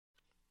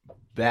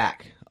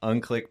back.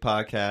 Unclick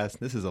Podcast.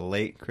 This is a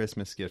late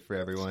Christmas gift for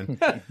everyone.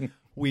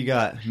 We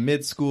got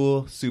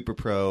mid-school super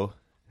pro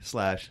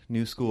 /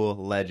 new school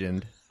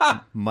legend,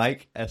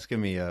 Mike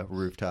Escamilla,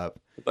 Rooftop.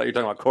 I thought you were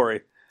talking about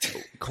Corey.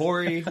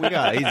 Corey,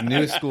 he's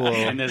new school.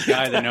 And this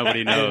guy that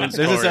nobody knows.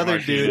 There's this Corey other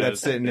Martinez. dude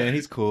that's sitting in.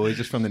 He's cool. He's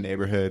just from the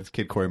neighborhood. It's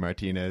kid Corey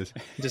Martinez.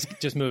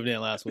 Just moved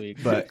in last week.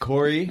 But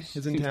Corey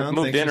is in town.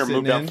 Moved Thanks in for or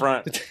sitting moved out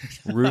front.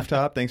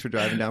 Rooftop, thanks for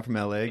driving down from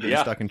LA, getting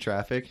stuck in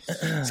traffic.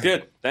 It's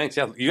good. Thanks.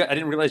 Yeah, I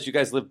didn't realize you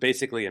guys live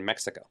basically in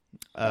Mexico.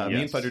 Me and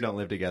Yes. Fudger don't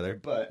live together,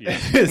 but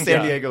Yes.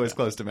 San Diego is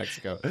close to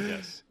Mexico.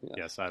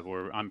 Yes,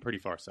 I'm pretty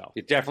far south.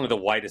 You're definitely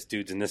the whitest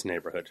dudes in this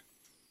neighborhood.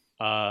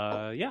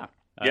 Yeah.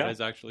 Yeah. That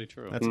is actually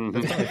true. That's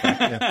totally fine.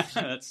 Yeah.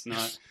 That's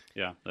not.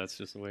 Yeah, that's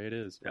just the way it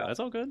is. But Yeah. that's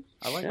all good.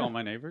 I like all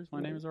my neighbors.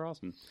 My neighbors are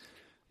awesome.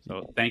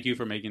 So thank you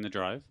for making the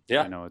drive.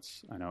 Yeah. I know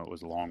it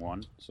was a long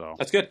one. So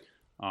That's good.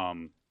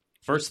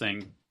 first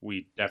thing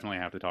we definitely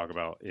have to talk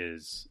about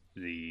is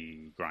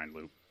the grind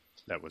loop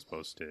that was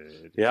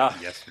posted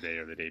yesterday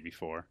or the day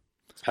before.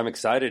 I'm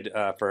excited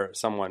for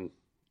someone,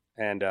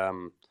 and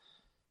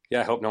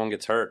I hope no one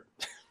gets hurt.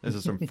 This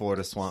is from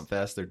Florida Swamp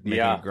Fest. They're making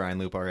Yeah. a grind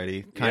loop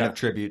already. Kind of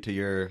tribute to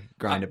your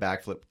grind to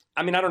backflip.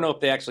 I mean, I don't know if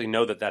they actually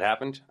know that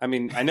happened. I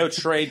mean, I know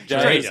Trey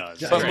does, Trey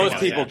does. but Trey most does,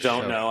 people yeah,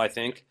 don't sure. know, I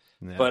think.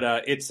 Yeah. But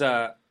it's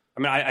I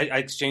mean, I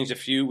exchanged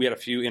we had a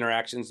few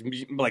interactions.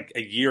 Like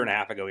a year and a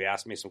half ago, he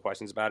asked me some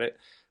questions about it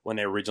when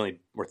they originally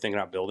were thinking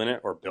about building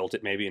it or built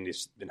it maybe, and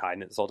he's been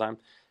hiding it this whole time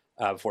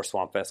before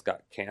Swamp Fest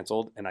got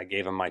canceled. And I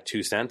gave him my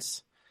 2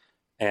 cents,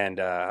 and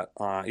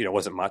it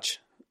wasn't much.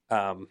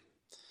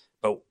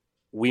 But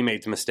we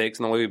made some mistakes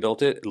in the way we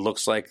built it. It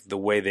looks like the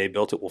way they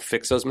built it will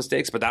fix those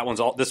mistakes. But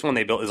this one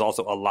they built is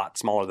also a lot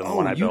smaller than the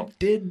one I built. You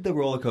did the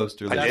roller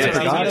coaster. I loop. did. I forgot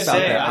I about was gonna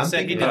say, that. I I'm said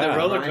thinking you did about the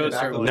roller grind to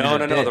coaster backflip loop. in No,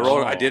 the the ditch.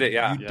 roller. I did it.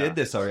 Yeah, You did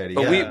this already.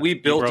 But yeah. we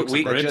built broke it. some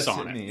We ribs just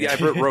on hit it. me. Yeah, I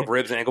broke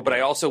ribs and ankle,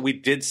 but we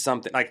did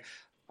something like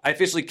I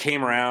officially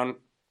came around.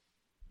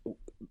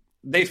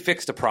 They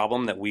fixed a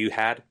problem that we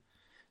had.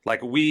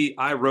 Like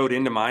I rode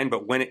into mine,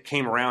 but when it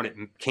came around, it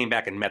came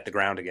back and met the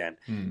ground again.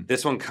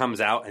 This one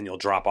comes out and you'll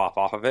drop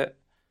off of it.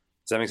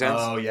 Does that make sense?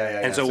 Oh,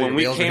 yeah. And so your when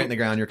we wheels are came- hitting the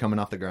ground, you're coming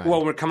off the grind.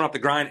 Well, we're coming off the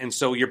grind, and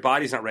so your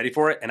body's not ready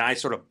for it. And I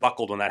sort of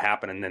buckled when that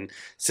happened. And then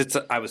since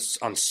I was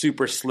on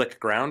super slick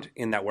ground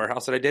in that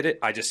warehouse that I did it,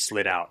 I just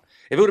slid out.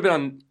 If it would have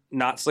been on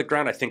not slick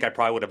ground, I think I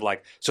probably would have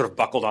sort of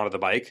buckled onto the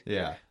bike.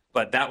 yeah.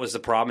 But that was the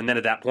problem. And then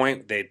at that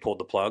point, they pulled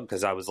the plug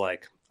because I was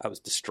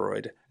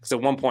destroyed. Because at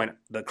one point,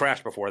 the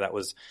crash before that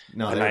was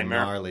No, a they're nightmare.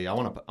 gnarly. I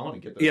want to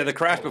get those. Yeah, the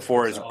crash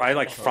before is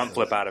I front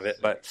flip out of it,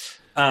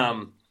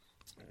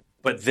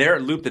 but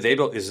their loop that they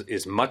built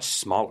is much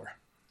smaller.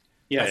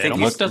 Yeah, I it think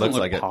almost doesn't looks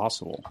look like it.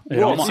 possible.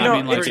 Well,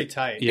 it's pretty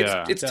tight.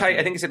 Yeah, It's tight.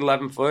 I think it's at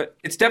 11 foot.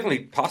 It's definitely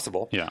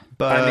possible. yeah.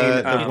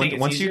 But I mean,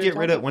 once you get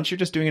rid of, once you're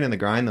just doing it in the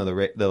grind, though,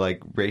 the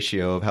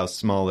ratio of how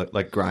small it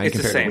grind It's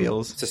the compared to same.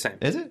 wheels, It's the same.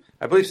 Is it?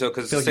 I believe so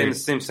because it's feel the like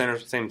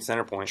same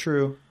center point.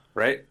 True.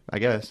 Right? I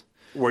guess.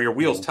 Where your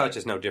wheels touch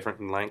is no different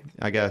in length.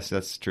 I guess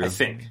that's true. I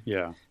think.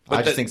 Yeah. But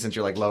I just the- think since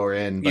you're lower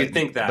in, but, You'd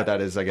think that. but that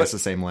is, I guess, But- the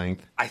same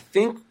length. I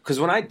think because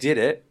when I did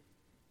it,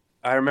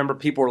 I remember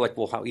people were like,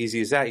 "Well, how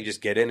easy is that? You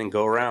just get in and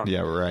go around."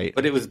 Yeah, right.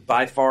 But it was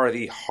by far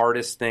the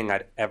hardest thing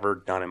I'd ever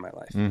done in my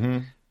life. Mm-hmm.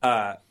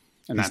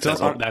 And that still-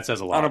 says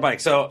a lot. On a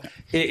bike. So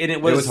it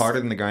It was harder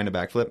than the grind to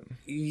backflip.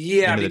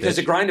 Yeah, into the because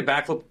the ditch. grind to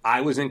backflip,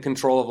 I was in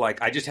control of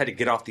I just had to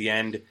get off the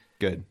end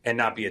Good. and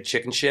not be a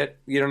chicken shit.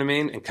 You know what I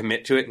mean? And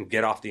commit to it and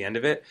get off the end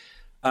of it.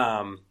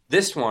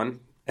 This one,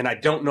 and I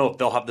don't know if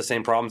they'll have the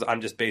same problems.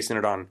 I'm just basing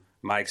it on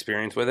my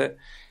experience with it.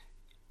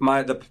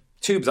 The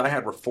tubes I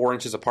had were 4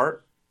 inches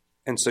apart,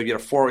 and so you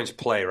had a 4-inch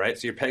play, right?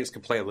 So your pegs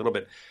could play a little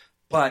bit.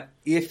 But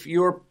if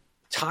your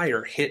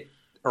tire hit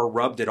or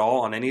rubbed at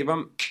all on any of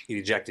them, it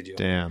ejected you.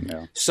 Damn.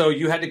 Yeah. So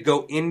you had to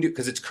go into,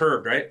 because it's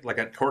curved, right? Like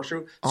a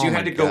corkscrew. So Oh you my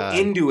had to go God.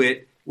 into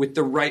it with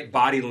the right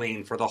body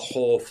lean for the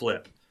whole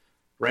flip,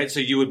 right? So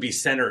you would be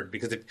centered,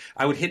 because if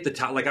I would hit the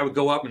top, I would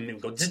go up and it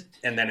would go, zzz,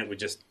 and then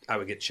I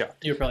would get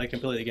chucked. You were probably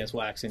completely against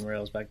waxing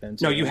rails back then,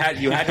 too. No, you had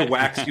to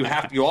wax.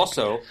 You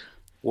also,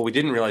 what we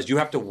didn't realize, you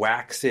have to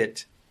wax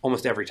it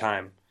almost every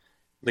time.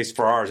 At least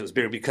for ours, it was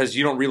bigger, because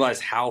you don't realize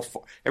how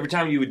far. Every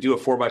time you would do a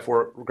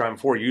 4x4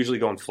 grind 4, you're usually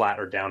going flat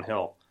or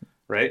downhill,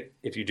 right?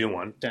 If you do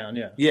one. Down,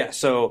 yeah. Yeah,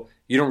 so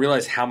you don't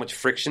realize how much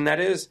friction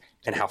that is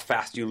and how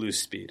fast you lose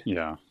speed.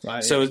 Yeah.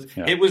 Right. So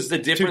it was the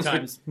 2 difference.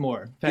 times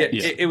more. Yeah,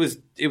 it was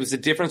the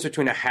difference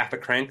between a half a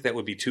crank that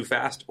would be too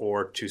fast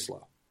or too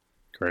slow.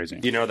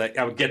 Crazy. You know, that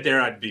I would get there,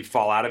 I'd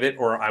fall out of it,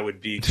 or I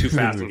would be too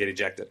fast and get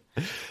ejected.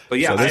 But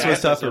yeah, So this was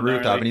tough I- for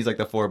Rooftop, and he's like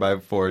the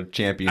 4x4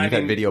 champion. You've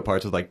had video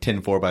parts with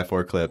 10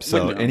 4x4 clips.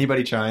 So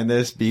anybody trying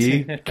this,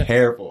 be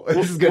careful.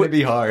 This is going to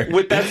be hard.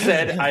 With that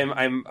said,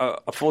 I'm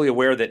fully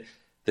aware that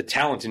the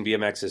talent in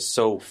BMX is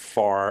so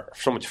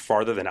much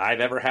farther than I've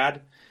ever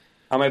had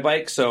on my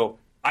bike. So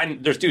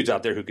there's dudes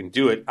out there who can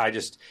do it. I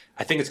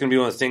think it's going to be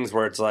one of those things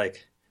where it's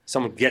like,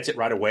 someone gets it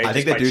right away. I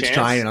think the dudes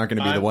trying aren't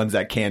going to be the ones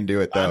that can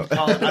do it, though.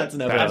 That's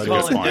never I'm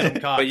calling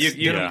Denham Cox. But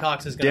Denham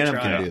Cox is going to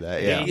try. Denham can do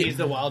that, yeah. He's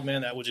the wild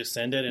man that will just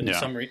send it, and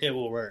it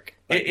will work.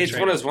 It's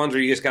one of those ones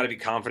where you just got to be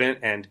confident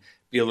and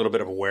be a little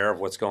bit of aware of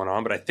what's going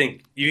on. But I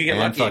think you get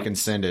lucky. And fucking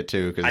send it,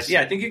 too. I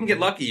think you can get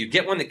lucky. You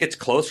get one that gets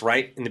close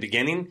right in the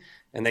beginning,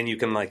 and then you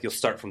can, you'll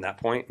start from that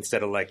point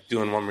instead of,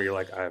 doing one where you're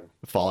I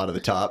fall out of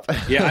the top.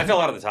 Yeah, I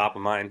fell out of the top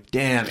of mine.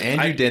 Damn,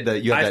 and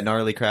you had that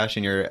gnarly crash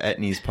in your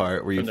Etnies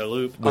part where you... On the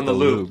loop. On the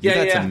loop. Yeah, you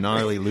had some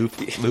gnarly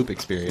loop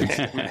experience.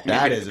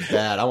 That is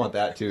bad. I want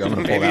that, too. I'm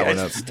going to pull that one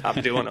up. Stop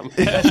doing them.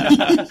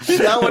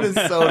 That one is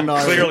so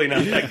gnarly. Clearly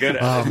not that good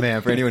at it. Oh,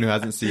 man, for anyone who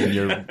hasn't seen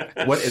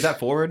what is that,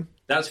 forward?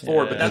 That's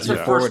forward, but that's the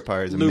first loop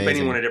amazing.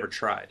 Anyone had ever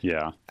tried.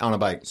 Yeah. On a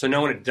bike. So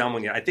no one had done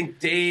one yet. I think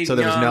Dave... So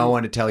there was no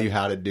one to tell you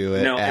how to do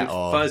it at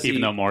all. Fuzzy,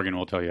 even though Morgan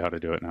will tell you how to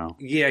do it now.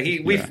 Yeah,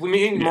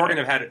 me and Morgan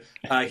have had...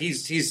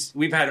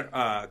 we've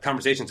had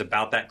conversations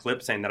about that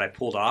clip saying that I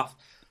pulled off,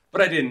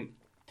 but I didn't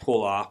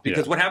pull off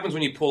because what happens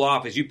when you pull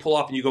off is you pull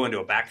off and you go into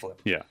a backflip.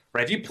 Yeah.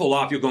 Right? If you pull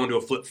off, you'll go into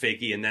a flip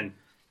fakie and then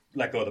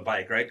let go of the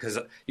bike, right? Because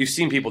you've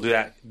seen people do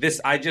that.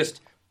 I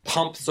just...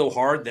 pump so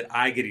hard that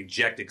I get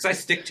ejected because I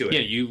stick to it.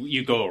 Yeah,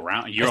 you go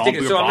around. Your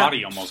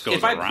body almost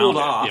goes around. If I pulled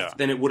off,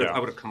 then I would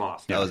have come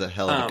off. That was a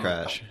hell of a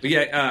crash. But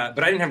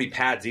but I didn't have any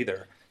pads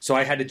either, so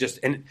I had to just.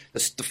 And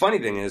the funny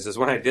thing is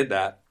when I did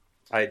that,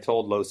 I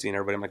told Losi and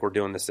everybody, I'm like, we're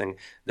doing this thing.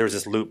 There was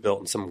this loop built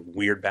in some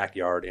weird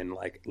backyard in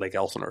Lake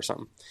Elsinore or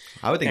something.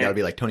 I would think that would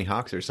be like Tony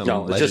Hawk's or something.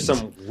 No, it's just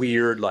some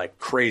weird,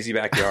 crazy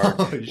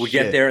backyard. We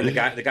get there and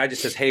the guy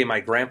just says, "Hey,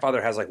 my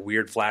grandfather has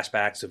weird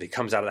flashbacks. So if he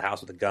comes out of the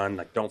house with a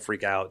gun, don't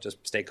freak out.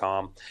 Just stay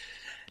calm."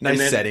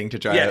 Nice setting to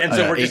try an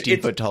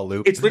 18-foot tall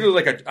loop. It's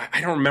literally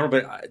I don't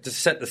remember, but to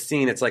set the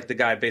scene, it's the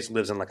guy basically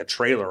lives in a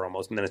trailer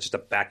almost, and then it's just a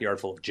backyard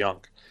full of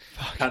junk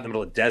out in the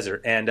middle of the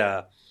desert. And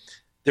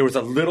there was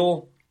a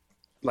little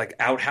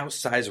outhouse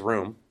size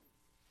room,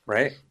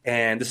 right?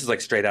 And this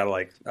is straight out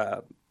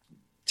of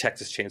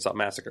Texas Chainsaw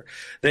Massacre.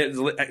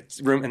 The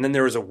room, and then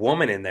there was a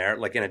woman in there,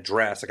 in a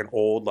dress, an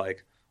old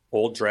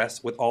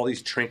dress with all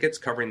these trinkets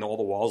covering all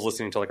the walls,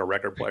 listening to a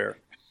record player.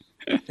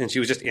 And she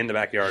was just in the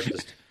backyard,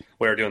 just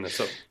we were doing this.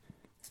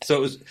 So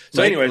it was.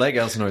 So anyway, Lake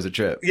Elsinore is a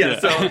trip.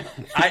 Yeah. So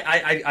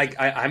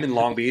I'm in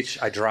Long Beach.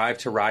 I drive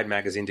to Ride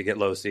Magazine to get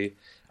Losi.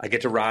 I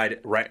get to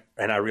ride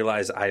and I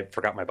realize I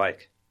forgot my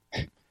bike.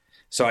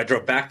 So I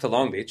drove back to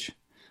Long Beach,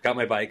 got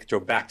my bike,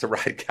 drove back to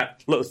ride,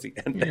 got Losi.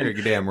 And you're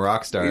a damn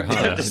rock star,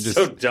 huh? Just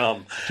so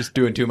dumb. Just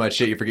doing too much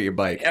shit, you forget your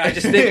bike. I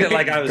just think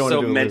that I was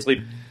so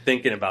mentally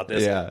thinking about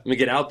this. Yeah. Let me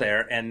get out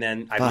there, and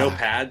then I have no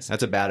pads.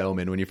 That's a bad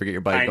omen when you forget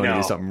your bike going to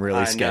do something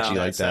really sketchy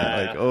like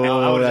that.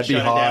 That'd be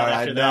hard.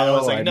 I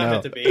know. I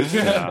know.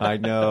 I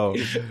know.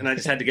 And I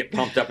just had to get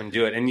pumped up and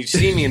do it. And you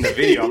see me in the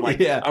video. I'm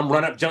I'm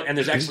running up, and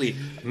there's actually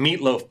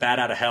Meatloaf, "Bad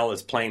Out of Hell"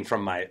 is playing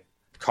from my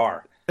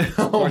car.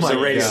 Oh my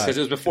god! Because it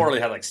was before they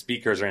had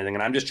speakers or anything,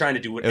 and I'm just trying to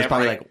do whatever. It was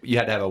probably you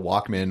had to have a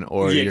Walkman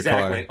or your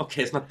car.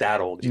 Okay, it's not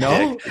that old.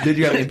 No, did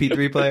you have an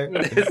MP3 player?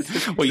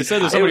 Well, you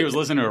said that somebody was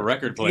listening to a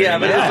record player. Yeah,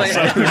 but it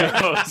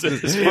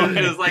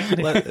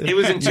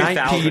was in 2000.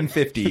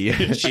 1950.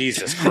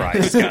 Jesus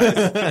Christ,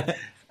 guys.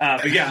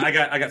 But yeah,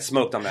 I got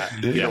smoked on that.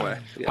 Either way.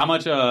 Yeah. How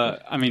much?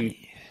 I mean,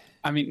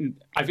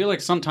 I feel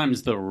like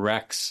sometimes the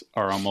wrecks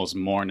are almost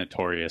more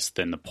notorious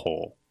than the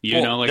pole.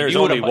 There's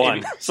only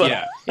one.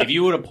 If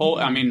you would have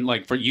pulled,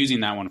 for using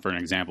that one for an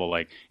example,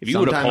 if you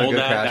would have pulled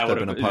that would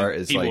have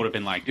been people would have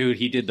been like, dude,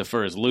 he did the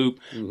first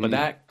loop, but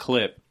that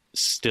clip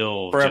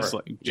still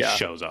just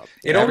shows up.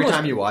 Every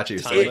time you watch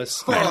it,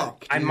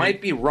 I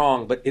might be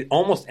wrong, but it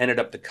almost ended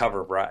up the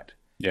cover of Ride.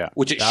 Yeah,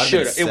 which it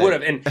should have. It would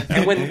have, and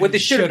what they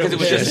should have, because it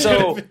was just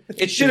so.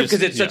 It should have,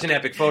 because it's such an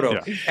epic photo.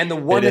 Yeah. And the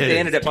one that they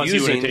ended up using,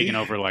 you would have taken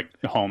over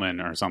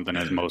Holman or something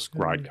as most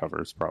Ride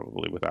covers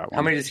probably with that one.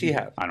 How many does he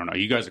have? I don't know.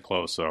 You guys are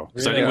close, so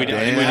really? I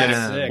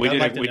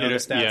think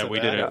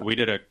we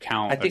did a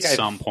count at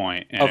some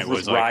point, and it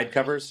was Ride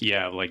covers.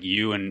 Yeah,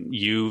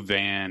 you,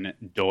 Van,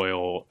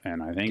 Doyle,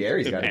 and I think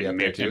Gary's got to be up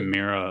there too. And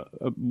Mira.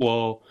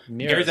 Well,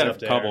 Gary's had a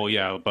couple,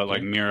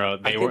 but Mira,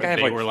 they were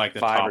the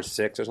 5 or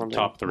 6 or something.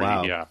 Top 3,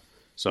 wow. yeah.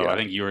 So I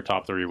think you were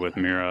top 3 with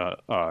Mira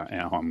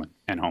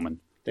and Holman.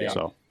 Yeah,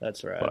 so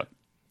that's right. But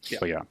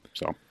yeah,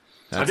 so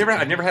I've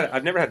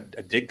never had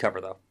a dig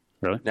cover though.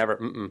 Really?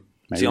 Never.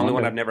 It's the only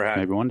one I've never had.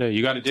 Maybe one day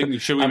you got a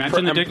dig. Should we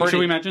mention the dig? Should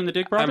we mention the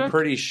dig project? I'm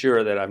pretty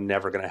sure that I'm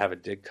never going to have a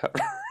dig cover.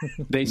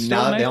 They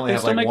only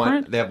have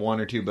one. They have 1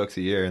 or 2 books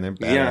a year, and they're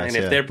badass, and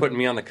if they're putting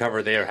me on the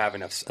cover, they are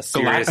having a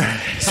serious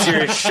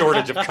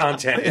shortage of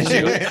content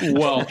issue.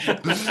 Well,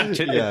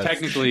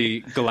 technically,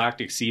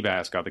 Galactic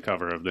Seabass got the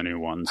cover of the new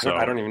one. So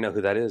I don't even know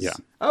who that is. Yeah.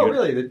 Oh,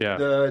 really?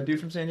 The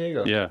dude from San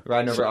Diego. Yeah.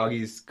 Riding over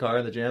Augie's car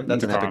in the gym.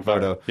 That's an epic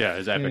photo. Yeah,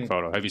 it's an epic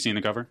photo. Have you seen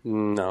the cover?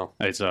 No.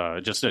 It's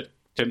just at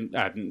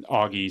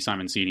Augie,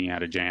 Simon Seating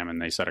had a jam,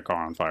 and they set a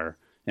car on fire.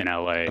 in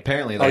LA.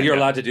 Apparently, you're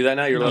allowed to do that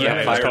now. You're allowed to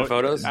have fire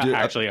photos.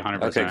 Actually,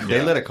 100%. Okay.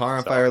 They lit a car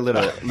on fire, lit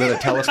a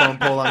telephone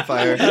pole on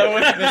fire.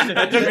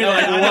 That took me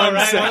like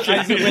 1 second. I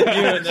with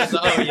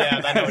you,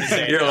 and I know what he's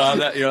saying. You're allowed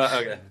that. You're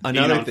allowed, okay.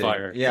 Another thing.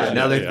 Fire.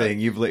 Another thing.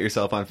 You've lit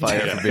yourself on fire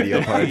for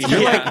video parts.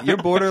 You're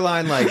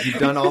borderline like you've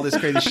done all this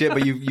crazy shit,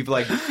 but you've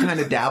like kind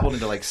of dabbled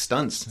into like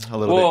stunts a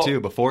little bit too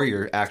before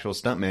your actual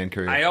stuntman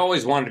career. I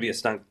always wanted to be a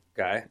stunt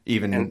guy,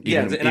 even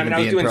being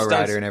pro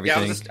rider and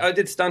everything. Yeah, I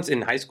did stunts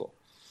in high school.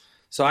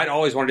 So I'd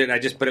always wanted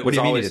it, but it was always...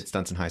 What do you mean you did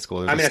stunts in high school?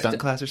 Was a stunt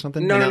class or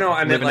something? No.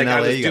 I meant like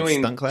I was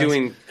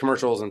doing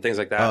commercials and things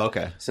like that. Oh,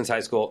 okay. Since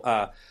high school.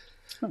 But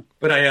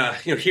I,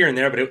 here and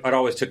there, but it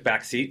always took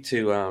backseat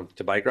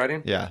to bike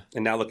riding. Yeah.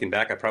 And now looking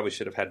back, I probably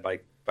should have had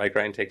bike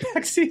riding take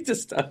backseat to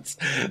stunts.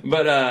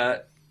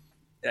 But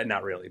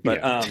not really. But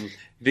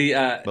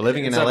but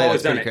living in LA,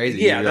 that's pretty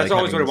crazy. Yeah, that's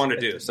always what I wanted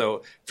to do.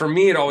 So for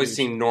me, it always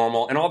seemed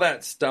normal. And all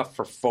that stuff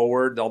for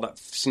Forward, all that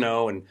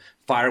snow and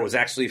fire was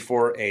actually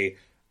for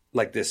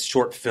this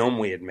short film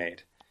we had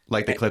made.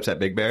 Like the clips at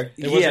Big Bear?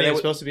 It wasn't even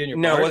supposed to be in your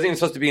part? No, it wasn't even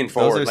supposed to be in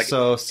Forward. Those are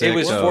so sick. It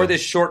was for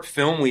this short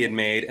film we had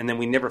made, and then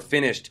we never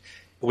finished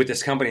with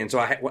this company. And so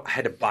I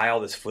had to buy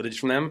all this footage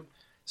from them.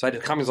 So I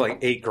had companies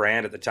like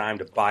 $8,000 at the time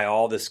to buy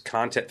all this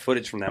content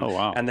footage from them. Oh,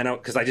 wow. And then,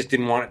 because I just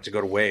didn't want it to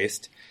go to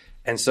waste.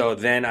 And so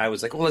then I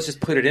was like, well, let's just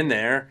put it in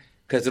there,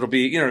 because it'll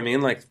be, you know what I mean?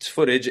 Like, it's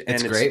footage. And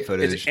it's great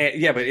footage. But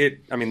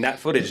that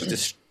footage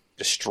just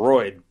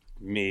destroyed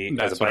me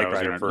as a bike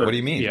rider for, what do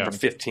you mean? For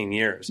 15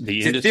 years.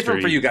 It's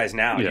different for you guys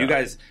now. Yeah. You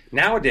guys,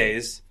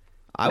 nowadays...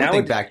 I would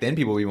think back then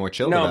people would be more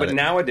chill about it. No, but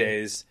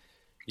nowadays,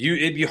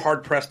 it'd be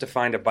hard-pressed to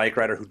find a bike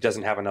rider who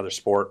doesn't have another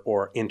sport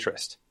or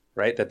interest,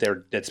 right,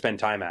 that spend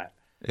time at.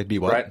 It'd be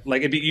what? Right?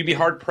 Like, you'd be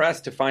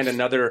hard-pressed to find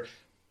another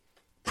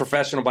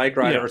professional bike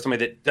rider or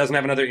somebody that doesn't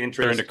have another interest.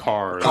 They're into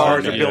cars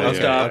or building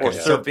stuff, or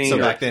surfing. So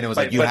back then it was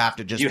like you have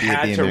to just be a BMXer. You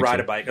had to ride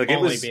a bike. Like,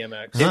 only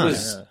BMX. It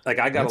was like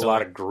I got a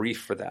lot of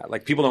grief for that.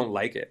 Like, people don't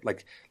like it.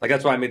 Like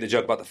that's why I made the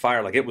joke about the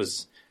fire. Like, it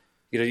was,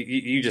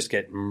 you just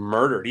get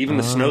murdered. Even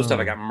the snow stuff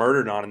I got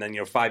murdered on, and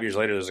then 5 years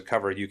later there's a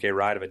cover of UK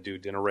Ride of a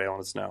dude in a rail in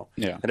the snow.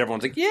 Yeah. And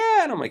everyone's like,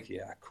 yeah, and I'm like,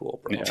 yeah,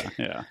 cool, bro.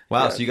 Yeah.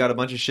 Wow, so you got a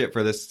bunch of shit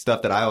for this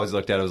stuff that I always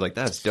looked at. I was like,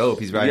 that's dope.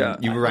 He's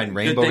riding. You were riding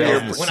rainbow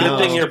rails in the snow.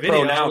 Good thing you're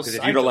pro now, because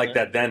if you'd have liked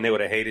that then, they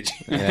would have hated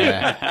you.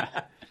 Yeah.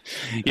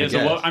 Yeah,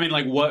 so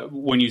what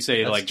when you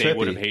say that's like trippy. They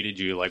would have hated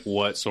you, like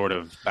what sort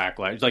of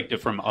backlash, like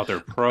from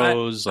other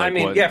pros?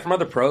 From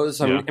other pros.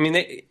 To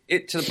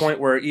the point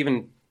where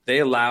even they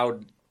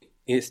allowed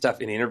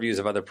stuff in interviews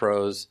of other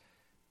pros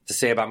to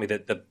say about me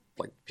that the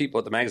people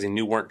at the magazine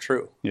knew weren't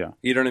true. Yeah,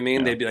 you know what I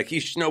mean? Yeah. They'd be like,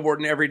 he's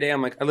snowboarding every day.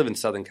 I'm like, I live in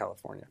Southern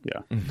California.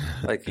 Yeah,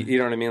 like, you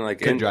know what I mean? Like,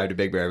 couldn't drive to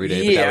Big Bear every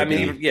day. Yeah,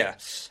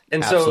 but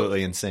and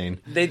absolutely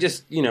insane. They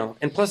just,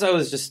 and plus I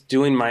was just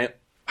doing my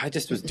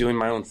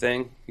own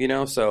thing,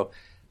 So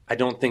I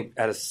don't think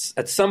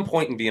at some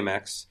point in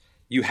BMX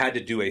you had to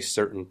do a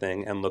certain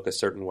thing and look a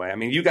certain way. I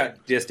mean, you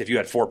got dissed if you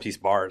had 4-piece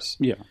bars.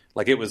 Yeah,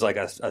 like it was like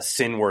a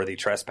sin-worthy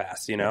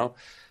trespass,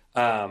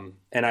 And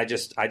I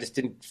just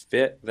didn't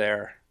fit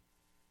there.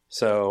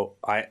 So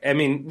I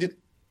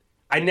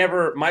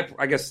never,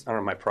 I guess, I don't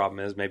know, my problem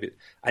is maybe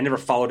I never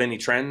followed any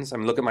trends. I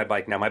mean, look at my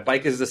bike now. My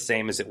bike is the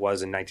same as it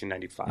was in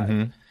 1995.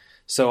 Mm-hmm.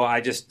 So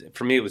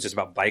for me, it was just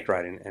about bike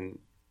riding. And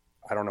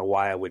I don't know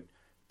why I would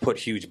put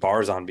huge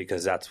bars on,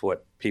 because that's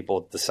what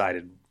people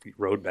decided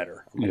rode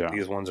better.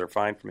 These ones are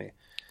fine for me.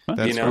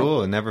 That's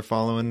cool. And never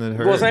following the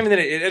herd. Well, it's not even that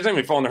it's not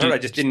even following the herd.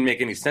 It just didn't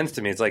make any sense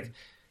to me. It's like,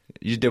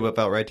 you did what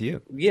felt right to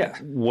you. Yeah.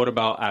 What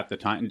about at the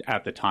time?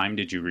 At the time,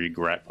 did you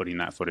regret putting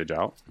that footage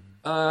out?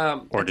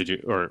 Or did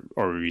you, or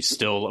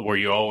were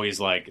you always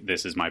like,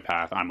 this is my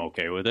path, I'm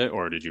okay with it,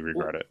 or did you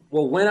regret it?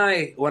 Well,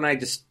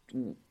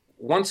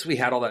 once we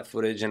had all that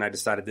footage and I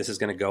decided this is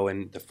going to go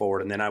into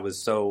Forward, and then I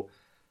was so,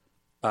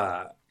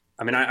 I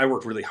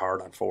worked really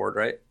hard on Forward,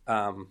 right?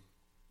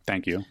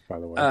 Thank you, by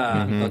the way.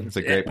 It's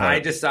a great part. I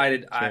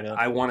decided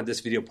I wanted this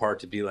video part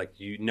to be like,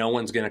 no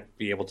one's going to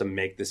be able to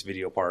make this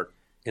video part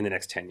in the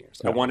next 10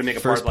 years. I wanted to make a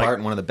first part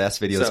and one of the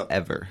best videos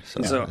ever.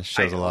 So it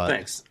shows a lot.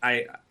 Thanks.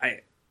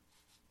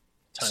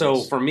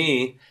 So for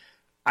me,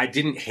 I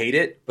didn't hate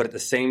it, but at the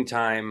same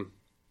time,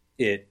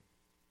 it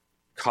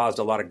caused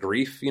a lot of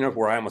grief,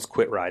 where I almost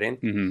quit riding.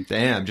 Mm-hmm.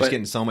 Damn,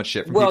 getting so much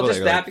shit from people.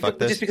 Just that,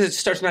 just because it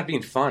starts not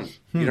being fun.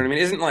 You know what I mean?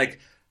 It isn't like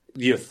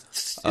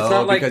it's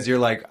not like, because you're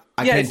like,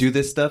 I can't do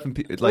this stuff, and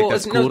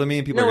that's cool to me,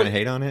 and people are going to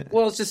hate on it.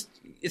 Well,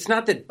 it's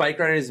not that bike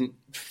riding isn't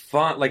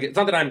fun. Like, it's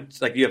not that I'm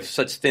like, you have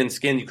such thin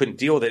skin you couldn't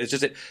deal with it. It's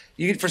just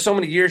that for so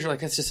many years you're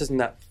like, this just isn't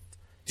that,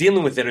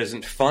 dealing with it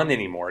isn't fun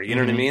anymore. You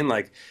know what I mean?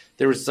 Like,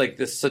 there was like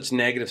this such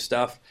negative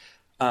stuff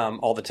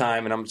all the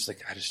time, and I'm just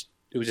like,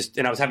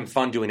 and I was having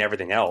fun doing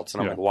everything else,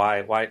 and I'm like,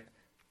 why?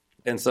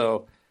 And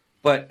so,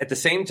 but at the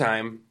same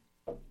time,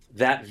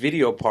 that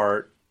video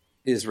part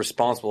is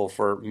responsible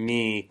for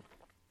me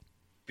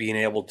being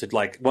able to,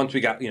 like, once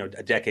we got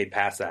a decade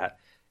past that,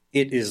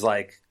 it is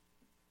like,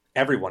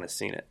 everyone has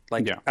seen it.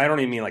 Like, I don't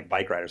even mean like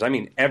bike riders. I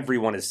mean,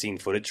 everyone has seen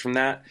footage from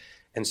that.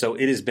 And so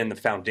it has been the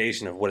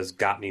foundation of what has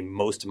got me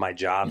most of my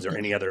jobs or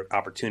any other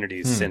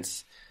opportunities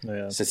since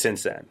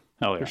since then.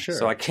 Oh, yeah. For sure.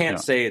 So I can't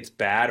say it's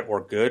bad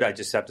or good. I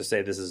just have to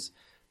say this is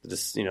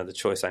the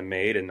choice I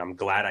made, and I'm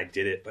glad I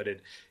did it. But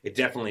it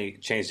definitely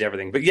changed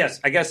everything. But yes,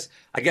 I guess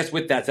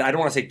with that, I don't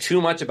want to say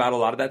too much about a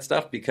lot of that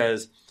stuff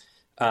because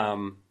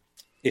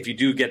if you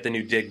do get the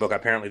new Dig book,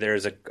 apparently there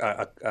is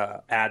a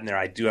ad in there.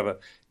 I do have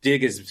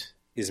Dig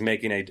is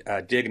making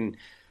a Dig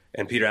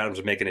and Peter Adams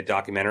are making a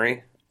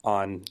documentary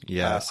on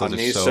on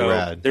me. So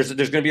rad. There's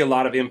going to be a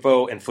lot of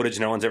info and footage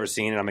no one's ever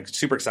seen, and I'm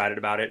super excited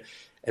about it.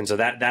 And so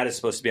that is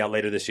supposed to be out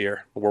later this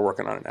year. We're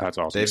working on it now. That's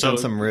awesome. They've done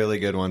some really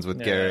good ones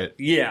with Garrett.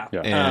 Yeah.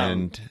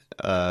 And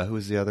who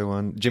was the other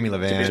one? Jimmy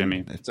Levan.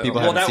 Jimmy.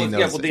 People haven't seen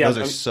those. Those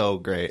are so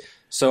great.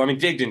 So, I mean,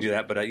 Dig didn't do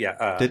that, but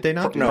did they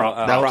not? No,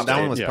 that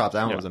one was props.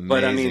 That one was amazing.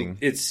 But,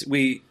 I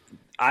mean,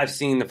 I've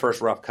seen the first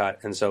rough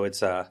cut, and so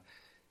it's got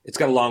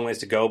a long ways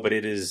to go, but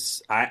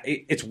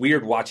it's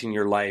weird watching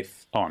your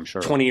life. Oh, I'm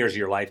sure. 20 years of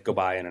your life go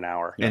by in an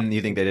hour. And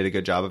you think they did a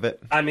good job of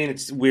it? I mean,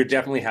 we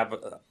definitely have...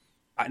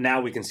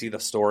 now we can see the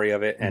story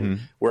of it and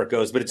where it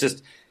goes, but it's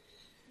just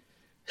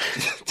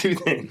two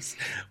things.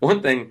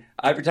 One thing,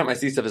 every time I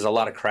see stuff, there's a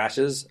lot of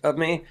crashes of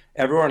me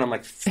everywhere, and I'm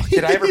like, fuck,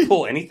 did I ever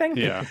pull anything?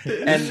 Yeah.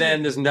 And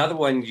then there's another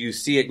one, you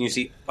see it, and you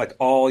see like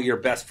all your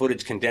best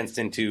footage condensed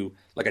into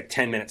like a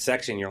 10-minute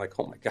section. You're like,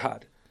 oh my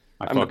God.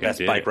 I'm the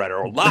best bike rider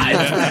alive.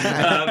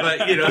 But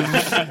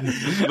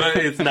but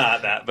it's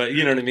not that. But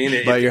you know what I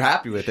mean? But you're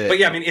happy with it. But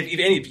yeah, I mean,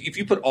 if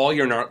you put all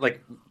your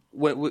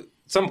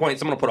some point,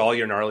 someone will put all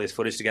your gnarliest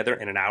footage together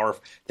in an hour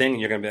thing, and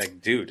you're going to be like,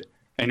 dude.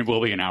 And it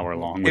will be an hour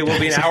long. It will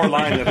be an hour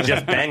long of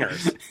just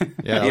bangers.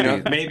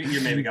 Yeah,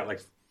 maybe got like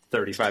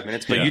 35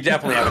 minutes, but you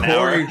definitely have an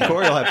hour.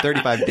 Corey will have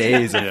 35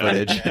 days of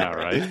footage. Yeah,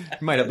 right.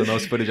 He might have the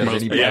most footage of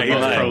any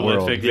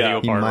prolific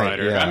video part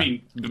writer. Yeah. I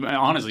mean,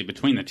 honestly,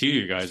 between the two of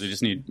you guys, we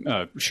just need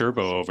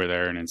Sherbo over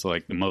there, and it's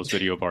like the most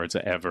video parts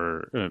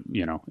ever,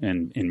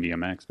 in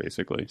BMX,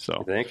 basically. So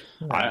I think.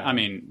 I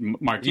mean,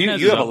 Martinez,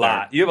 you have a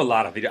lot. You have a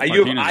lot of video.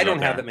 I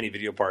don't have that many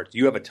video parts.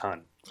 You have a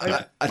ton.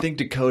 I think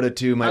Dakota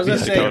too might be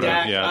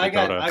Dakota.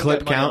 Dakota.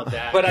 Clip count.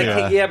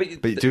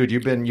 But but dude,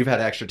 you've had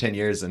extra 10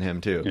 years than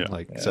him too.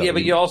 Yeah.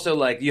 But you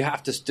also you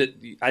have to.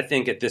 I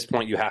think at this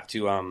point you have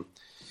to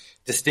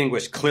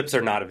distinguish. Clips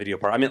are not a video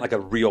part. I mean, like a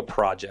real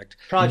project.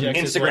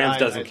 Instagram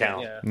doesn't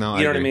count. No,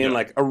 you know what I mean?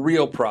 Like a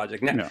real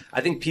project. Now,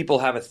 I think people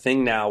have a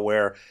thing now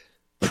where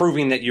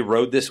proving that you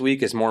rode this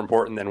week is more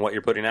important than what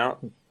you're putting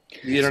out.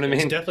 You know what I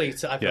mean? It's definitely,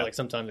 I feel like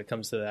sometimes it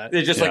comes to that.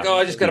 They're just like,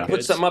 I just got to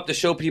put something up to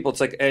show people. It's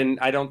like, and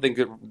I don't think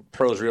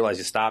pros realize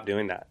you stop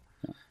doing that.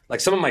 Like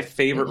some of my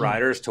favorite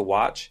riders to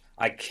watch,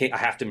 I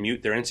have to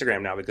mute their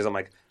Instagram now because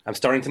I'm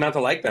starting to not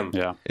to like them.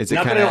 Yeah, it's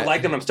not that I don't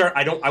like them.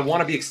 I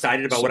want to be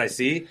excited about what I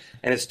see,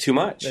 and it's too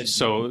much.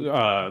 So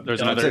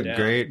there's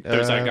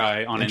that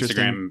guy on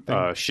Instagram,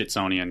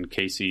 Shitsonian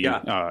Casey.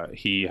 Yeah.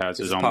 He has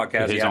his own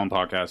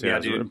podcast. Yeah,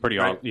 dude. Pretty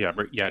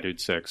dude,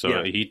 sick.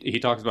 So he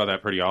talks about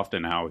that pretty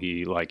often. How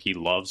he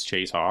loves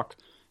Chase Hawk,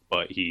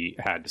 but he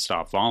had to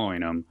stop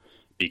following him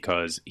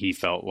because he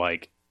felt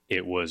like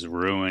it was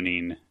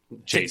ruining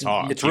Chase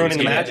Hawk. It's ruining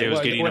the magic. It was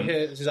getting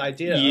his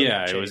idea.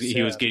 Yeah,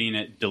 he was getting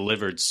it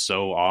delivered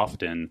so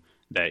often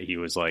that he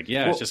was like,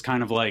 it's just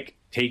kind of like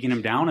taking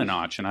him down a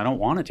notch, and I don't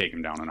want to take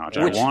him down a notch.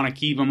 I want to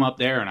keep him up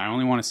there, and I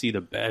only want to see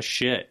the best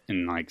shit,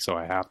 and so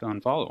I have to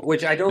unfollow him.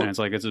 Which I don't. And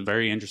it's a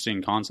very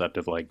interesting concept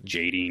of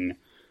jading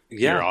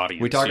your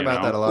audience. We talk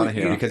about that a lot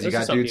here because you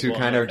got dudes who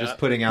kind of just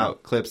putting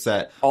out clips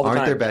that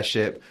aren't their best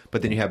shit,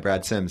 but then you have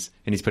Brad Sims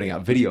and he's putting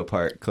out video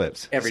part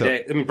clips every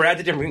day. I mean,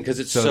 Brad's a different because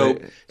it's so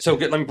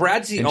good. I mean,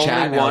 Brad's the only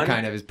Chad now one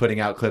kind of is putting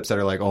out clips that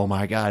are like, oh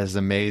my God, this is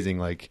amazing.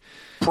 Like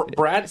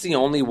Brad's the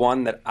only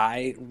one that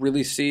I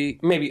really see.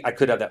 Maybe I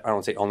could have that. I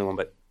don't say only one,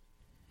 but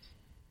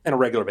on a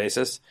regular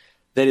basis,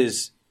 that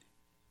is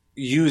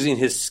using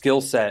his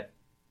skill set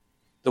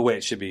the way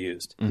it should be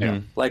used.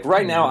 Mm-hmm. Like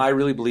right now, I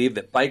really believe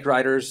that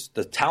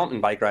the talent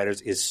in bike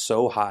riders is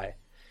so high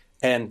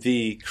and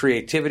the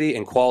creativity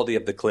and quality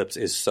of the clips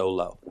is so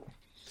low.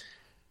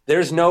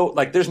 There's no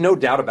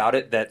doubt about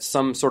it that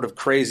some sort of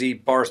crazy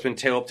bar spin,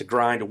 tail up to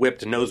grind, whip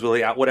to nose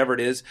wheelie out, whatever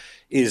it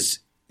is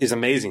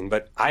amazing.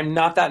 But I'm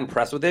not that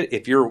impressed with it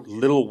if your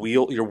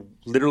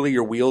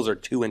your wheels are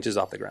 2 inches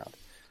off the ground.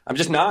 I'm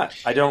just not.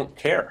 I don't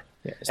care.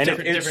 Yeah, it's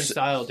different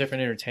style,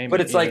 different entertainment.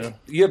 But it's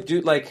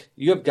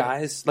you have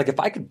guys like if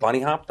I could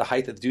bunny hop the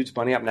height that the dude's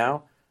bunny hop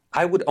now,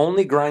 I would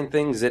only grind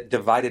things that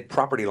divided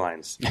property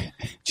lines.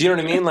 Do you know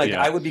what I mean? Like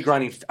I would be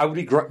grinding. I would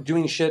be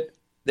doing shit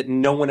that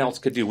no one else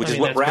could do, which is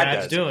what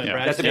Brad does.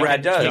 That's what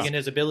Brad does. Taking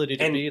his ability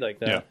to be like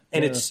that,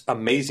 and it's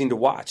amazing to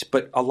watch.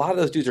 But a lot of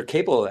those dudes are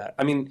capable of that.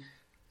 I mean,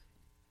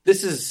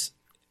 this is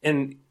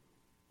and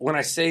when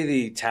I say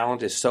the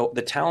talent is so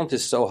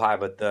high,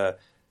 but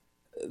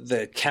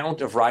the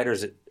count of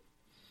riders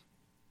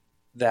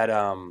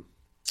that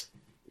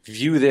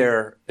view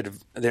their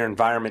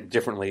environment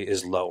differently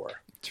is lower.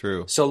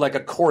 True. So like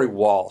a Corey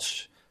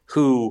Walsh,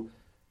 no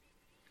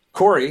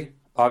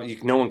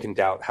one can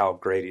doubt how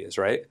great he is,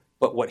 right?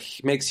 But what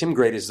makes him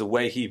great is the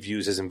way he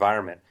views his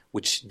environment.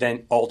 which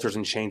then alters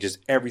and changes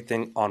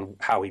everything on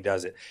how he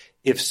does it.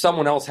 If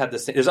someone else had the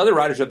same, there's other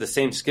riders who have the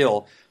same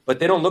skill, but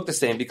they don't look the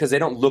same because they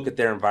don't look at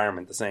their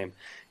environment the same.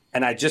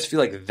 And I just feel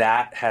like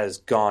that has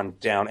gone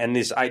down. And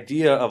this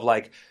idea of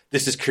like,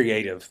 this is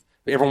creative.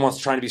 Everyone wants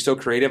to try to be so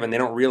creative, and they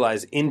don't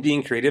realize in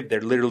being creative,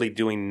 they're literally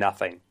doing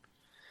nothing.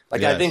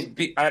 Like, yes. I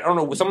think, I don't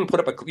know, someone guys put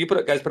up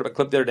a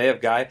clip the other day of a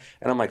guy,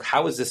 and I'm like,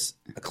 how is this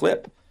a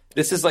clip?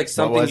 This is like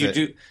something you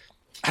do.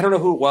 I don't know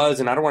who it was,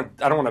 and I don't want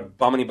to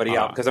bum anybody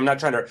out because I'm not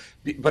trying to.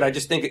 But I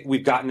just think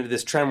we've gotten into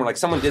this trend where like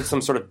someone did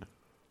some sort of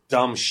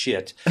dumb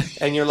shit,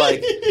 and you're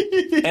like,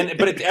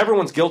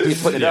 everyone's guilty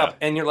of putting it up,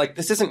 and you're like,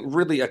 this isn't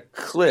really a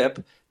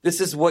clip. This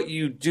is what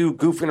you do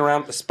goofing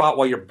around at the spot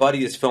while your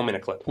buddy is filming a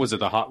clip. Was it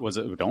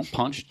don't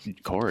punch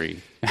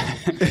Corey?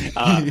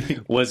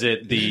 Was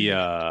it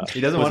the?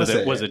 He doesn't want to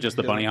say. Was it just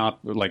the bunny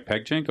hop like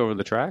peg chink over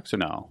the tracks or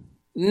no?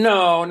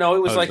 No,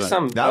 it was like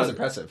some. That was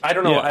impressive. I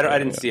don't know. I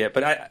didn't see it,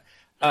 but I.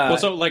 Well,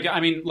 so like I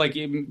mean, like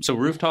so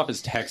Rooftop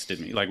has texted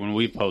me. Like when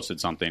we posted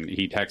something,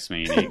 he texts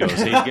me and he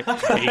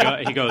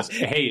goes,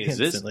 "Hey, is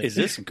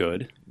this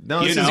good?" No,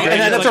 and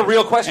that's a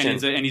real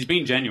question, and he's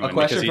being genuine. A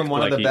question from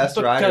one of the best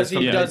riders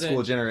from the high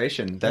school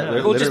generation that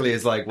literally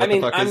is like, "What the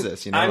fuck is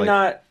this?" You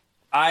know,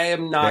 I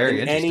am not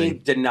in any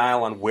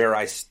denial on where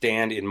I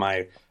stand in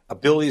my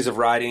abilities of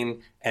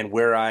riding and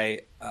where I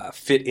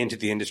fit into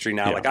the industry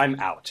now. Yeah. Like I'm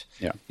out.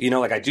 Yeah. You know,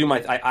 like I do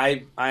my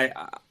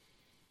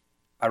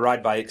I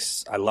ride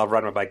bikes. I love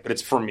riding my bike, but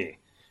it's for me,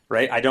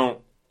 right?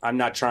 I'm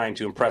not trying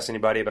to impress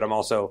anybody, but I'm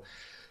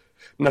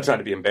not trying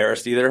to be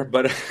embarrassed either.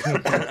 But,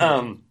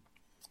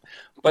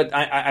 but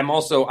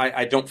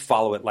I don't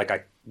follow it like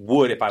I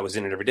would if I was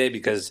in it every day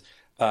because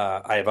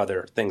I have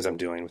other things I'm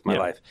doing with my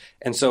life.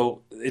 And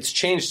so it's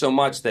changed so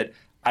much that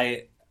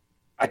I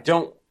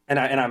don't, and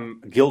I'm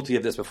guilty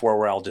of this before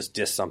where I'll just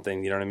diss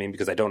something, you know what I mean?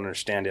 Because I don't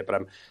understand it,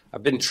 but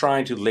I've been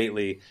trying to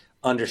lately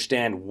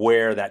understand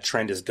where that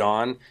trend has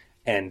gone.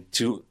 And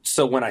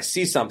so when I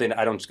see something,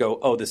 I don't just go,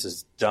 "Oh, this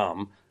is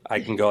dumb." I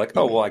can go like,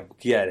 "Oh, well, I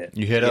get it."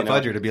 You hit up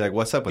Fudger to be like,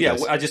 "What's up with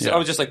this?" I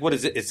was just like, "What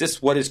is it? Is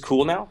this what is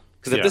cool now?"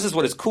 Because if this is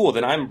what is cool,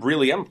 then I'm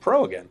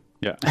pro again.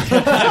 Yeah. He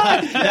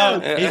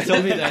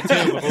told me that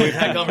too before we've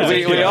had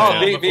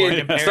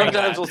conversations.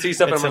 Sometimes we'll see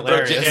something. I'm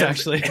going to throw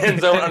actually.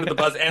 Enzo under the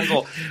bus.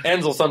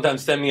 Enzo will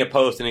sometimes send me a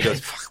post and he goes,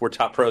 "Fuck, we're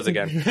top pros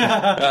again."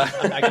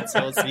 I can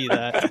still see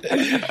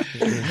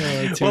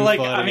that. Well, like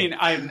funny. I mean,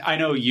 I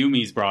know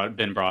Yumi's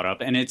been brought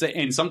up, and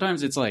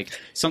sometimes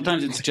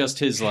it's just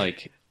his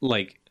like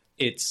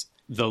it's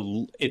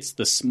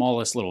the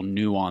smallest little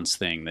nuance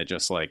thing that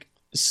just like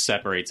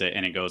separates it,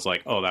 and it goes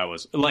like, oh, that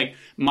was like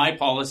my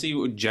policy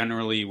would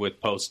generally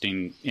with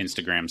posting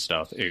Instagram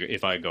stuff.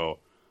 If I go,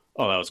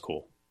 oh, that was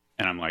cool,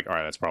 and I'm like, all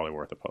right, that's probably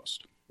worth a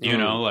post. You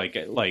know, like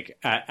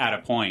at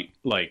a point,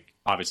 like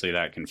obviously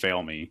that can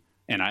fail me,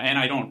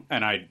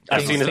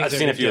 I've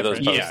seen a few of those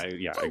posts.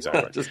 Yeah,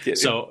 exactly. Just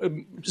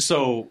kidding.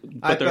 So,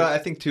 I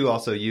think too.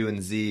 Also, you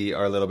and Z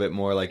are a little bit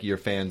more like you're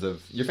fans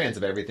of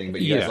everything,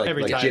 but you guys like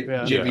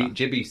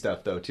jibby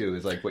stuff though too.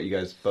 Is like what you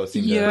guys both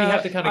seem to. We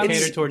have to kind of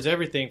cater towards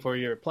everything for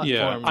your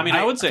platform.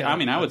 Yeah, I would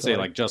say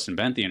like Justin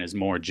Benthian is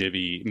more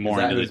jibby, more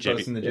into the jibby.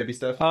 Posting the jibby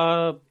stuff.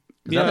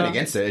 Nothing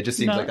against it. It just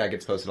seems like that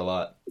gets posted a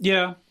lot.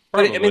 Yeah.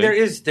 But I mean, there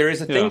is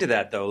a thing to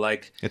that though.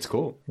 Like it's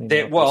cool.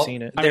 I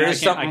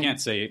can't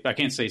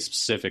say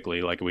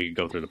specifically. Like we could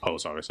go through the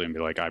post obviously and be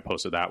like, I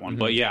posted that one.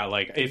 Mm-hmm. But yeah,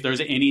 like if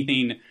there's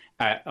anything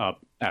at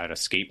a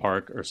skate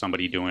park or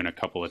somebody doing a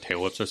couple of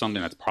tail whips or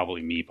something, that's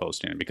probably me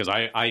posting it because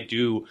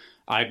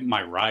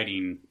my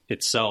riding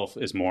itself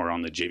is more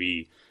on the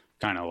jibby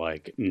kind of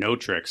like no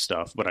trick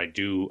stuff, but I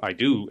do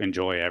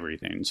enjoy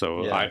everything.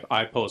 So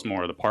I post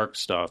more of the park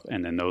stuff,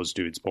 and then those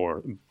dudes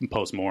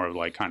post more of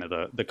like kind of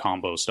the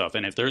combo stuff.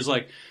 And if there's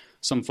like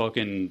some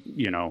fucking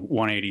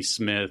 180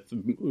 Smith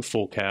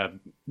full cab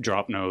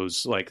drop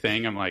nose like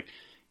thing, I'm like,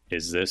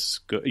 is this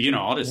good?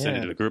 I'll just send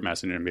it to the group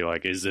message and be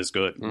like, is this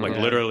good? Mm-hmm. Like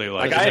literally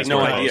like I have no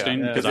idea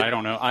because I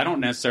don't know. I don't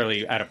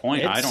necessarily at a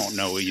point I don't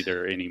know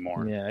either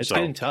anymore. Yeah, it's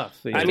been tough.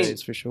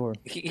 It's for sure.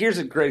 Here's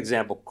a great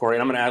example, Corey,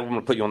 and I'm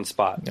gonna put you on the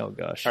spot. Oh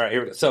gosh. All right, here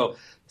we go. So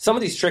some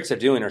of these tricks they're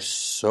doing are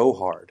so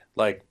hard.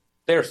 Like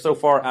they're so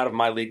far out of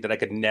my league that I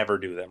could never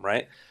do them,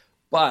 right?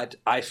 But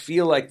I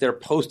feel like they're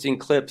posting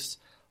clips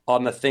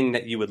on the thing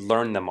that you would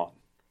learn them on.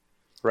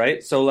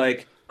 Right? So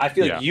like I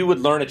feel like you would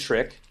learn a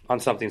trick on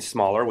something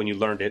smaller when you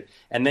learned it,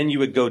 and then you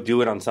would go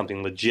do it on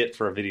something legit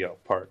for a video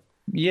part.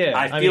 Yeah.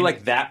 I feel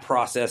like that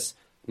process,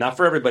 not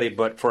for everybody,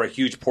 but for a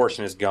huge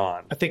portion is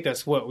gone. I think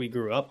that's what we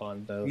grew up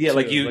on, though. Yeah,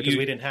 because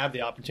we didn't have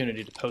the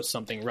opportunity to post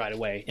something right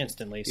away,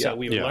 instantly. So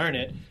we would learn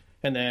it,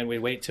 and then we'd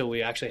wait till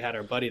we actually had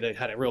our buddy that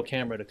had a real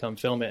camera to come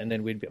film it, and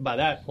then by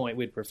that point,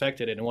 we'd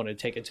perfected it and wanted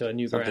to take it to a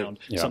new ground,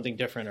 something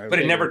different. But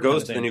it never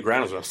goes to the new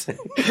ground, is what I'm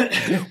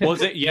saying. Well,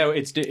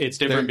 it's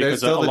different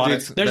because a lot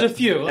of... There's a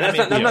few.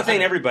 And I'm not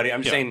saying everybody.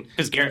 I'm saying...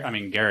 Because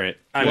Garrett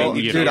I Well,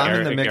 mean, dude, I'm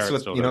in the mix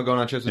with going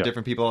on trips with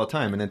different people all the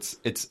time, and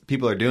it's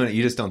people are doing it.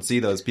 You just don't see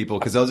those people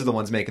because those are the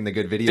ones making the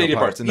good video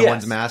parts and the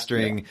ones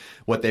mastering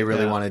what they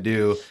really want to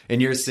do.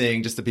 And you're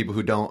seeing just the people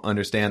who don't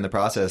understand the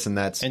process, and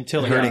that's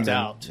until hurting them.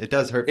 Out. It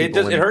does hurt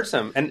people. It hurts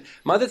them. And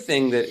my other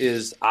thing that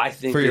is, I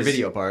think, for your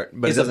video part,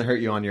 but it doesn't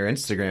hurt you on your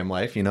Instagram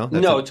life.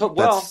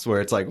 That's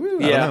where it's like, I don't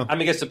know. I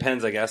mean, I guess it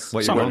depends. I guess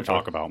what you're going to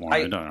talk about more.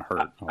 It doesn't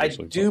hurt. I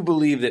do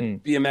believe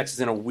that BMX is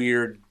in a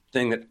weird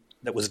thing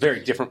that was very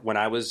different when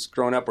I was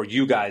growing up, or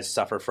you guys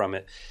suffer from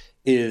it,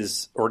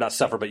 or not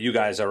suffer, but you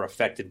guys are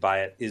affected by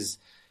it, is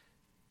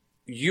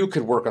you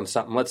could work on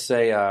something. Let's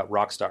say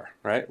Rockstar,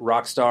 right?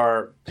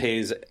 Rockstar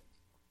pays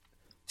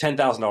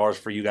 $10,000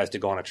 for you guys to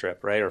go on a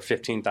trip, right? Or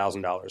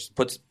 $15,000.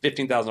 Puts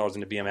 $15,000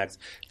 into BMX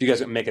if you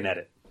guys make an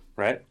edit,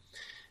 right?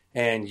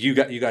 And you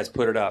guys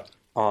put it up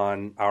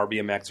on Our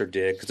BMX or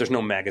Dig, because there's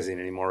no magazine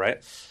anymore,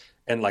 right?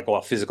 And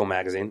physical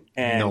magazine.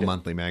 And no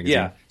monthly magazine.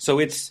 Yeah.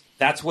 So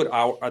that's what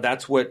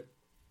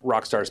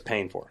Rockstar is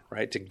paying for,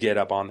 right, to get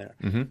up on there.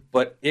 Mm-hmm.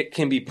 But it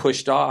can be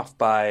pushed off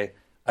by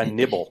a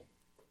nibble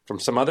from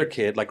some other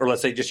kid, or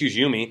let's say just use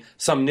Yumi,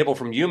 some nibble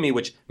from Yumi,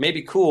 which may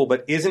be cool,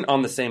 but isn't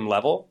on the same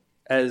level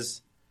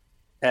as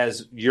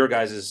your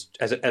guys'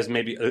 as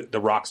maybe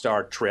the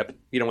Rockstar trip,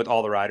 with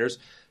all the riders.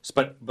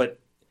 But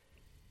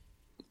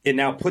it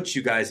now puts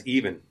you guys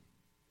even.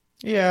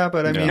 Yeah,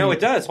 but I mean, no, it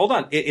does. Hold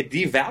on, it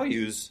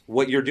devalues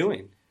what you're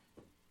doing.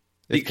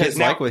 Because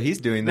now, like what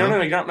he's doing, though. No,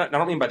 I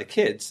don't mean by the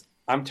kids.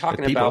 I'm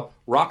talking about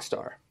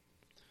Rockstar.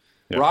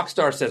 Yeah.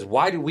 Rockstar says,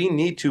 why do we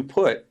need to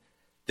put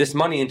this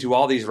money into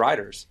all these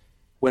riders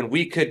when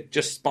we could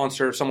just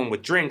sponsor someone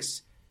with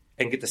drinks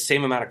and get the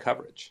same amount of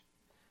coverage?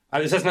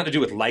 This has nothing to do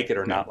with like it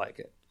or not like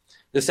it.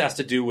 This has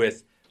to do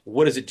with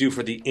what does it do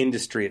for the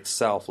industry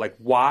itself? Like,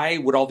 why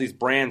would all these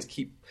brands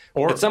keep...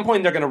 Or at some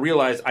point, they're going to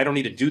realize, I don't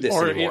need to do this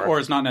anymore. Or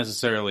it's not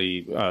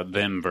necessarily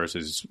them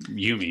versus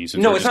Yumi.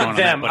 No, it's not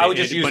them. I would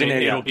just use it.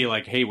 It'll be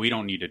like, hey, we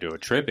don't need to do a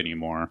trip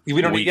anymore.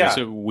 We don't need,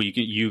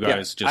 you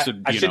guys just...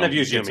 I shouldn't have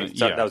used Yumi.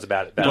 That was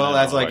bad. Well,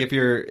 that's like if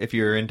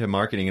you're into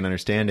marketing and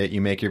understand it, you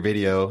make your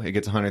video, it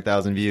gets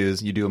 100,000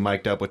 views, you do a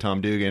mic'd up with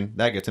Tom Dugan,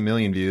 that gets 1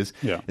 million views.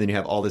 Yeah. And then you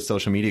have all this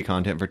social media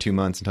content for 2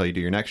 months until you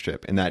do your next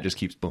trip. And that just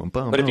keeps boom,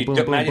 boom, but boom, if you boom,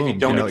 don't, boom, if you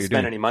don't boom,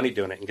 spend any money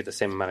doing it and get the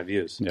same amount of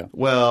views. Yeah.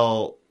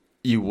 Well,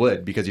 you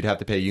would, because you'd have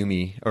to pay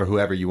Yumi or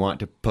whoever you want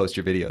to post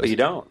your videos. But you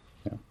don't.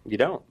 Yeah. You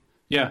don't.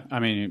 Yeah, I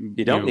mean...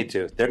 You don't need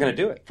to. They're going to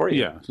do it for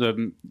you. Yeah. So what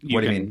do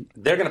you mean?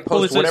 They're going to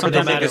post whatever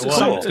they think is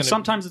cool.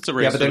 Sometimes it's a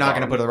race. Yeah, but they're not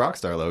going to put a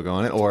Rockstar logo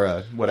on it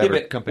or whatever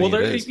company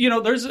it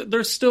is.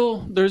 There's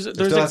still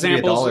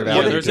examples.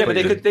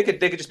 They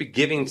could just be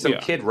giving some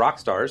kid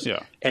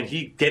Rockstars and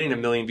he getting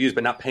 1 million views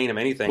but not paying him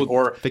anything.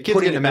 Or the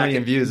kid's getting 1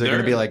 million views, they're going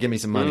to be like, give me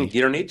some money.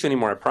 You don't need to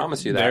anymore, I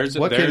promise you that.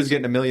 What kid is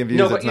getting 1 million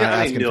views that's not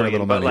asking for a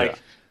little money?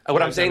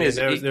 What I'm saying is,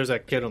 there's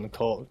that kid on the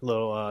cult,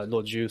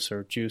 little Juice,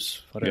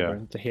 whatever.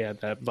 Yeah. He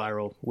had that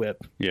viral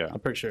whip. Yeah, I'm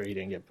pretty sure he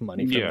didn't get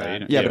money from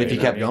that. Yeah, but if he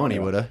kept going, he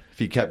would have. If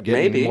he kept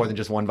getting more than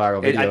just one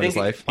viral video in his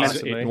life,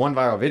 one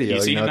viral video.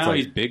 You see him now,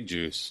 he's Big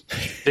Juice.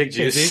 Big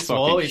Juice. He's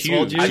small Juice.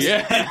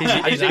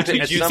 I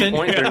think at some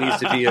point there needs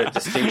to be a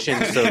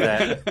distinction so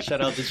that shout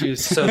out to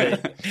Juice, so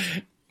that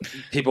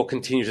people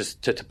continue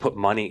just to put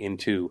money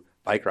into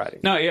bike riding.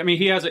 No, I mean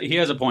he has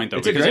a point though.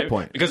 It's a great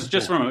point because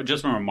just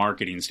from a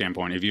marketing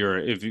standpoint, if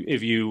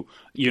you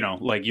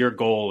like your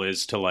goal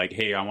is to like,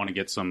 hey, I want to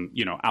get some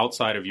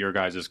outside of your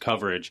guys'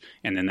 coverage,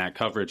 and then that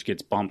coverage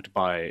gets bumped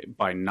by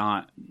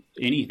not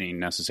anything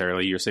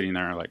necessarily. You're sitting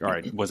there like, all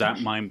right,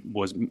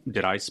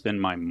 did I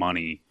spend my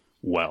money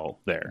well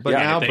there? But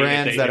now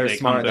brands that are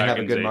smart, that have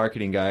a good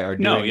marketing guy are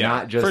doing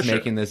not just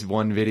making this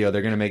one video.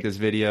 They're going to make this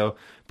video,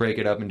 break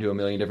it up into 1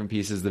 million different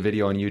pieces. The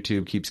video on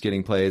YouTube keeps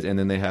getting plays, and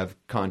then they have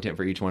content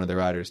for each one of the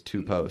riders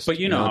to post. But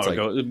you know how it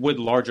goes with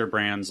larger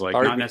brands, like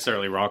not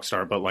necessarily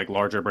Rockstar, but like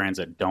larger brands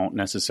that don't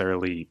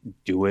necessarily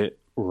do it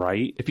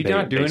right. If you're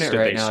not doing it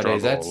right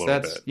nowadays, that's what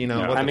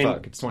the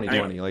fuck? It's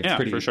 2020. Like, it's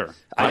pretty. For sure.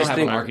 I don't have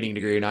a marketing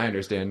degree, and I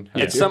understand.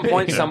 At some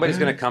point, somebody's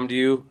going to come to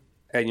you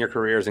in your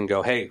careers and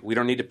go, hey, we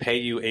don't need to pay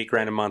you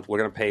 $8,000 a month. We're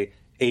going to pay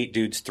 8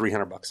 dudes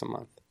 $300 a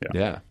month.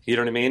 Yeah. You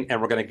know what I mean?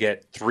 And we're going to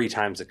get 3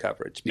 times the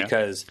coverage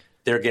because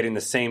they're getting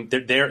the same.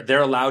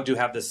 They're allowed to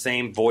have the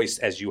same voice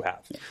as you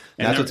have.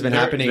 And that's what's been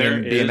happening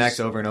in BMX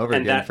over and over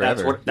again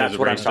forever. That's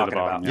what I'm talking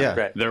about. Yeah.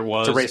 Right. There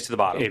was a race to the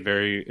bottom. A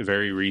very,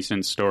 very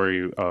recent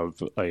story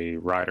of a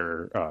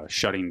rider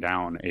shutting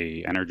down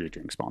a energy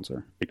drink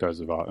sponsor because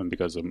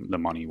the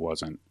money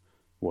wasn't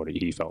what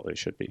he felt it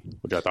should be,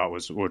 which I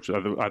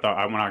thought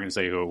I'm not going to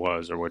say who it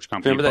was or which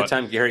company. Remember that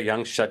time Gary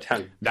Young shut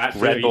down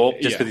Red Bull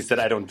just because he said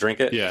I don't drink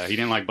it? Yeah, he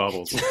didn't like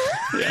bubbles.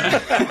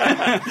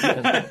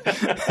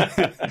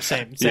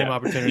 Same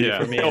opportunity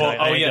for me.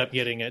 I ended up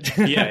getting it.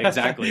 Yeah,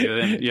 exactly.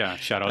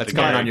 Shout out That's to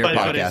going Gary. on your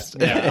podcast.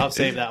 Yeah, I'll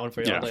save that one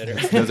for you later.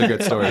 Those are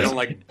good stories. I don't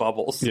like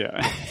bubbles. Yeah.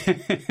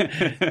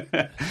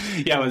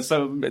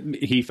 So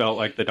he felt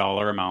like the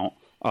dollar amount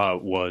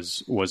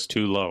was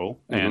too low,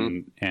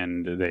 and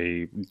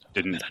they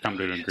didn't come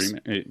to an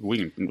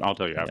agreement. I'll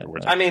tell you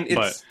afterwards. I mean,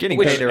 it's getting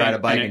paid to ride a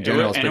bike in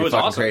general is pretty fucking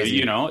awesome. crazy.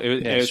 You know,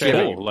 it's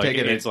cool. Like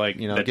it's like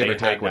that give they or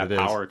take had what that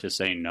it is. power to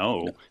say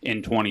no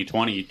in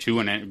 2020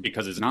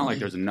 because it's not like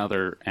there's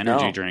another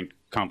energy drink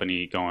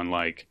company going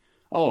like,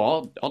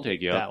 oh, I'll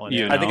take you up.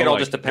 I think it all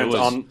just depends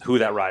on who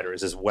that rider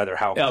is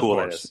how cool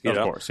it is. Of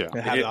course, yeah.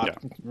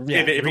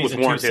 If it was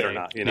warranted or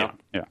not, you know.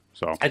 Yeah.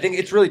 So I think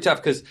it's really tough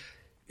because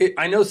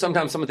I know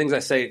sometimes some of the things I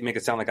say make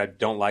it sound like I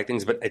don't like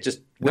things, but it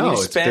just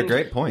they're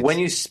great points. When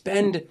you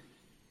spend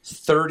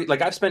 30,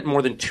 like I've spent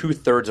more than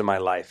 2/3 of my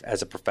life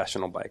as a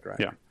professional bike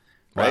rider. Yeah.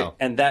 Right. Wow.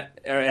 And that,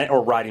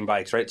 or riding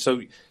bikes, right?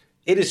 So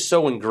it is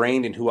so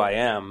ingrained in who I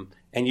am.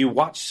 And you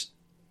watch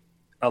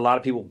a lot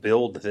of people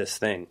build this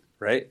thing,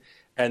 right?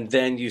 And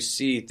then you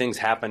see things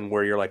happen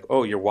where you're like,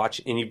 oh, you're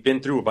watching, and you've been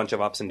through a bunch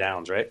of ups and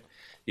downs, right?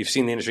 You've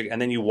seen the industry,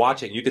 and then you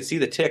watch it, and you can see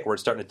the tick where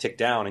it's starting to tick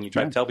down, and you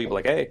try to tell people,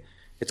 like, hey,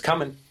 it's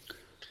coming.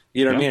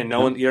 You know what I mean? And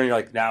no one, you're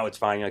like, now it's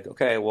fine. You're like,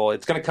 okay, well,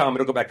 it's going to come.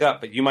 It'll go back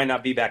up, but you might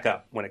not be back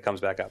up when it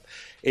comes back up.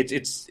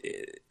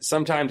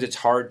 Sometimes it's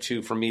hard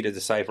for me to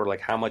decipher,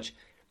 like, how much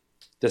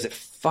does it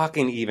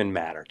fucking even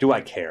matter? Do I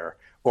care?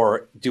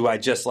 Or do I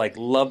just, like,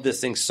 love this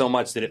thing so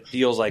much that it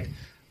feels like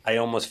I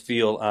almost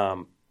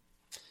feel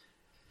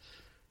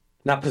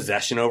not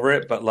possession over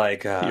it, but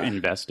like you're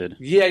invested.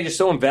 Yeah, you're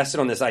so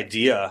invested on this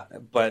idea,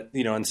 but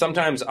you know, and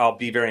sometimes I'll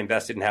be very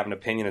invested and have an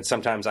opinion, and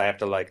sometimes I have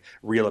to like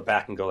reel it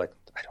back and go like,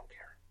 I don't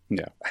care.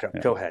 Yeah, I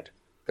don't. Go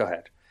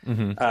ahead.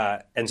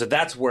 Mm-hmm. And so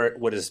that's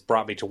what has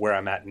brought me to where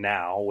I'm at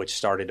now, which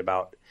started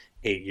about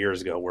 8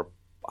 years ago, where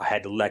I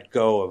had to let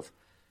go of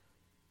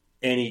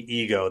any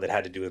ego that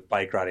had to do with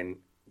bike riding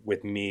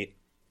with me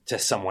to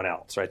someone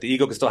else. Right, the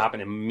ego can still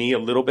happen in me a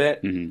little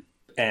bit. Mm-hmm.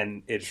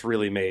 And it's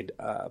really made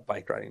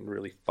bike riding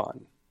really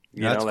fun.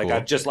 You know, like cool.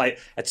 I've just like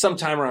at some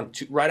time around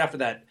right after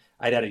that,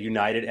 I'd had a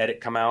United edit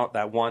come out,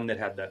 that one that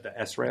had the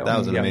S rail. That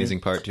was an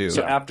amazing part too.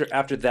 So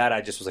after that,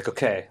 I just was like,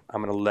 okay,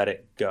 I'm going to let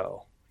it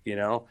go. You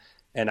know,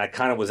 and I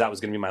kind of that was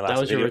going to be my last.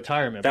 That was video. your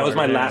retirement. That was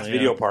my last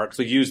video part.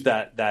 So we used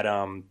that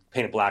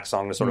Painted Black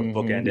song to sort of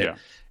bookend it,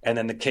 and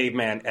then the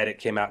Caveman edit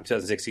came out in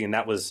 2016. And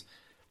that was,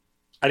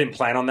 I didn't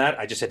plan on that.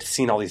 I just had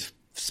seen all these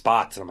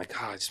spots, and I'm like,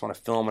 I just want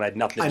to film, and I had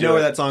nothing to do. I know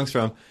where that song's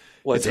from.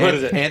 What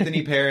is it?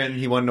 Anthony Perrin.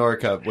 He won Nora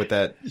Cup with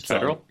that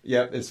Federal. Song.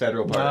 Yep, it's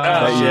Federal part.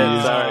 Oh,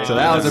 shit, sorry. So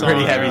that was a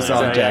pretty heavy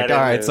song, Jack. All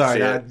right,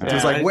 sorry. I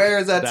was like, where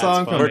is that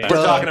song from? We're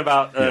talking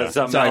about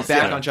something sorry, else.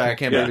 back on track. I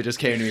can't believe it just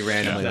came to me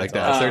randomly like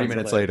that. 30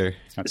 minutes later.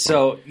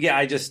 So yeah,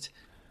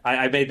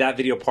 I made that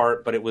video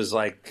part, but it was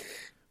like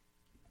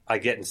I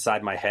get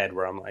inside my head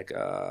where I'm like,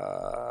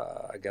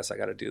 I guess I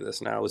got to do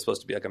this now. It was supposed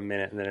to be like a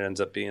minute, and then it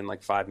ends up being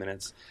like 5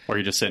 minutes. Or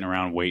you're just sitting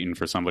around waiting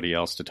for somebody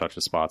else to touch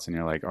the spots, and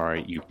you're like, all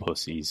right, you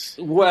pussies.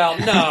 Well,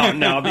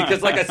 no,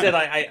 because like I said,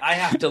 I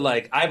have to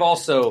like, I've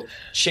also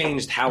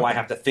changed how I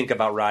have to think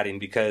about riding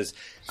because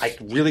I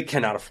really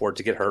cannot afford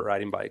to get hurt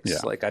riding bikes. Yeah.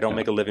 Like I don't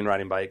make a living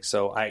riding bikes,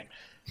 so I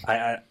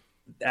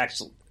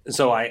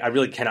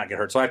really cannot get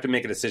hurt. So I have to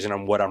make a decision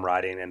on what I'm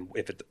riding and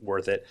if it's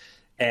worth it.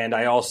 And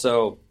I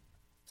also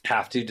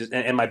have to just,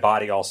 and my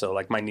body also,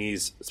 like my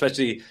knees,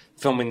 especially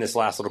filming this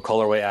last little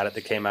colorway edit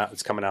that came out,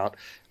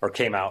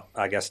 came out,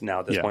 I guess now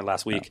at this point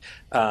last week.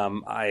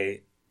 My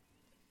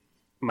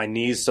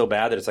knees so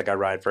bad that it's like I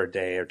ride for a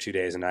day or 2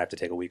 days and I have to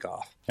take a week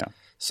off. Yeah.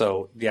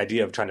 So the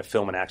idea of trying to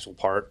film an actual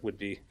part would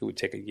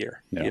take a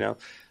year, you know,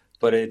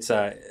 but it's,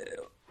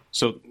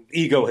 so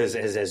ego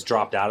has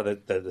dropped out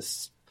of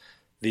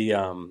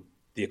the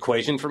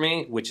equation for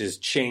me, which has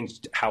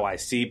changed how I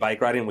see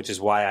bike riding, which is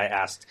why I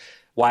asked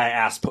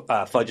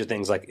Fudger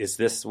things like, is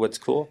this what's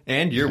cool?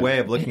 And your way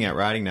of looking at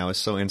riding now is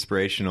so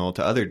inspirational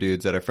to other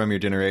dudes that are from your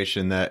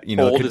generation that, you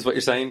know... Old is what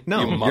you're saying?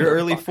 No, you're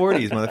early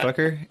 40s,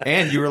 motherfucker.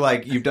 And you were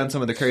like, you've done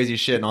some of the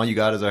craziest shit and all you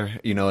got is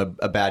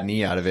a bad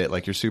knee out of it.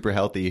 Like you're super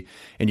healthy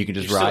and you can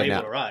just ride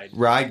now.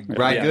 Ride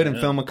good and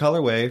film a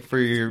colorway for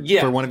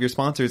one of your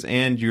sponsors,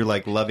 and you're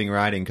like loving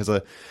riding.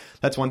 Because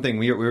that's one thing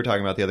we were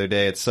talking about the other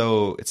day. It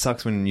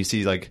sucks when you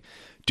see like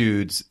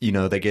dudes, you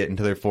know, they get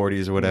into their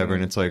 40s or whatever,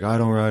 and it's like, I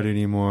don't ride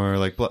anymore.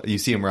 Like you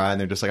see them ride,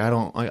 and they're just like, I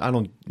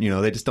don't, you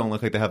know, they just don't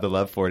look like they have the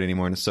love for it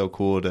anymore. And it's so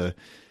cool to,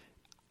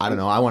 I don't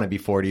know, I want to be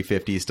 40,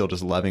 50, still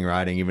just loving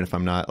riding, even if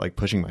I'm not like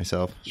pushing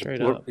myself. Straight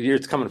up.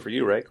 It's coming for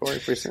you, right, Corey?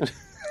 Pretty soon.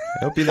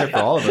 It'll be there for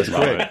all of us.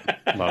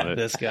 Love it.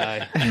 This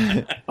guy.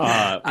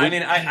 I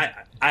mean,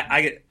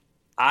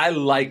 I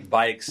like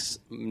bikes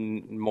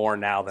more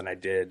now than I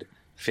did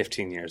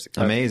 15 years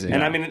ago. Amazing.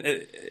 And I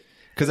mean.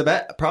 Because I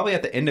bet probably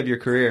at the end of your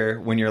career,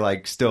 when you're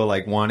like still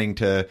like wanting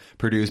to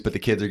produce, but the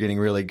kids are getting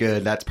really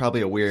good, that's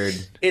probably a weird.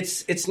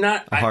 It's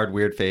not a hard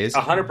weird phase.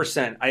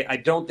 100%. I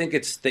don't think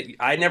it's that.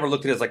 I never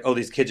looked at it as like, oh,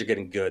 these kids are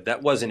getting good.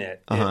 That wasn't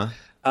it.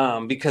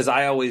 Because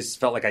I always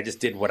felt like I just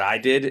did what I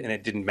did, and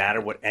it didn't matter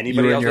what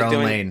anybody else was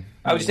doing. Lane.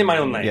 I was just in my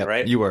own lane,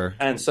 right? You were.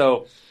 And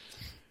so,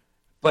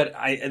 but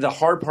the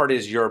hard part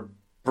is your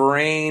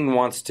brain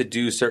wants to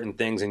do certain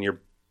things, and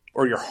your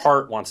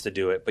heart wants to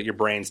do it, but your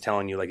brain's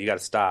telling you like you got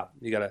to stop.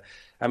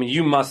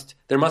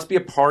 There must be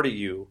a part of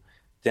you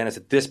Dennis,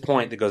 at this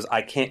point that goes,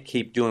 I can't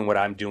keep doing what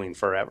I'm doing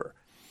forever.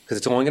 Because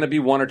it's only going to be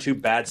 1 or 2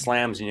 bad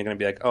slams and you're going to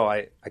be like, oh,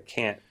 I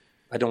can't,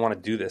 I don't want to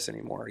do this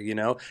anymore, you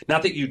know?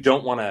 Not that you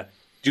don't want to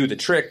do the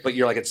trick, but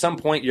you're like, at some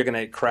point you're going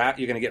to crack,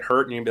 you're going to get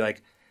hurt and you're going to be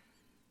like,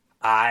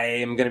 I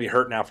am going to be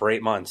hurt now for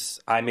 8 months.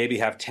 I maybe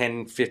have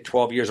 10, 15,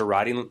 12 years of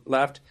riding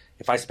left.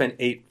 If I spend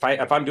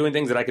if I'm doing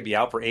things that I could be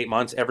out for 8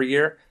 months every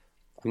year,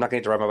 I'm not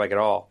going to ride my bike at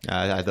all.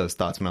 I had those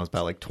thoughts when I was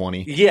about like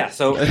 20. Yeah,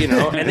 so, you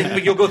know, and then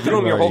but you'll go through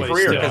them your whole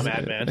career. Still a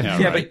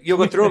madman. But you'll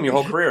go through them your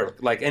whole career.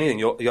 Like anything,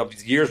 you'll have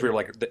years where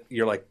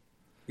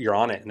you're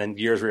on it, and then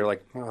years where you're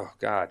like, oh,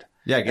 God.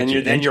 Yeah, and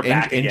you're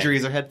back again.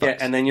 Injuries or head fucks. Yeah,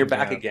 and then you're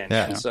back again.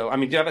 Yeah. So, I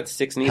mean, you have had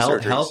 6 knee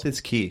surgeries. Health is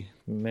key.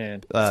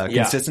 Man.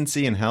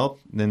 Consistency and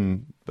health,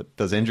 but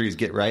those injuries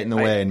get right in the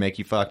way and make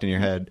you fucked in your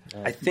head.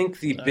 I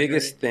think the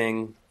biggest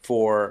thing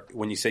for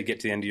when you say get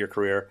to the end of your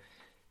career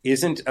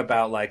isn't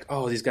about like,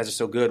 oh, these guys are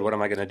so good. What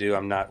am I going to do?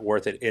 I'm not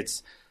worth it.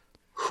 It's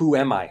who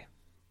am I?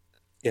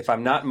 If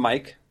I'm not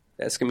Mike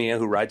Escamilla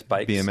who rides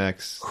bikes,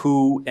 BMX,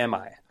 who am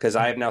I? Because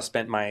I have now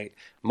spent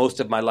most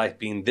of my life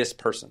being this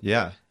person.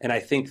 Yeah. And I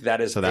think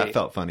that is that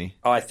felt funny.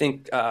 Oh, I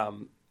think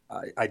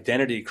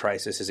identity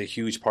crisis is a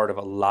huge part of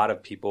a lot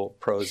of people,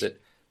 pros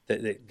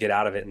that get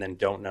out of it and then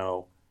don't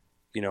know,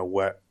 you know,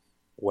 what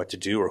to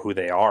do or who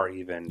they are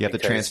even. You have to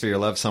transfer your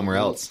love somewhere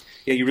else.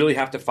 Yeah, you really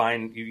have to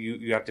find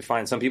you have to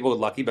find. Some people are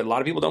lucky, but a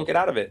lot of people don't get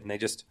out of it, and they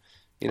just,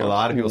 you know, a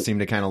lot of people seem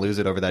to kind of lose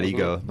it over that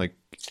ego, like,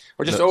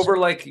 or just over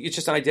like it's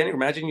just an identity.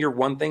 Imagine you're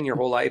one thing your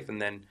whole life, and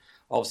then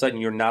all of a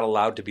sudden you're not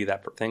allowed to be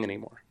that thing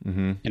anymore.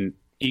 Mm-hmm. And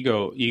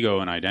ego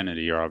and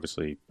identity are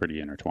obviously pretty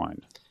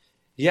intertwined.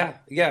 Yeah.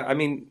 I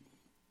mean,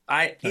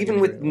 even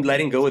with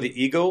letting go of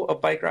the ego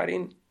of bike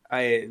riding,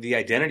 the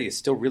identity is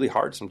still really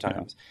hard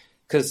sometimes.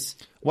 Because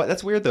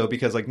that's weird though,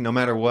 because like no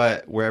matter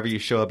what, wherever you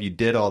show up, you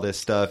did all this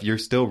stuff. You're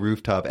still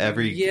rooftop.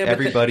 Everybody's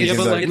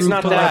like, it's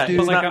not that.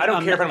 Dude. Like, I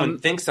don't care if anyone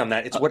thinks I'm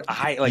that. It's what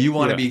I like. You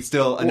want to be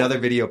still another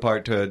video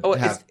part to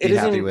be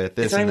happy with.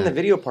 This it's not even the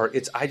video part.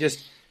 It's I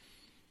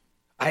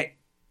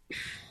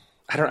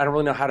don't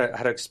really know how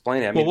to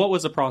explain it. I mean, what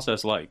was the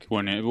process like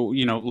when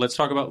let's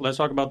talk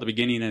about the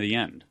beginning and the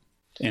end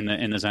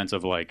in the sense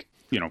of like,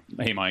 you know,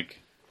 hey Mike,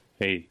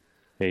 hey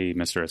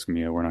Mr.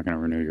 Escamilla, we're not going to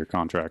renew your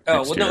contract.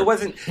 Oh well, no, it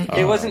wasn't.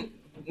 It wasn't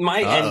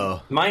my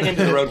end. My end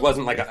of the road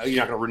wasn't like you're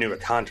not going to renew a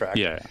contract.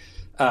 Yeah.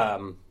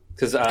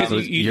 Because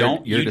you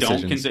don't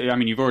consider. I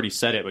mean, you've already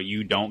said it, but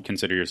you don't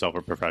consider yourself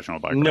a professional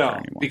bike rider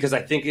anymore. No, because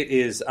I think it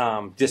is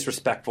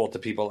disrespectful to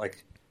people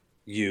like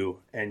you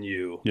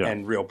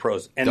and real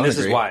pros. And don't this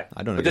agree. is why.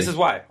 I don't But agree. this is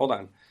why. Hold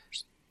on.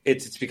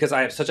 It's because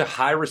I have such a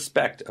high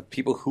respect of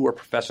people who are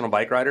professional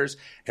bike riders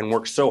and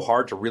work so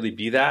hard to really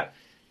be that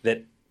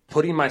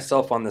putting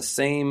myself on the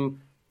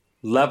same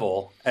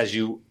level as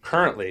you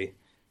currently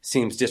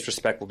seems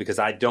disrespectful because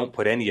I don't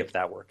put any of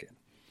that work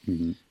in.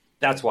 Mm-hmm.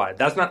 That's why.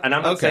 That's not, and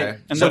I'm not saying.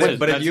 And so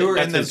but if you were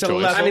in the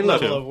level, I mean,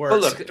 look, of work. but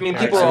look, I mean,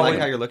 people are I always,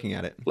 like how you're looking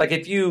at it. like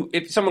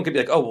if someone could be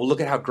like, oh, well,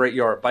 look at how great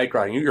you are at bike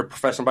riding. You're a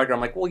professional bike rider.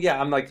 I'm like, well, yeah.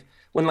 I'm like,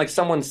 when like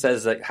someone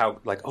says like how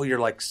like, oh, you're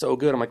like so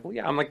good. I'm like, well,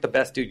 yeah, I'm like the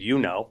best dude you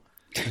know.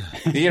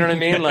 You know what I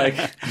mean? Like,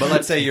 but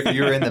let's say if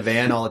you were in the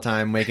van all the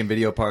time making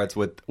video parts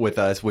with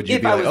us, would you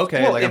be like,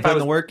 okay, like I'm putting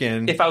the work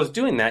in? If I was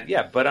doing that,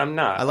 yeah, but I'm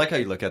not. I like how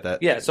you look at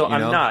that. Yeah, so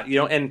I'm not. You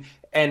know,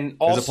 and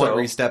also there's a point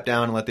where you step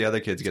down and let the other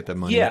kids get the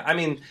money. Yeah, I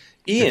mean,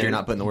 Ian, if you're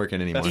not putting the work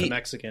in anymore. That's the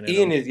Mexican.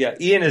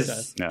 Ian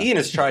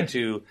has tried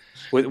to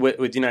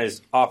with United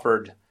has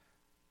offered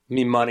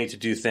me money to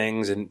do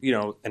things and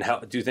and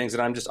help do things,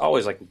 and I'm just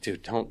always like,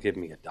 dude, don't give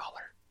me $1.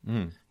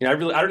 You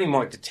know, I don't even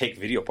like to take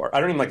video part. I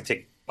don't even like to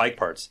take bike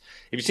parts.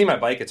 If you see my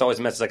bike, it's always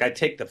a mess. It's like I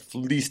take the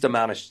least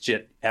amount of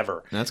shit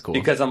ever. That's cool.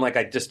 Because I'm like,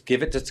 I just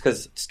give it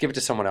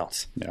to someone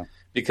else. Yeah.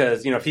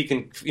 Because if he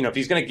can, if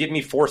he's going to give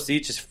me 4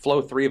 seats, just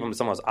flow 3 of them to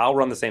someone else. I'll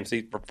run the same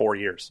seat for 4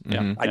 years.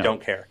 Yeah. I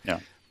don't care.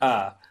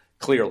 Yeah.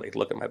 Clearly,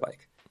 look at my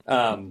bike.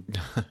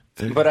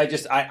 But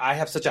I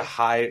have such a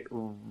high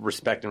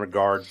respect and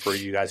regard for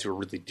you guys who are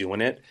really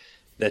doing it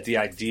that the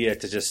idea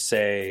to just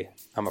say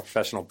I'm a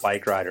professional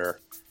bike rider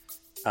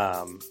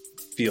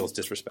feels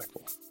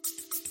disrespectful.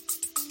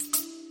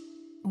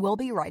 We'll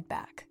be right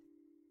back.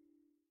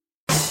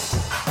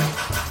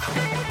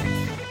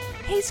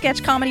 Hey,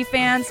 sketch comedy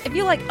fans, if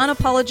you like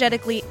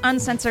unapologetically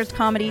uncensored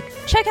comedy,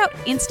 check out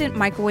Instant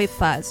Microwave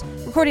Fuzz,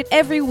 recorded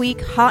every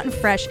week, hot and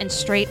fresh and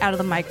straight out of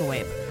the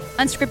microwave.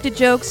 Unscripted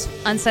jokes,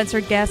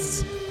 uncensored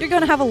guests, you're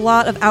going to have a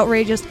lot of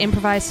outrageous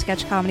improvised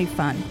sketch comedy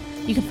fun.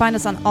 You can find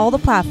us on all the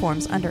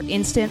platforms under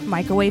Instant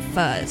Microwave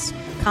Fuzz.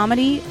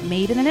 Comedy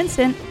made in an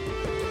instant.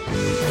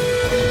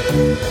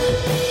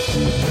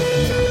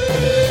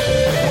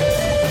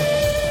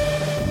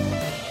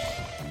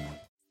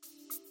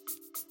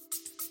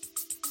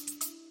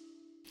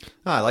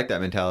 I like that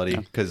mentality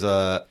because,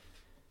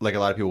 like a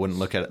lot of people wouldn't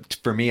look at it.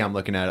 For me, I'm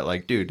looking at it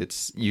like, dude,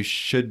 you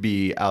should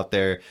be out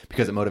there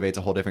because it motivates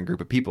a whole different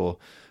group of people.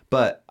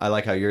 But I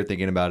like how you're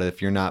thinking about it.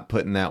 If you're not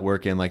putting that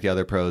work in like the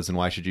other pros, then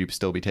why should you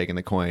still be taking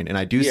the coin? And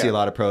I do see a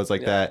lot of pros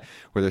like that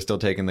where they're still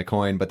taking the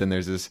coin, but then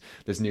there's this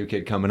new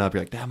kid coming up.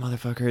 You're like, that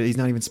motherfucker, he's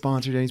not even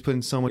sponsored and he's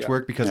putting so much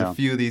work because a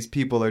few of these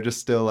people are just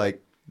still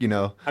like, you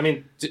know. I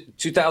mean,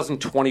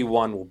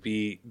 2021 will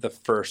be the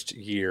first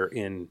year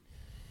in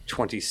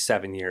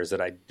 27 years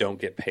that I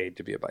don't get paid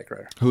to be a bike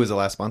rider. Who was the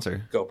last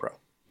sponsor? GoPro.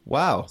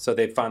 Wow. So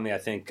they finally, I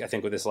think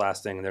with this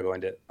last thing, they're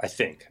going to, I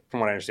think, from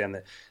what I understand,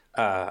 that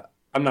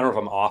I'm not sure if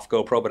I'm off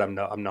GoPro, but I'm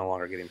no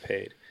longer getting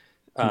paid,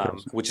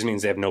 which just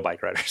means they have no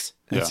bike riders.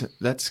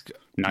 That's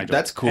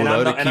Nigel. cool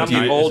though. And I'm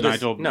the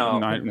oldest. Nigel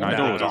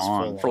was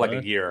on for like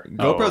a year.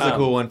 GoPro's a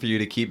cool one for you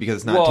to keep because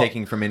it's not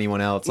taking from anyone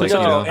else. Like,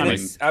 no, you know,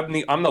 I'm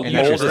the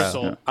oldest.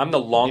 I'm the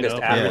longest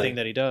athlete. Everything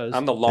that he does.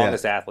 I'm the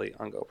longest athlete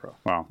on GoPro.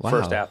 Wow.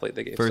 First athlete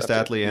they gave. First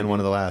athlete and one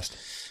of the last.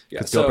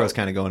 Because GoPro's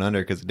kind of going under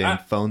because the damn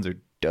phones are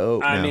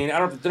dope. I mean,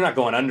 they're not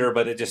going under,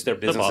 but it just their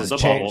business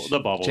has changed. The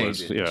bubble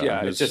is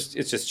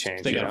it's just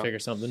changed. They got to figure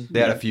something.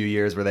 They had a few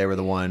years where they were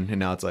the one, and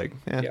now it's like,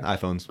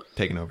 iPhone's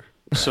taking over.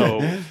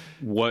 So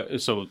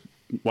what? So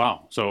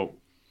wow. So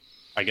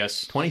I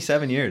guess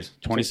 27 years.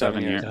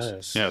 27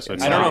 years. Yeah. So I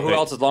don't know who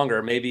else is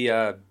longer. Maybe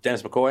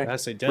Dennis McCoy. I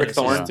say Dennis Rick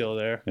Thorne is still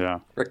there. Yeah.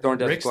 Rick Thorne.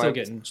 Rick's still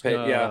getting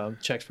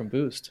checks from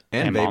Boost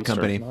and Vape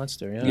Company.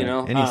 Monster. Yeah. You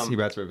know, and he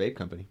writes for a Vape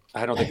Company.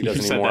 I don't think he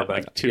does anymore,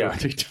 but like 2 or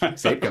 3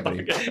 times. Vape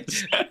Company.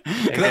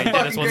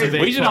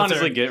 We should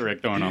honestly get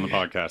Rick Thorne on the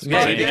podcast.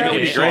 That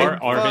would be great.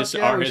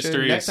 Our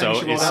history is so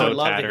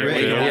tattered.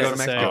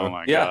 Oh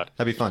my god,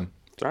 that'd be fun.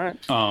 All right.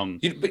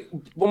 But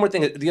one more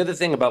thing. The other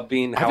thing about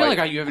being, I feel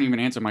like you haven't even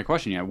answered my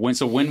question yet. When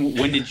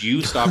did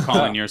you stop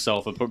calling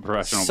yourself a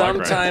professional bike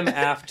rider?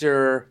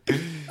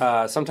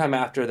 Sometime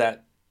after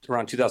that,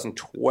 around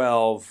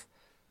 2012,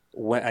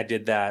 when I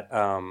did that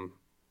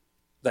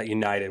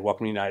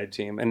Welcome United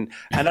team, and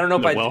I don't know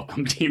if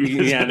welcome team.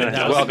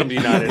 Welcome to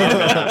United.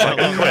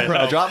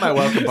 I dropped my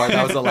welcome part.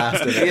 That was the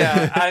last of it.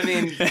 Yeah, I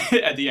mean,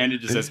 at the end it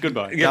just says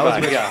goodbye.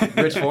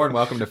 Rich Ford,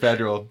 welcome to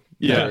Federal.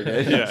 Yeah,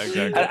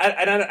 exactly.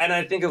 And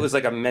I think it was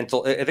like a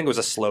mental. I think it was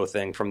a slow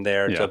thing from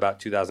there to about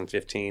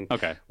 2015.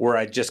 Okay,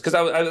 where because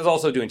I was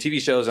also doing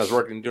TV shows. And I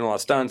was doing a lot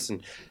of stunts,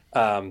 and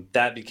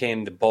that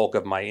became the bulk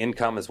of my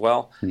income as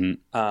well.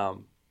 Mm-hmm.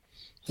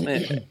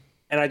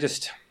 And I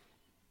just,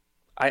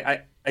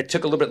 I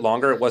took a little bit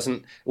longer. It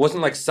wasn't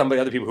like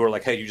other people who were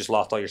like, hey, you just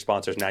lost all your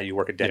sponsors. Now you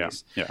work at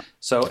Denny's. Yeah.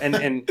 So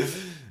and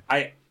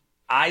I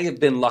have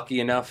been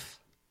lucky enough,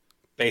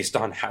 based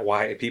on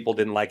why people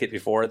didn't like it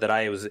before, that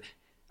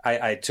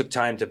I took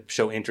time to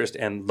show interest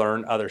and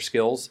learn other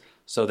skills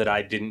so that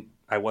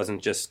I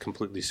wasn't just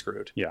completely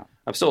screwed. Yeah.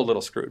 I'm still a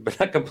little screwed, but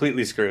not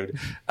completely screwed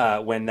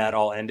when that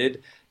all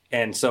ended.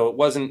 And so it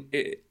wasn't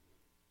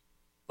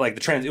like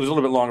it was a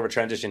little bit longer of a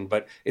transition,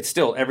 but it's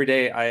still every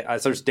day.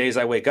 There's days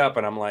I wake up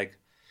and I'm like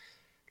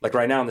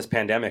right now in this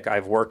pandemic,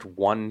 I've worked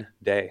one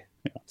day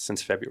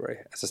since February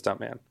as a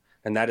stuntman.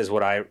 And that is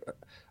what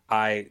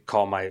I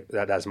call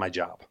that as my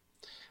job.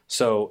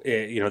 So,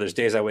 there's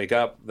days I wake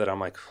up that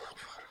I'm like,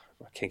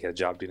 I can't get a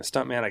job being a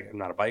stuntman. I'm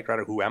not a bike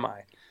rider. Who am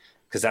I?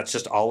 Because that's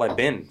just all I've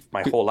been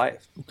my whole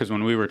life. Because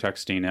when we were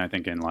texting, I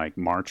think in like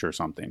March or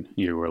something,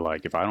 you were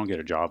like, if I don't get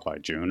a job by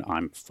June,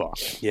 I'm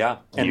fucked. Yeah.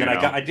 And then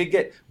I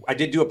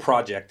did do a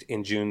project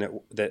in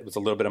June that was a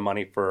little bit of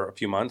money for a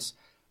few months.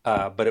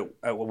 But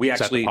we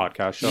actually,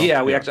 podcast show?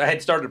 Yeah, I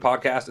had started a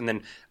podcast, and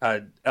then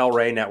El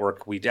Rey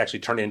Network, we actually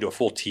turned it into a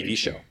full TV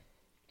show,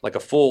 like a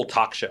full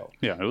talk show.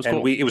 Yeah, it was cool.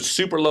 And it was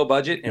super low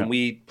budget, and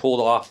we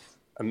pulled off.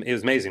 It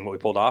was amazing what we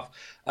pulled off,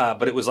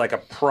 but it was like a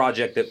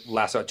project that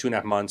lasted about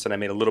 2.5 months, and I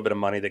made a little bit of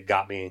money that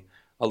got me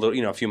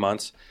a few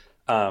months.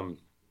 But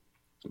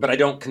I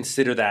don't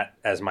consider that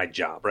as my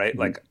job, right?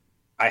 Mm-hmm.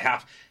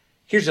 Like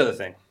here's the other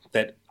thing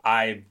that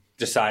I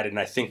decided, and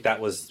I think that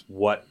was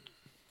what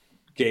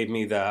gave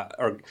me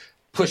or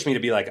pushed me to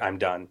be like, I'm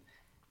done,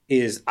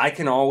 is I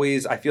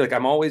feel like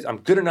I'm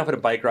good enough at a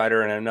bike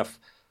rider and enough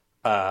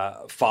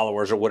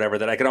followers or whatever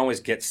that I can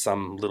always get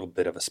some little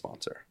bit of a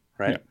sponsor,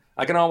 right? Yeah.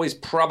 I can always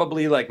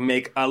probably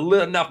make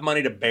enough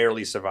money to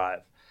barely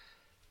survive.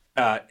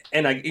 And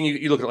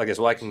you look at it like this,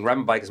 well, I can ride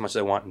my bike as much as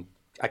I want and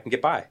I can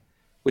get by,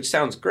 which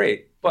sounds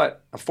great,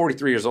 but I'm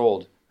 43 years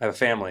old, I have a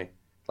family.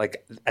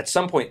 Like at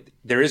some point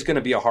there is going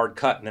to be a hard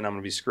cut and then I'm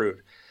going to be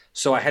screwed.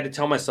 So I had to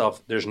tell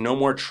myself there's no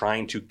more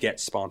trying to get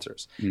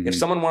sponsors. Mm-hmm. If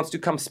someone wants to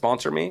come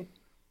sponsor me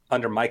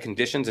under my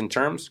conditions and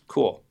terms,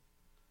 cool.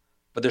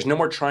 But there's no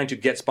more trying to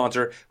get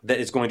sponsor that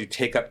is going to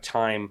take up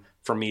time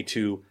for me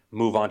to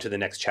move on to the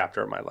next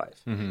chapter of my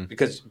life. Mm-hmm.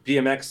 Because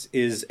BMX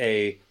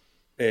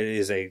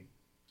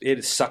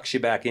it sucks you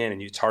back in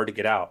and it's hard to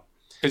get out.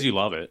 Because you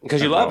love it.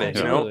 Because you love it,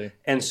 you know? Really.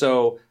 And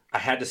so I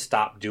had to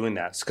stop doing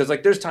that. Because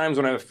there's times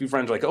when I have a few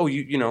friends like, oh,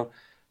 you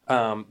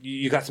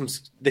got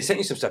they sent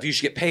you some stuff, you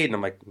should get paid. And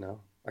I'm like,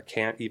 no, I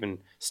can't even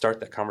start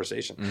that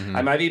conversation.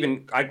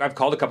 Mm-hmm. I've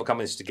called a couple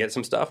companies to get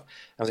some stuff.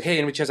 I was like, hey,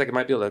 any chance I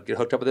might be able to get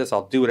hooked up with this?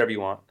 I'll do whatever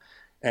you want.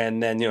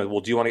 And then, well,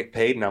 do you want to get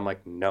paid? And I'm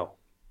like, no,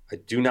 I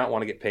do not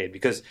want to get paid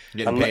because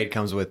getting paid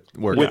comes with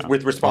work,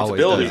 with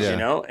responsibilities, you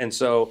know? And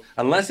so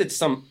unless it's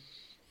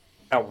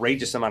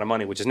outrageous amount of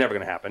money, which is never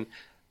going to happen.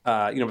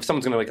 If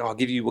someone's going to be like, "Oh, we'll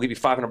give you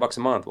 $500 a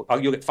month,"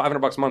 you'll get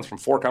 $500 a month from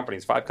 5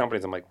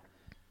 companies. I'm like,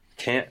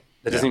 can't.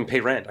 That doesn't even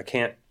pay rent. I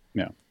can't.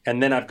 Yeah.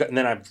 And then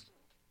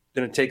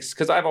it takes,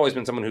 because I've always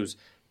been someone who's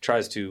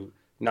tries to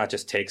not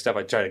just take stuff.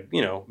 I try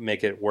to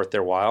make it worth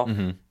their while,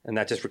 and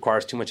that just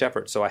requires too much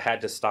effort. So I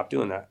had to stop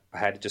doing that. I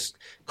had to just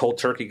cold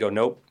turkey go,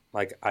 nope.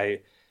 Like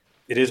it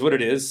is what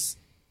it is,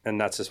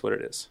 and that's just what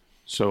it is.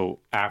 So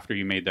after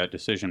you made that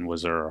decision,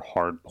 was there a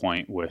hard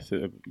point with,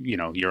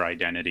 your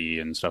identity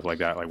and stuff like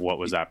that? Like, what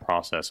was that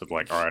process of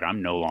like, all right,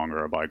 I'm no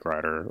longer a bike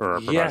rider or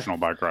a professional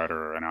bike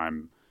rider,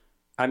 and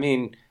I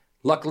mean,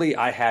 luckily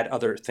I had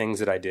other things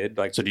that I did.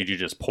 Like, so did you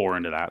just pour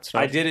into that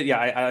stuff? I did it. Yeah.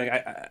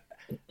 I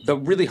the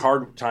really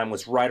hard time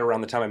was right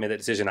around the time I made that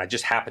decision. I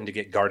just happened to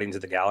get Guardians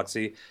of the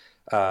Galaxy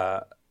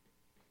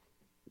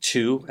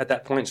 2 at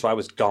that point, so I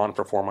was gone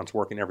for 4 months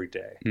working every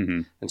day,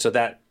 and so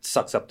that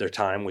sucks up their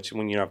time. Which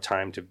when you don't have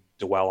time to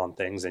dwell on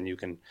things, and you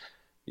know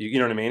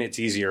what I mean. It's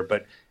easier,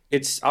 but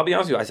I'll be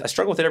honest with you, I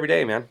struggle with it every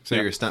day, man. So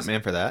you're a stunt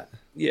man for that?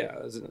 Yeah.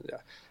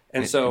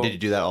 And so did you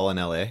do that all in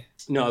L.A.?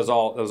 No, it was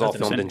all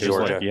filmed in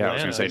Georgia. I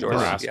was going to say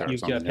Nebraska. You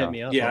got hit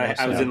me up. Yeah,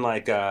 I was in I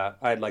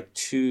had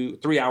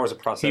 2-3 hours of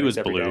prosthetics. He was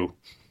every blue. Day.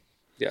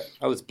 Yeah,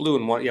 I was blue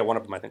in one. Yeah, one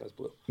of them I think was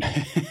blue.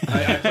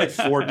 I played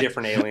 4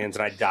 different aliens,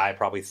 and I die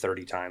probably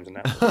 30 times in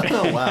that.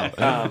 Oh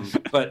wow!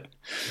 But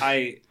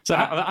I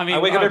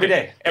wake up every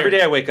day. Every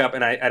day I wake up,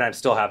 and I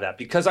still have that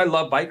because I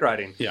love bike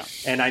riding. Yeah,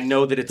 and I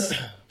know that it's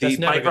the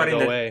bike riding.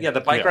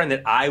 The bike riding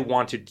that I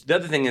wanted. The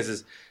other thing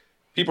is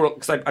people,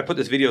 because I put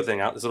this video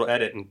thing out, this little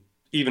edit, and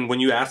even when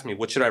you ask me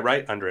what should I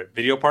write under it,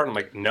 video part, I'm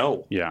like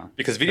no. Yeah,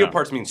 because video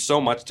parts mean so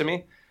much to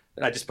me.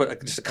 I just put a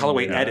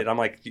colorway edit. I'm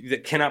like,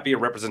 that cannot be a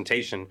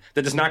representation.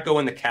 That does not go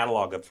in the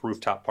catalog of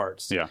rooftop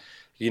parts. Yeah.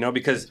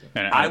 Because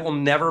I will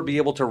never be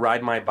able to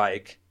ride my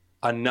bike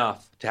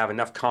enough to have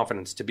enough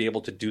confidence to be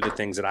able to do the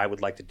things that I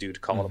would like to do to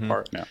call it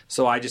apart. Yeah.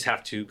 So I just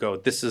have to go,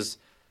 this is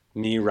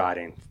me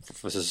riding.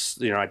 This is,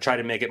 I try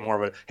to make it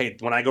more of a, hey,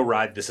 when I go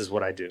ride, this is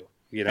what I do.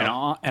 And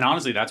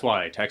honestly, that's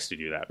why I texted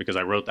you that, because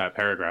I wrote that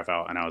paragraph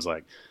out and I was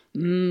like,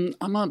 I'm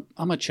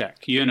a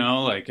check,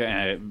 like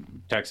I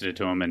texted it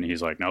to him and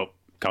he's like, nope.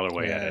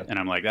 Colorway edit, and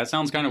I'm like, that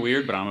sounds kind of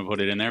weird, but I'm gonna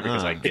put it in there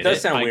because I get it. It does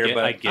sound weird,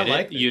 but I get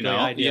like it. The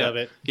idea of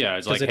it. Yeah,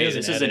 it's like, hey,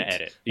 this is an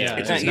edit. Yeah,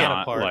 it's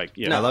not like.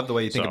 I love the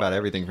way you think about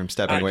everything from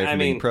stepping away from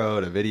being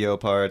pro to video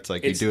parts.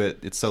 Like you do it,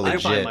 it's so legit.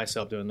 I find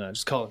myself doing that,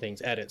 just calling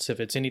things edits. If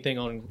it's anything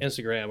on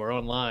Instagram or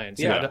online,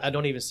 so I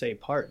don't even say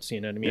parts.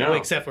 You know what I mean? No.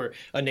 Except for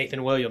a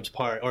Nathan Williams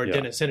part or a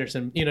Dennis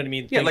Henderson. You know what I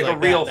mean? Yeah, like a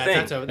real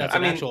thing. That's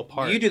an actual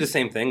part. You do the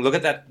same thing. Look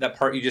at that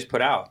part you just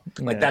put out.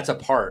 Like that's a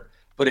part.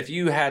 But if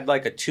you had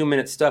like a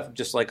 2-minute stuff,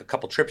 just like a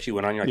couple trips you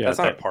went on, you're like, that's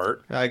not a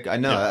part. I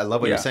know. I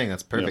love what you're saying.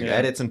 That's perfect. Yeah.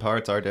 Edits and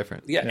parts are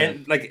different. Yeah.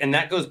 And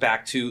that goes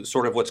back to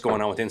sort of what's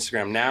going on with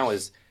Instagram now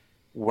is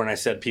when I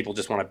said people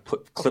just want to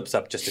put clips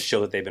up just to show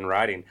that they've been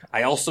riding.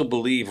 I also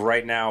believe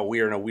right now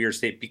we are in a weird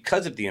state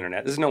because of the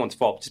internet. This is no one's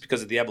fault, just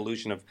because of the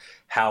evolution of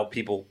how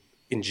people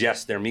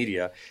ingest their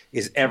media,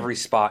 is every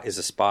spot is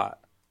a spot.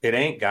 It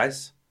ain't,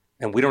 guys.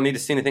 And we don't need to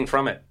see anything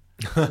from it.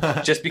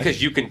 Just because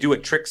you can do a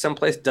trick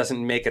someplace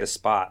doesn't make it a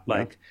spot.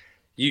 Like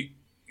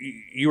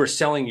you are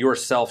selling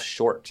yourself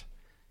short.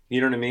 You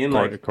know what I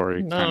mean?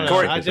 Corey. No,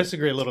 I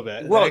disagree a little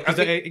bit. Well,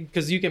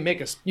 because you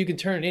can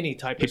turn any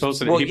type of. He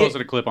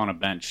posted a clip on a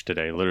bench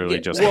today, literally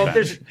just. Well,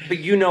 but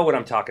you know what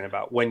I'm talking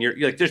about. When you're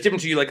like, there's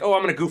difference. You're like, oh,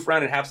 I'm going to goof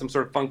around and have some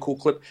sort of fun, cool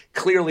clip.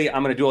 Clearly,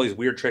 I'm going to do all these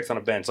weird tricks on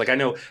a bench. Like I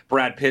know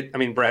Brad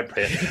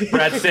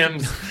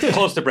Sims,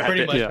 close to Brad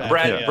Pitt. Yeah.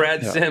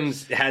 Brad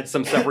Sims had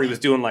some stuff where he was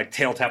doing like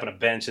tail tapping a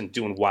bench and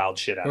doing wild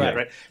shit out of it.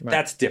 Right?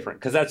 That's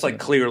different because that's like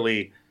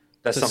clearly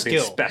that's something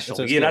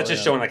special. You're not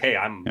just showing like, hey,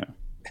 I'm.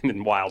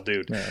 And wild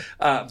dude.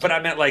 Yeah. But I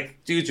meant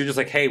like dudes are just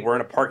like, hey, we're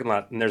in a parking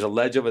lot and there's a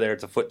ledge over there.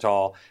 It's a foot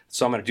tall.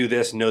 So I'm going to do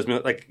this. Nose me.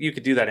 Like you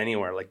could do that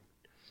anywhere. Like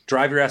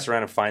drive your ass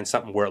around and find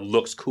something where it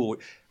looks cool.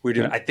 We're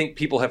doing. I think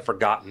people have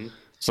forgotten.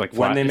 It's like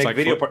when they make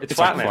video parts. It's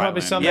Flatland.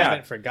 Probably some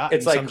haven't forgotten.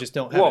 It's like, some just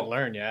haven't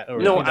learned yet.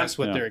 Or that's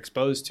what they're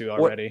exposed to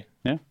already.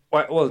 Yeah.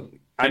 Well,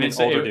 I mean,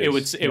 older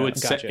dudes. It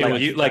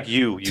would like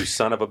you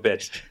son of a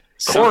bitch.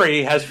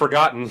 Corey has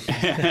forgotten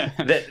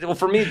that. Well,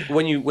 for me,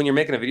 when you're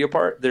making a video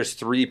part, there's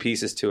 3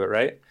 pieces to it,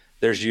 right?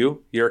 There's you're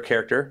a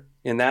character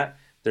in that.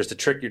 There's the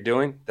trick you're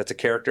doing, that's a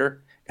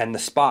character, and the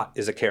spot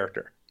is a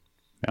character,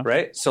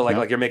 right? So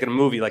like you're making a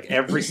movie, like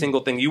every single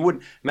thing you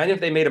would imagine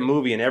if they made a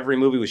movie and every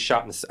movie was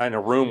shot in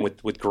a room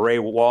with gray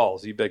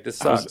walls. You'd be like, this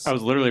sucks. I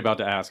was literally about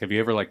to ask, have you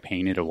ever like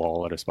painted a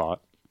wall at a spot?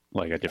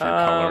 Like a different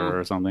color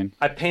or something?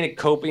 I painted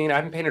coping. I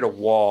haven't painted a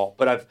wall,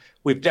 but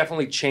we've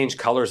definitely changed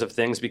colors of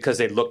things because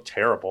they look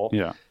terrible.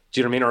 Yeah.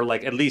 Do you know what I mean? Or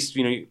like at least,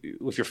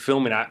 if you're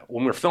filming,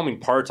 when we're filming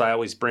parts, I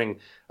always bring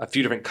a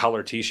few different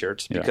color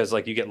T-shirts because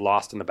like you get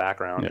lost in the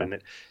background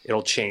and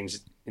it'll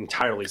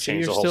entirely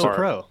change the whole part. You're still a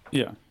pro.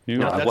 Yeah.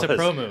 That's a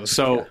pro move.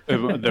 So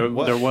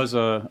there was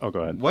a... Oh, go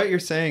ahead. What you're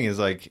saying is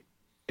like,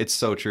 it's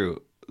so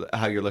true.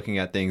 how you're looking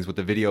at things with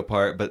the video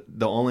part, but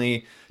the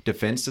only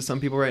defense to some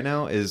people right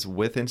now is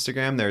with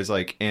Instagram. There's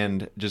like,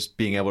 and just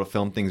being able to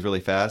film things really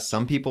fast.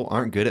 Some people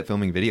aren't good at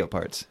filming video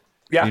parts.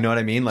 Yeah, you know what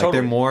I mean? Like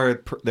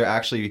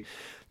totally.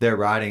 Their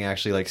writing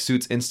actually like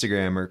suits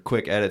Instagram or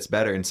quick edits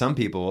better, and some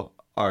people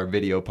are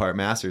video part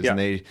masters.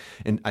 Yeah.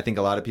 And I think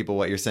a lot of people,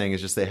 what you're saying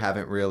is just they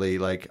haven't really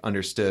like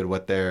understood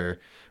what their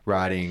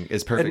writing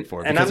is perfect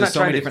for, because there's so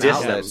many different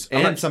outlets,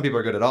 and some people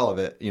are good at all of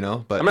it, you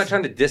know. But I'm not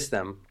trying to diss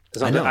them.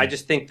 I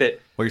just think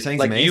that what you're saying is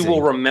like amazing. you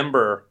will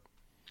remember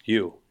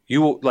you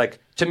will, like,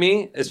 to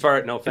me, as far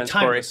as no offense,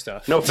 Corey.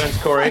 Stuff. No offense,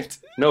 Corey.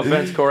 No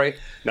offense, Corey.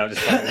 No,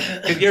 just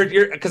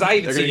because I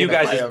even see you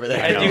guys over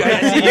there.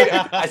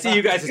 I see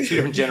you guys as two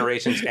different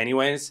generations,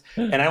 anyways,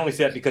 and I only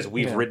say that because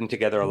we've ridden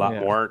together a lot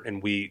more,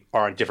 and we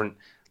are on different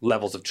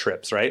levels of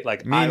trips, right?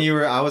 Like me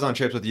and I was on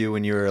trips with you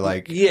when you were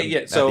like at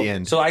the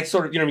end. So I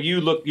sort of,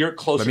 you're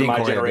closer to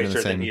my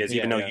generation than he is,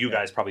 even though you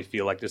guys probably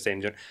feel like the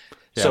same generation.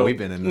 Yeah, so we've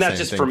been in the not same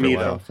just thing for me a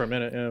while. though. For a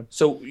minute, yeah.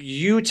 So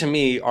you, to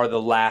me, are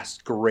the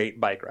last great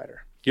bike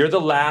rider. You're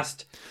the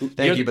last.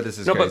 Thank you, but this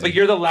is no, crazy. but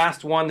you're the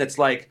last one that's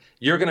like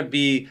you're going to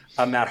be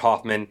a Matt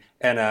Hoffman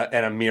and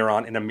a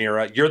Miron and a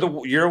Mira. You're the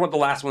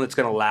last one that's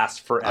going to last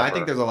forever. I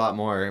think there's a lot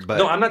more, but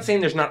no, I'm not saying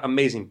there's not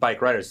amazing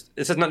bike riders.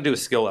 This has nothing to do with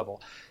skill level,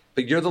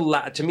 but you're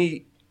the to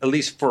me, at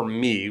least for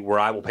me, where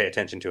I will pay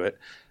attention to it.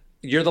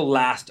 You're the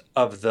last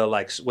of the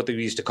like what they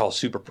used to call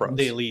super pros,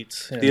 the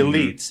elites, the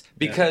elites,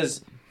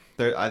 because.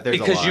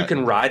 Because you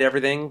can ride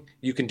everything,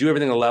 you can do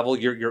everything at a level.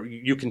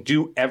 You can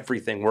do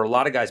everything. Where a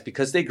lot of guys,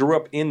 because they grew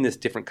up in this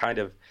different kind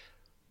of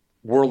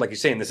world, like you're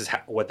saying, this is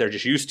what they're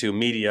just used to,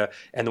 media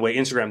and the way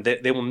Instagram.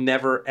 They will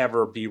never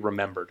ever be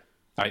remembered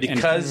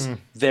because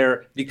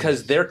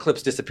their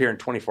clips disappear in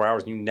 24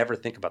 hours, and you never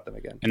think about them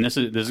again. And this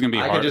is going to be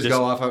hard. I could just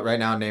go off right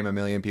now and name a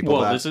million people.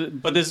 Well, this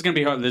is going to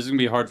be hard. This is going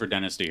to be hard for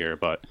Dennis to hear,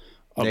 but.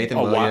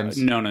 Nathan Williams.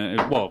 No.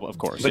 Well, of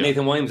course. But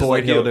Nathan Williams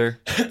Boyd Hilder.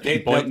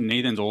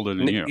 Nathan's older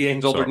than you.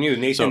 Nathan's older than you.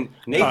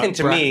 Nathan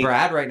to me.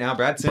 Brad right now.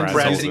 Brad Sims.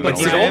 But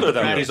he's older,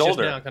 though. He's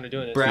older.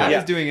 Brad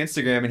is doing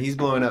Instagram, and he's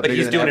blowing up. But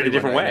he's doing it a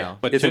different way.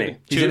 But isn't he?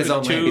 He's in his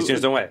own way. He's in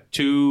his own way.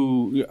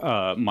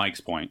 To Mike's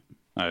point,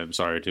 I'm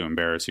sorry to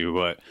embarrass you,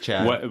 but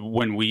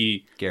when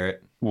we...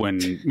 Garrett.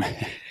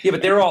 Yeah,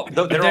 but they're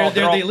the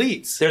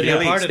elites. They're the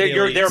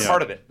elites. They're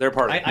part of it. They're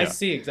part of it. I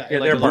see exactly.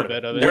 They're part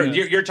of it.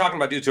 You're talking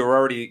about dudes who are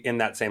already in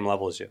that same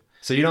level as you.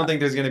 So you don't think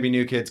there's going to be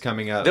new kids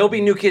coming up? There'll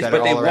be new kids,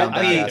 but they won't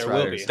be.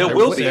 There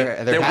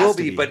will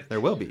be. But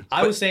there will be.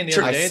 I was saying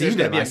the other day, there's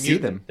going to be a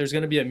mutant. There's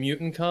going to be a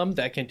mutant come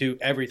that can do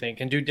everything.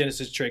 Can do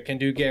Dennis's trick. Can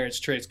do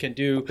Garrett's tricks. Can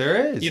do.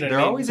 There is. There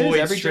always is.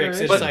 Every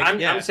tricks. But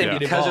I'm saying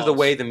because of the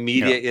way the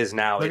media is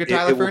now, look at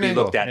Tyler will be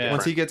looked at different.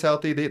 Once he gets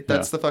healthy,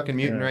 that's the fucking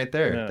mutant right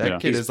there. That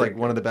kid is like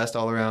one of the best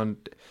all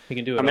around. He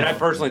can do it. I mean, I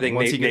personally think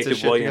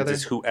Nathan Williams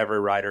is who every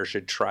rider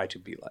should try to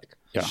be like.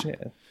 Yeah,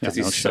 because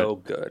he's so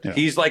good.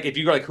 He's like, if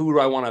you go like, who do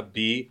I want to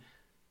be?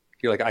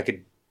 You're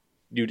like,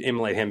 you'd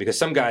emulate him, because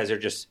some guys are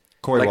just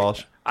Corey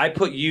Walsh. I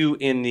put you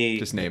in the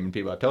just naming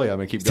people. I tell you, I'm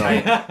gonna keep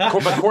going. But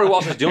Corey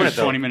Walsh is doing it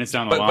though. 20 minutes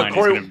down the line,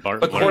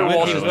 but Corey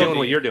Walsh is doing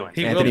what you're doing.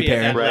 He will be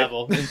at that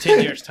level in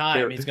 10 years'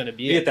 time. He's going to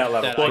be at that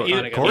level. I'm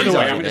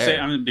going to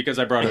say, because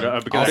I brought it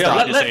up, because I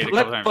tried to say it a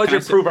couple times. Let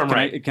Fudger prove I'm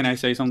right. Can I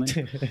say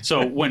something?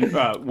 So when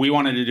we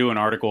wanted to do an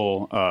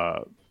article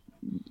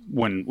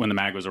when the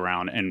mag was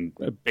around, and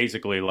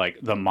basically like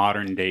the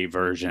modern day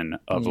version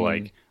of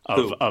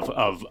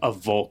of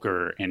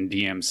Volker and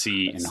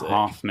DMC and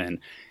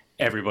Hoffman.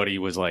 Everybody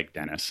was like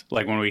Dennis.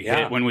 Like when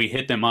we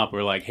hit them up,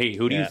 we're like, hey,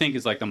 who do you think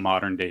is like the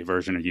modern day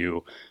version of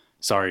you?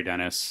 Sorry,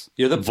 Dennis.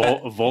 You're the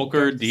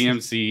Volker,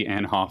 DMC,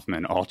 and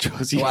Hoffman all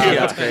chose you. Wow,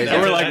 that's crazy. And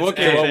we're like,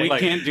 okay, well, we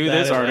can't do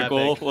this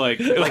article. Like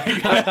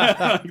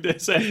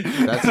this.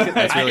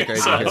 That's really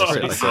crazy.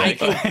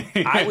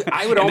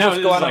 I would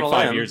almost go out on a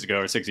limb. 5 years ago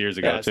or 6 years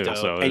ago too.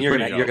 So and you're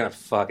gonna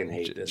fucking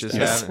hate this.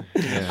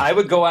 I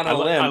would go out on a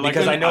limb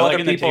because I know other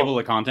people. In the table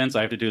of contents,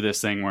 I have to do this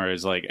thing where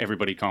it's like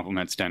everybody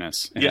compliments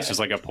Dennis, and it's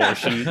just like a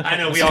portion. I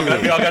know we all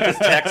got this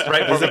text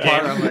right before the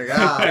game. I'm like,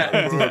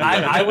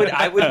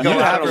 I would go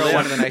out on a limb.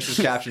 One of the nicest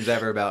captions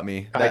ever about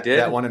me. I did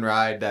that one in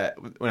Ride. That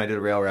when I did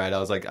a rail ride, I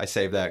was like, I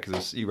saved that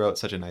because you wrote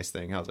such a nice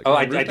thing. I was like,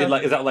 I did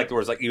like. Is that like there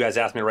was like you guys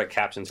asked me to write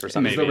captions for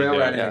something? It was the rail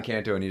ride in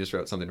Canto, and you just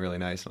wrote something really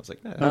nice. And I was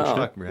like,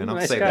 fuck, man, I'll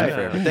save that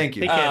forever. Thank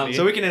you.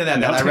 So we can end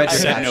that. I read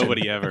your caption.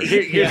 Nobody ever.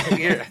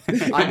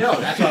 I know.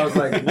 That's why I was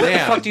like, what the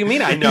fuck do you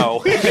mean? I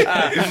know.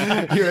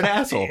 You're an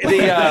asshole.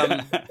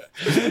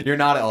 You're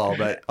not at all,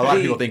 but a lot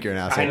of people think you're an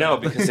asshole. I know,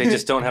 because they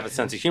just don't have a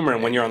sense of humor,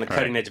 and when you're on the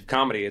cutting edge of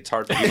comedy, it's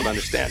hard for people to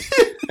understand.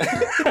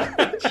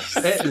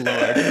 Lord.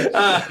 What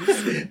I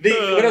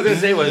was going to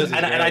say was,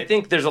 and I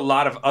think there's a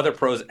lot of other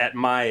pros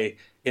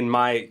in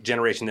my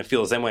generation that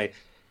feel the same way.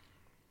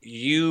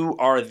 You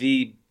are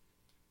you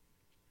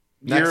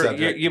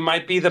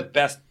might be the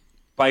best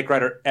bike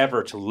rider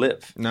ever to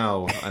live.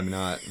 No, I'm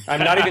not. I'm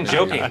not even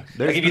joking.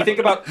 Like if you think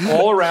about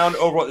all around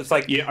overall, it's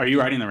like, are you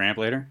riding the ramp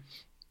later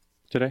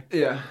today?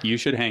 Yeah, you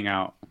should hang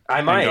out.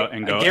 I might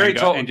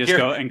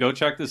go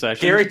check the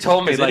session. Gary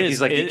told me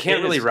he's like you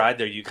can't really ride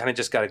there. You kind of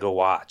just got to go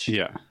watch.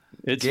 Yeah.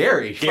 It's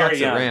Gary fucks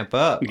Young. a ramp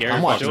up. Gary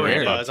I'm watching fucks a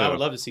Gary. ramp up. I would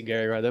love to see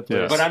Gary ride that place.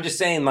 Yeah. But I'm just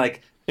saying,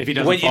 like, if he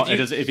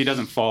doesn't if he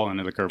doesn't fall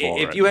into the curveball.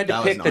 if you had to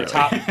That pick was the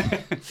not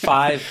top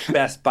 5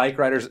 best bike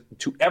riders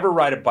to ever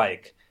ride a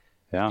bike,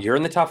 you're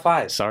in the top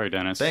 5. Sorry,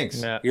 Dennis.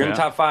 Thanks. Yeah. You're in the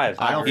top 5.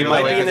 I don't You feel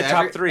might that be way, in the 'cause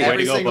top 3. Every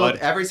Way to go, single bud.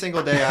 every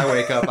single day I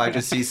wake up, I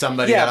just see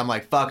somebody Yeah. that I'm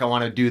like, fuck, I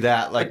want to do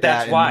that like But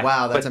that's that. why. And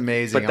wow, that's But-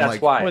 amazing. But I'm that's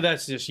like, why. Well,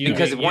 that's just you.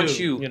 Because you, once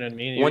you know what I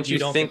mean. once you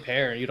don't think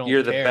compare, you don't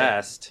you're the care.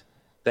 best,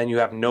 then you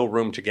have no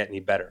room to get any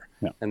better,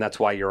 Yeah. and that's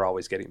why you're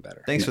always getting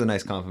better. Thanks for the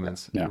nice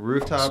compliments. Yeah.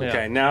 Rooftop. Yeah.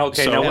 Okay, now,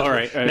 So, now, all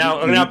right,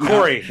 now,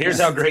 Corey, here's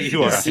how great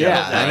you are.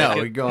 Yeah, I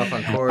know. We go off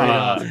on Corey.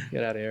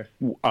 Get out of here.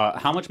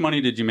 How much money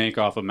did you make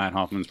off of Matt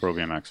Hoffman's Pro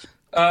BMX?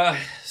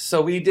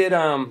 So we did.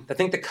 I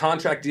think the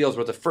contract deals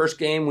were the first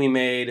game we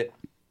made.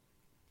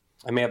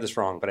 I may have this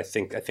wrong, but I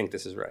think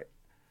this is right.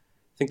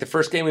 I think the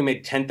first game we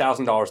made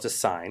 $10,000 to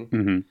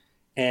sign,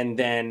 and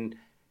then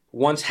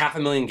once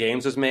 500,000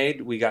 games was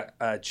made, we got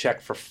a check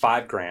for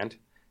 $5,000,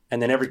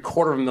 and then every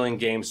 250,000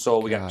 games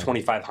sold, we got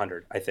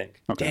 2,500. I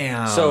think.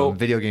 Damn. So-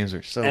 video games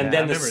are so And bad.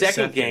 then the Never second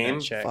accepted that game,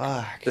 check.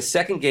 Fuck. the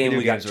second game Video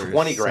we got games are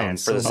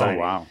 $20,000 for the so- signing.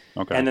 Oh wow.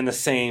 Okay. And then the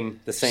same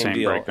Same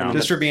deal. breakdown. And then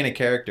Just for being a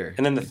character.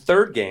 And then the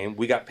third game,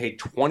 we got paid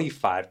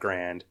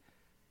 $25,000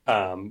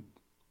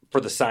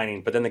 for the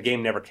signing, but then the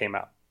game never came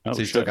out. oh, So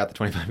you still got the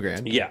 25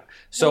 grand. Yeah.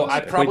 So I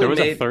Wait, probably there was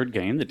made a third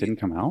game that didn't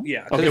come out.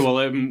 Yeah, Okay. 'cause-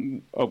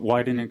 Well,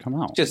 why didn't it come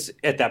out? just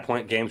at that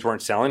point games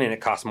weren't selling, and it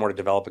cost more to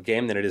develop a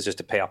game than it is just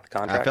to pay off the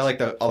contract. I felt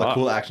like all the Fuck.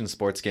 cool action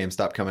sports games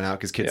stopped coming out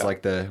because kids Yeah.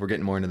 like we're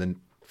getting more into the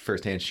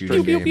first-hand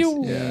shooting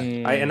games.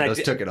 Yeah. I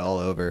Those took it all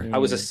over. I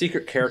was a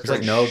secret character. There's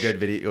like in no good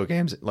video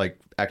games, like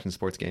action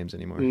sports games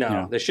anymore. No,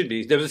 Yeah. there should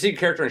be. There was a secret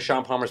character in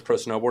Sean Palmer's Pro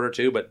Snowboarder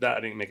too, but I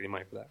didn't make any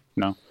money for that.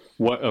 No.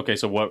 What? Okay.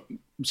 So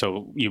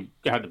you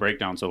had the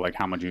breakdown. So like,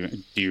 how much do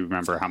you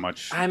remember? How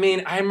much? I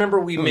mean, I remember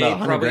we About made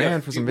 100 probably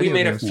grand for some we video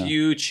made a games.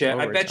 few checks.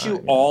 I Over bet you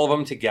time, all of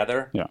them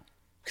together. Yeah.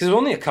 Because it was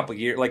only a couple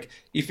years. Like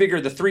you figure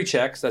the 3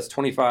 checks, that's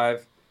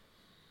 25,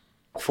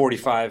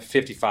 45,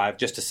 55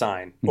 just to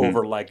sign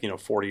over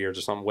 40 years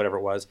or something, whatever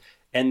it was.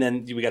 And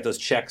then we got those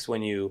checks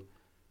when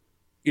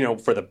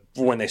for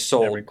when they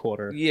sold Every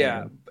quarter.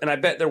 Yeah. And I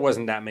bet there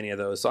wasn't that many of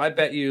those. So I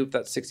bet you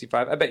that's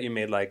 65. I bet you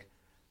made like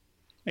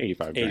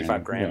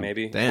 85 grand Yeah.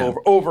 maybe Damn.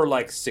 over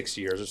like 6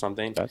 years or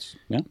something. That's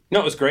No,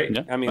 it was great.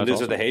 Yeah, I mean, that's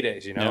those are the awesome.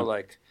 heydays, Yeah.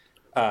 like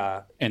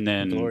And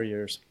then Glory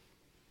years.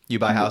 You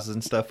buy houses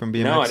and stuff from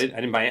BMX? no, I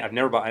didn't buy it. I've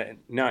never bought it.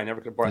 No, I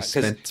never could buy You it.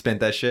 'Cause- spent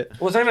that shit?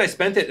 well, it's not even I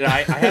spent it.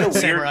 I had a weird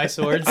Samurai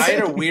swords. I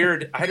had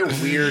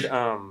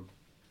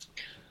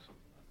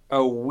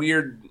a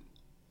weird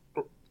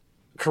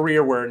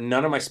career where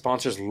none of my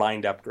sponsors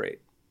lined up great.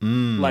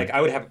 Like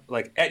I would have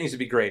like Etnies would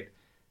be great,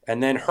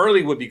 and then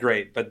Hurley would be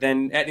great, but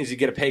then Etnies would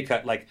get a pay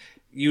cut. Like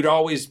you'd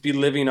always be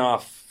living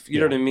off. You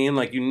know what I mean?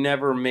 Like you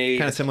never made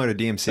Kind of similar to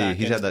DMC.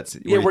 He's had that.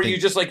 yeah, where think,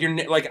 you just like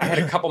you're like I had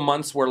a couple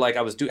months where like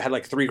I was had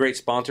like 3 great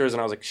sponsors,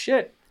 and I was like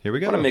shit. Here we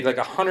I'm go. gonna make like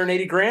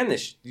 180 grand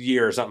this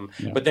year or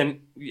something. But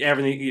then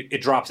everything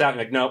it drops out. And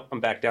like nope,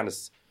 I'm back down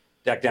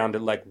to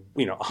like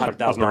 $100,000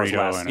 burrito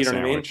less. and You a know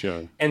what I mean? sandwich,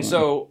 yeah. And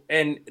so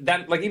and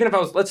that like even if I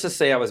was let's just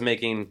say I was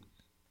making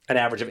an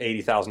average of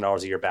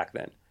 $80,000 a year back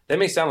then. That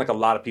may sound like a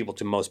lot of people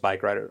to most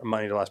bike riders,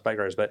 money to lost bike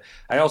riders, but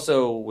I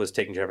also was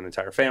taking care of an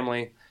entire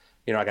family.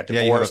 I got divorced.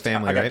 Yeah, you have a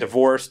family, I got right?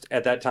 divorced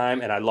at that time,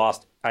 and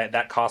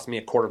that cost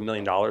me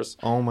 $250,000.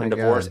 Oh my in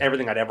divorce. God.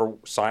 Everything I'd ever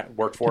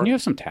worked for. Didn't you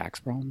have some tax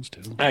problems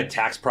too? I had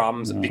tax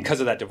problems because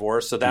of that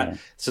divorce. So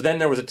then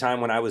there was a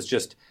time when I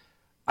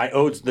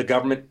owed the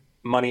government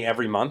money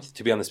every month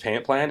to be on this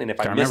payment plan, and if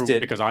I missed remember it,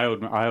 because I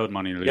owed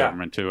money to the Yeah.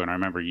 government too, and I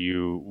remember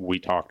we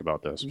talked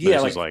about this. yeah,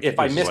 This like is if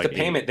I this is missed like the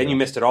payment, 80, then you yeah.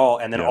 missed it all,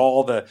 and then Yeah.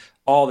 all the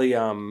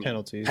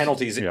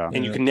Penalties. Yeah.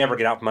 and you can never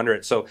get out from under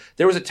it. So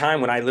there was a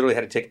time when I literally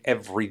had to take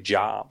every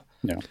job.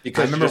 Yeah.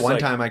 Because I remember just one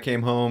like- time I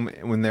came home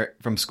when they're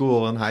from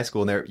school in high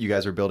school, and you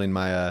guys were building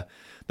my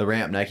the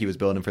ramp Nike was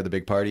building for the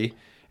big party,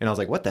 and I was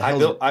like, "What the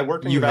hell?" I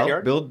worked in you your helped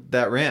backyard? build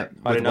that ramp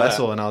I with didn't know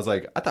Wessel, that. and I was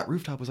like, "I thought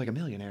Rooftop was like a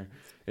millionaire."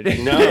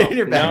 No,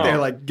 you're back no. there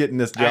like getting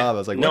this job. I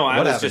was like, no, what I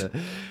was happened? just.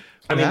 What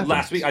I mean, happened?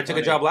 last week I took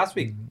a job last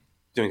week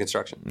doing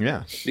construction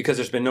Yeah, because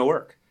there's been no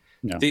work.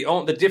 Yeah.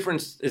 The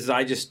difference is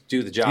I just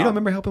do the job. you don't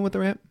remember helping with the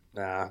ramp?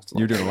 Nah, it's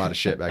You're doing a lot of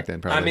shit back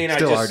then. Probably. I mean,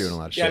 still I just, are doing a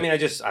lot of shit. Yeah, I mean,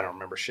 I don't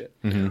remember shit.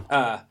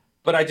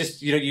 But I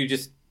just,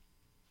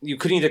 you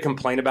couldn't either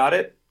complain about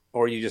it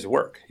or you just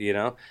work.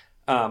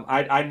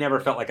 I never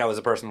felt like I was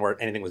a person where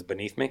anything was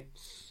beneath me.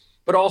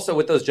 But also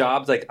with those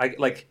jobs, I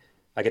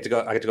get to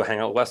go hang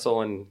out with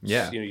Wessel and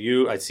Yeah.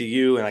 I see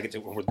you, and I get to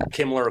with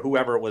Kimmler or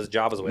whoever it was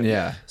job was with.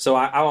 Yeah. So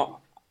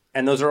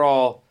and those are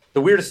all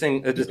the weirdest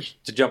thing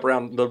just to jump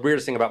around. The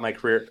weirdest thing about my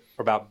career,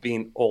 about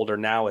being older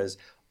now, is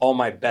all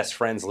my best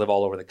friends live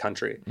all over the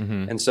country,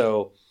 and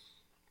so.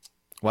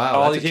 wow,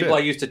 All that's these a people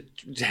I trip.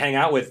 used to hang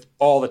out with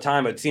all the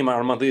time, I'd see them on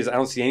a monthly basis. I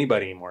don't see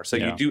anybody anymore. So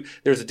Yeah.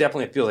 there's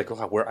definitely a feel like, oh,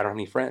 I don't have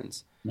any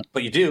friends.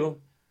 But you do.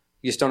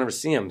 You just don't ever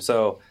see them.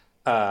 So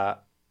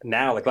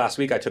now, like last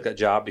week, I took that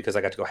job because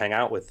I got to go hang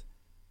out with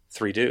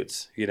 3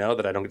 dudes,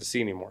 that I don't get to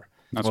see anymore.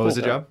 That's What cool. was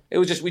the job? It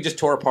was we just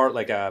tore apart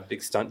like a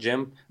big stunt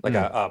gym, like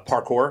a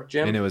parkour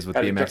gym. And it was with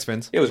BMX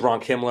fins? It was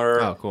Ron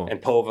Kimmler Oh, cool.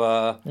 and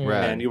Pova.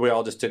 Right. And we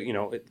all just took,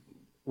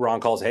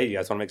 Ron calls, hey, you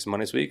guys want to make some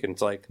money this week? And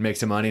it's like, Make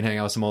some money and hang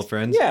out with some old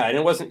friends? yeah, and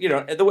it wasn't,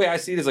 the way I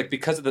see it is like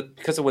because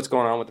of what's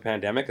going on with the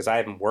pandemic, because I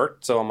haven't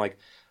worked, so I'm like,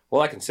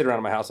 well, I can sit around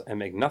in my house and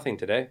make nothing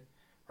today,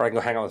 or I can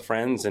go hang out with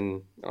friends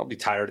and I'll be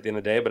tired at the end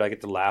of the day, but I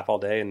get to laugh all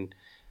day and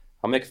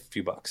I'll make a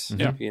few bucks.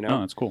 Yeah,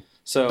 No, that's cool.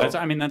 So I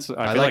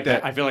feel like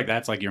that. I feel like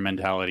that's like your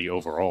mentality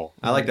overall.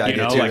 I like that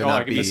idea too. Like, to I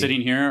not could be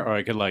sitting here, or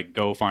I could like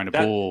go find a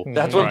pool.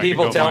 That's or what I could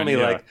people go tell find, me,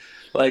 yeah,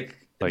 like,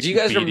 do you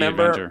guys be the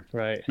remember adventure.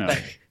 Right. Yeah.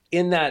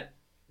 in that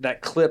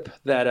clip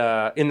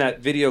in that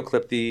video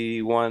clip,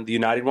 the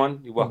United one,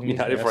 you welcome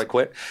United before I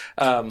quit.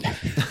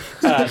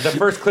 The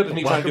first clip is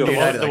me trying to do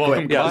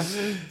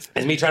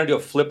is me trying to do a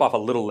flip off a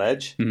little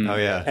ledge. Oh,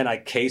 yeah. And I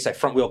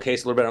front wheel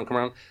case a little bit. I don't come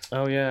around.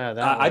 Oh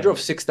yeah, I drove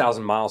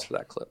 6,000 miles for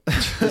that clip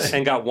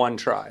and got one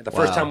try. The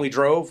first Wow. time we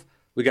drove,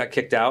 we got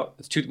kicked out.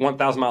 It's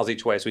 1,000 miles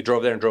each way. So we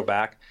drove there and drove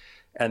back.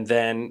 And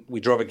then we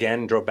drove again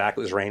and drove back. It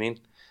was raining.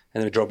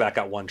 And then we drove back,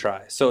 got one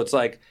try. So it's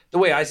like, the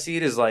way I see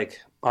it is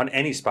like on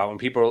any spot when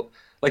people,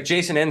 like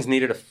Jason Enns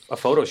needed a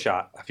photo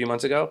shot a few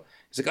months ago.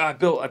 He's like, I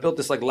built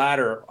this like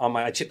ladder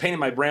I painted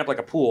my ramp like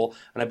a pool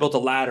and I built a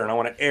ladder and I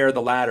want to air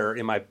the ladder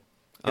in my.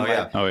 Oh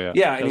yeah.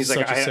 Yeah, and That's he's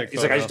like, such a sick I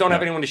just photo. don't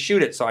have anyone to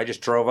shoot it, so I just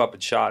drove up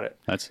and shot it.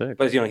 That's sick.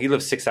 But he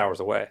lives 6 hours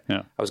away.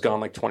 Yeah. I was gone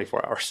like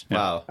 24 hours.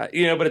 Wow. But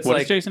it's What like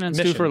does Jason Enns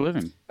do mission. for a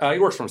living? he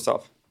works for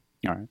himself.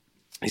 All right.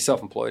 He's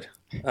self-employed.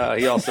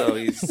 He also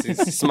he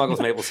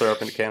smuggles maple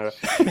syrup into Canada.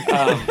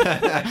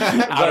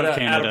 Out of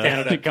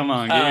Canada. Come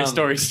on, get your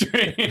story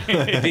straight.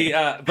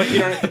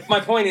 But my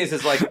point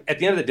is like at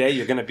the end of the day,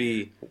 you're going to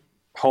be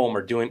home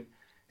or doing.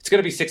 It's going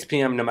to be 6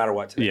 p.m. no matter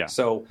what today. Yeah.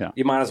 So Yeah.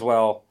 you might as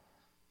well.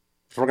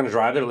 If we're going to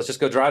drive it, let's just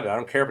go drive it. I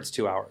don't care if it's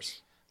 2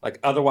 hours. Like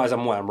otherwise,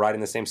 I'm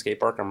riding the same skate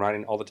park I'm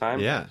riding all the time.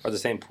 Yeah. Or the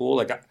same pool.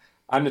 Like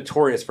I'm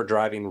notorious for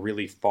driving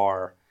really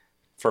far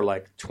for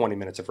like 20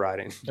 minutes of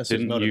riding. That's his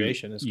Didn't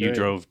motivation. It's you great.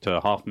 drove to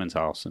Hoffman's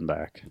house and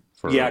back?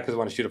 Yeah, because I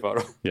want to shoot a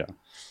photo. Yeah.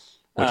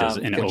 Which is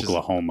in which is-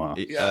 Oklahoma.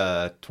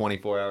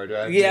 24-hour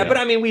drive. Yeah, but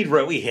I mean,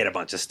 we hit a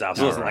bunch of stuff.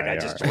 So it wasn't like I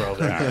just drove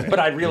there. But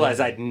I realized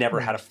I'd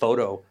never had a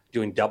photo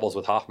doing doubles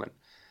with Hoffman.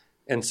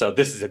 And so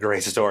this is a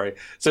great story.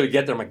 So we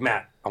get there, I'm like,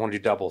 Matt, I want to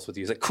do doubles with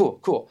you. He's like,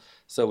 cool.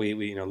 So we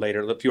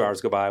later, a few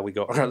hours go by, we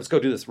go, all right, let's go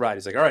do this ride.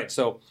 He's like, all right,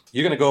 so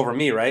you're going to go over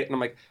me, right? And I'm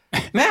like,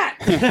 Matt,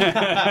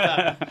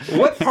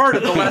 what part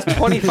of the last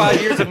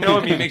 25 years of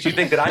knowing me makes you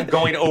think that I'm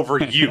going over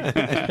you?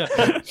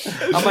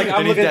 I'm like,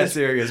 I'm looking at this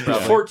serious,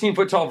 probably.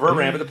 14-foot tall vert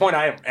ramp. At the point,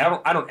 I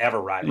don't ever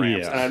ride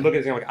ramps. Yeah. And I look at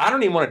this, I'm like, I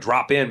don't even want to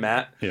drop in,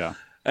 Matt. Yeah.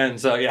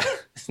 And so, yeah,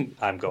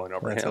 I'm going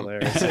over That's him.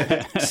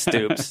 hilarious.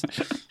 Stoops.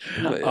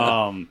 But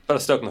I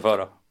was stoked in the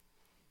photo.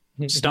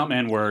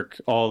 Stuntman work,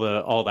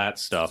 all that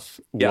stuff.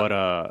 Yeah.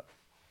 What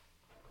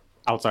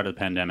outside of the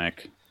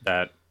pandemic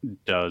that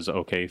does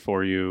okay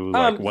for you?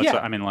 Like what's yeah.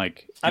 I mean,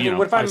 like I mean, know,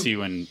 what if I'm- I see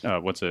you in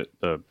what's it,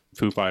 the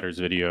Foo Fighters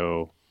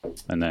video,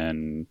 and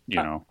then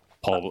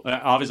Paul.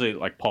 Obviously,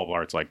 like Paul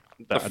Blart's like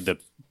the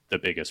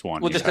biggest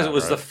one. Well, just because it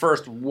was the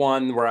first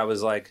one where I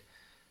was like,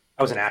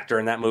 I was an actor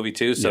in that movie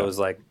too, so Yeah. it was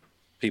like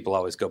people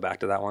always go back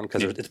to that one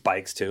because it's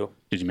bikes too.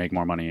 Did you make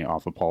more money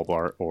off of Paul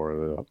Blart or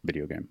the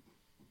video game?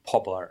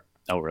 Paul Blart.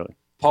 Oh, really?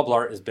 Paul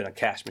Blart has been a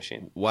cash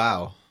machine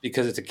Wow.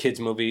 because it's a kids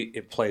movie.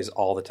 It plays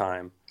all the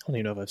time, I don't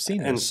even know if I've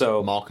seen and this.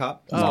 so Mall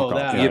Cop? Oh, Mall Cop.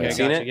 that. You Okay, haven't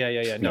seen gotcha.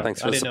 it? Yeah. No,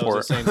 Thanks for I the didn't know it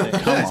was the support. same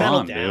thing. Come Settle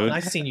on, down. dude.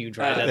 I've seen you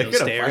drive They down those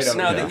could've stairs. fight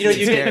no, over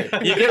you get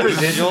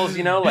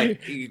residuals,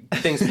 like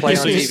things play on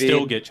So you TV.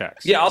 still get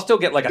checks. Yeah, I'll still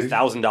get like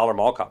 $1,000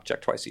 Mall Cop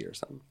check twice a year or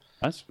something.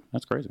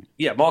 That's crazy.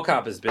 Yeah, Mall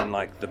Cop has been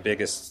like the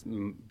biggest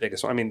one.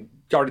 I mean,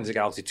 Guardians of the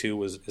Galaxy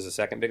 2 is the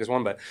second biggest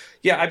one, but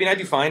yeah, I mean, I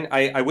do fine.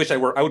 I wish I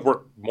would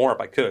work more if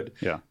I could.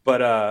 Yeah.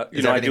 But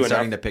Is I do everything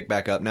starting enough. to pick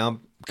back up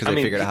now? Because I they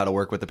mean, figured out how to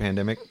work with the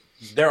pandemic?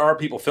 There are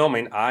people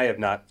filming. I have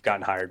not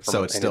gotten hired from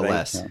So it's still anything.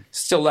 less. Yeah.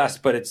 Still less,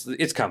 but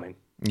it's coming.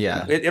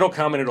 Yeah. It'll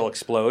come and it'll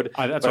explode. That's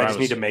but what I I just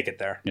was- need to make it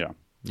there. Yeah.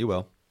 You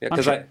will. Yeah,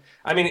 because sure.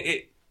 I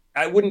mean,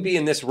 I wouldn't be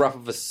in this rough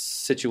of a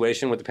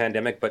situation with the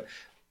pandemic, but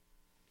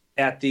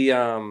at the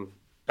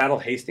Battle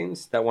of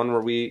Hastings, that one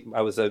where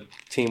I was a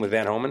team with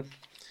Van Homan,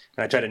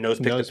 and I tried to nose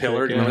pick the Nose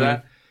pillar. pick, Do you remember yeah.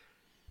 that?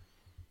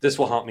 This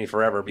will haunt me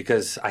forever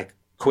because I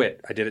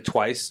quit. I did it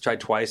tried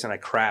twice, and I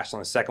crashed on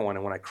the second one.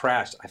 And when I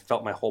crashed, I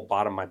felt my whole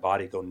bottom of my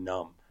body go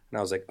numb, and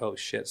I was like, "Oh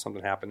shit,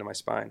 something happened to my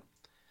spine."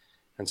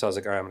 And so I was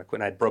like, "All right, I'm gonna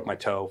quit." And I broke my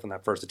toe from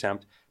that first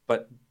attempt,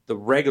 but the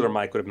regular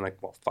Mike would have been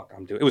like, "Well, fuck,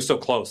 I'm doing." It was so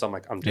close. I'm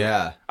like, "I'm doing."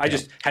 Yeah. It. I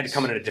just had to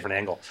come in at a different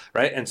angle,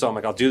 right? And so I'm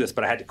like, "I'll do this,"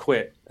 but I had to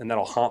quit, and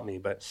that'll haunt me.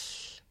 But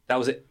that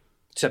was it.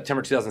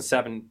 September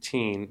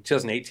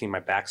 2018, my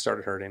back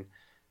started hurting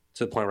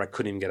to the point where I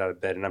couldn't even get out of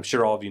bed. And I'm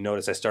sure all of you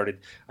noticed that's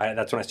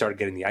when I started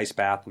getting the ice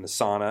bath and the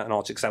sauna and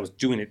all, because I was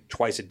doing it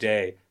twice a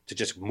day to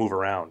just move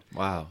around.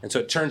 Wow. And so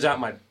it turns out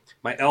my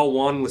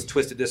L1 was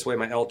twisted this way,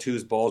 my L2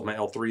 is balls, my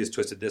L3 is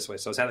twisted this way.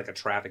 So I was had like a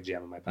traffic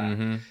jam in my back.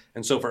 Mm-hmm.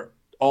 And so for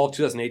all of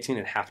 2018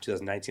 and half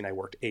 2019, I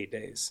worked 8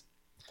 days.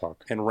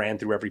 and ran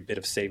through every bit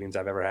of savings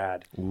I've ever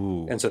had.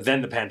 Ooh. And so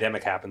then the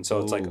pandemic happened. So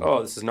it's like,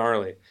 oh, this is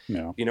gnarly.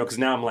 Yeah. You know, because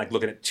now I'm like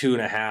looking at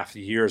 2.5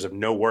 years of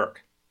no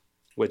work,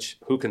 which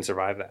who can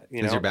survive that? You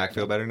know? Does your back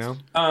feel better now?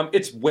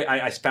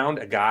 I found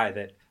a guy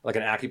that, like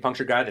an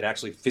acupuncture guy that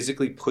actually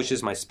physically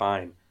pushes my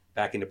spine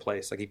back into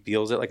place. Like he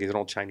feels it, like he's an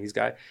old Chinese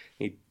guy.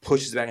 He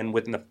pushes it back, and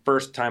within the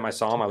first time I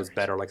saw him, I was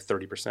better, like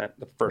 30%.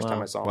 The first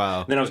time I saw him.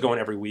 Wow. And then I was going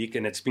every week,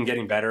 and it's been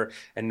getting better.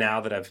 And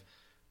now that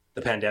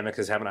the pandemic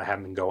has happened, I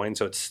haven't been going,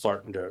 so it's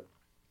starting to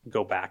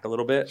go back a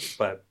little bit.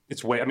 But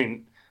it's I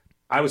mean,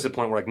 I was at the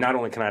point where like not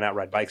only can I not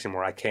ride bikes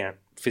anymore, I can't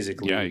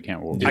physically. Yeah, you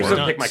can't walk. I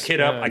couldn't pick my kid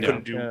up. I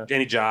couldn't do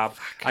any job.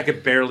 I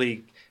could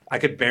barely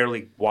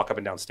walk up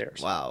and down stairs.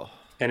 Wow.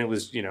 And it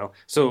was,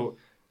 so.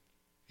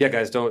 Yeah,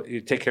 guys,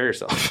 you take care of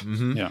yourself.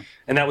 Mm-hmm. Yeah.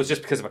 And that was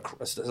just because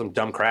of some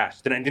dumb crash.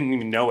 Then I didn't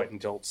even know it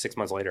until 6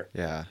 months later.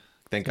 Yeah.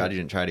 Thank God you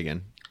didn't try it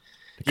again.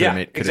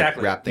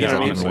 Exactly. Wrap things You know up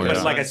what I mean? even worse.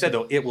 But like I said,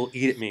 though, it will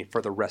eat at me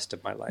for the rest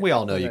of my life. We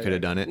all know you could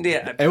have done it.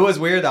 Yeah. It was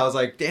weird. I was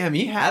like, damn,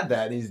 he had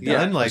that and he's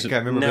done. Like, I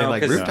remember being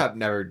like, 'cause- Rooftop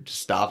never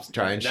stops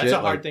trying shit. That's a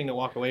hard like, thing to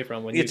walk away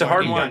from. When It's a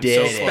hard you've one, gotten so did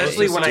it. close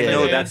especially to when I know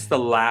something. that's the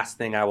last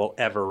thing I will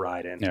ever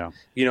ride in.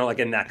 Yeah. Like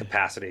in that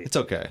capacity. It's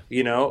okay.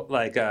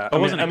 Like, I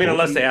wasn't mean, it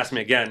unless cool? they ask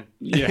me again.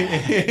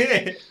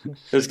 Yeah.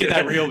 Let's Get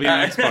that real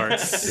BMX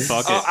parts.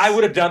 Fuck it. I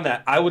would have done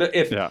that. I would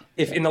have,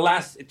 if in the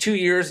last 2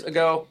 years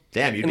ago,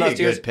 Damn, you'd in be a last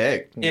 2 years, good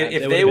pick.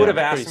 if that they would've would have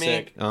been asked pretty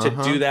me sick.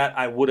 to do that,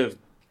 I would have,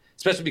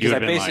 especially because You I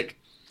would've been basically,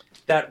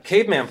 that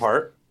caveman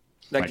part,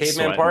 Like caveman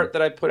sweating. part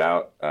that I put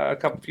out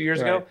a few years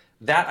ago, Right.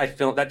 that I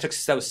filmed, that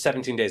was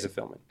 17 days of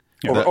filming.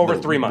 The- Over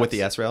the- 3 months. With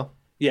the S-Rail?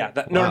 Yeah.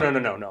 Wow.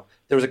 No.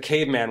 There was a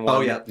caveman one.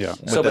 Oh, yeah. Yeah.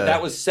 So, With the-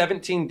 that was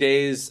 17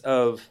 days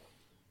of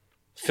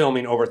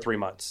filming over 3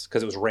 months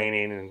because it was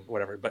raining and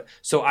whatever. But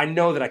so I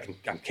know that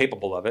I'm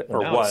capable of it,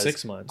 or Now it's was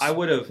 6 months. I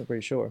would have. I'm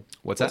pretty sure.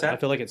 What's that? I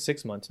feel like it's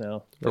 6 months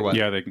now. For what?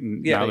 Yeah,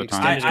 now they the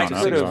time's extended I gone it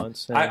up. could six have.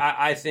 months, yeah.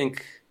 I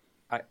think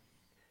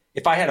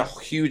if I had a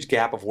huge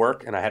gap of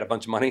work and I had a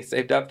bunch of money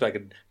saved up, so I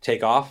could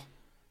take off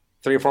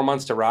 3 or 4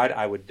 months to ride,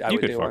 I would. You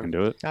could fucking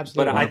do it. But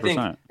Absolutely. I think,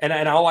 100%. and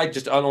the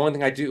only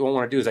thing I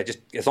want to do is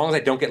as long as I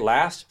don't get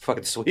last,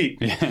 fucking sweet.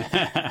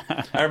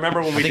 I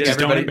remember when we I think did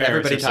don't everybody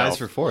embarrass ties yourself.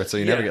 for fourth, so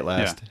you never Yeah. get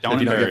last. Yeah. Don't If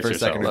you don't get embarrass first,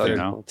 second, or yourself, third. you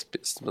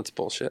know? That's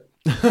bullshit.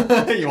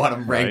 You want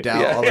them ranked Right.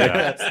 out. Yeah. All the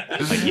way. Yeah.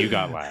 Like you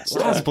got last.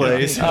 Last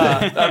place.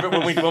 I remember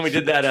when we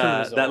did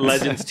that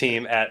Legends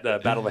team at the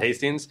Battle of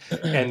Hastings,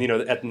 and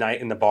at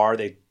night in the bar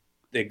they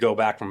go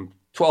back from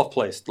 12th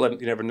place. You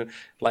never knew.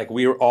 Like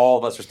all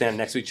of us were standing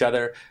next to each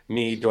other.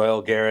 Me,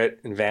 Doyle, Garrett,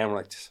 and Van were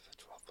like 12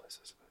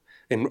 places,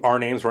 and our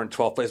names were in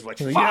 12th place. We're like,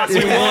 fuck, we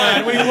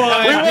won, we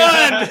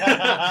won.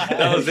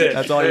 That was it.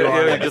 That's all you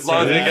want. As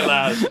long as we get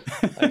last.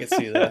 I can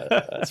see that.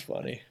 That's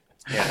funny.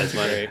 Yeah, that's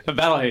funny. The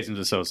Battle of Hastings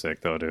is so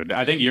sick, though, dude.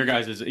 I think your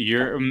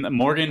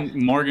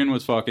Morgan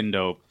was fucking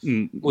dope.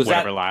 Was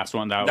Whatever that- last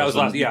one that was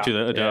last- yeah.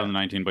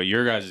 2019, but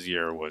your guys'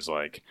 year was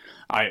like,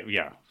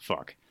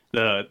 fuck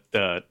the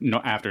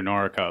after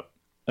Nora Cup,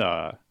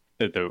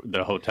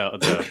 the hotel,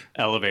 the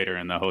elevator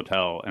in the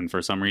hotel, and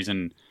for some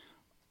reason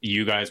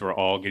you guys were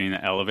all getting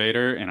the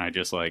elevator, and I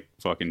just like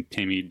fucking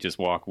Timmy just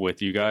walk with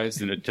you guys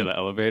to the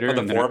elevator. Oh, the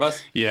and then four of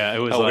us? Yeah, it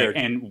was Oh, like, weird.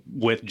 and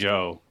with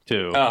Joe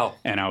too. Oh.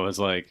 And I was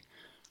like.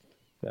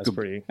 That's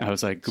pretty. I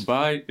was like,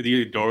 goodbye.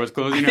 The door was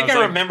closing. I think was I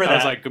like, remember I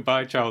was that. like,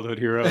 goodbye, childhood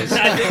heroes.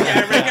 I think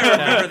I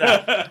remember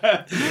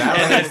that.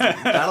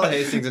 Battle of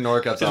Hastings and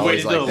Norcup's Just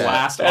always waited like till the that.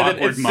 last And then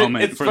awkward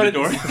moment for the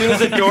door. As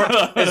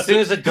soon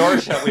as the door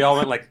shut, we all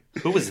went like,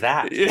 "Who was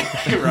that?"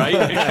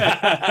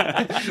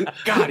 Right?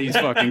 God, he's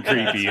fucking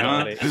creepy,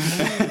 huh?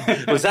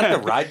 Was that the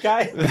ride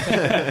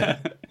guy?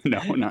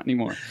 No, not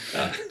anymore.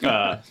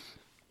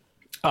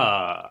 Forgot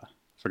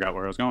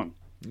where I was going.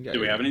 Do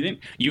we have anything?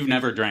 You've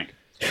never drank.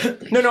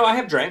 No, I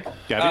have drank.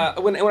 Have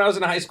you? When I was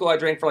in high school, I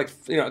drank for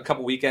a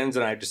couple weekends,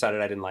 and I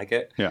decided I didn't like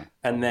it. Yeah.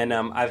 And then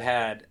I've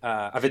had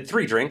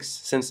 3 drinks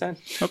since then.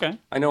 Okay.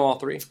 I know all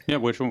 3. Yeah,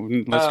 which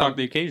one? Let's talk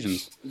the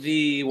occasions.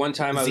 The one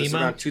time I was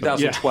Zima? around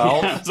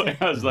 2012. Yeah.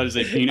 I was about to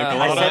say pina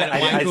I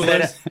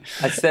colada.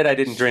 said I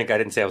didn't drink. I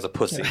didn't say I was a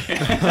pussy.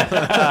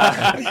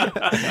 I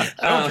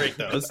don't drink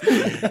those.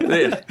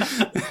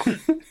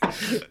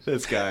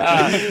 This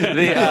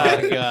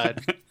guy. Oh,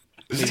 God.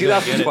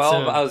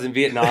 2012, I was in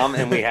Vietnam,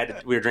 and we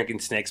were drinking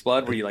snake's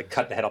blood, where you like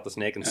cut the head off the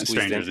snake and squeeze it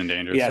Strangers in.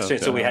 in Danger. Yeah,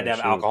 so we had to have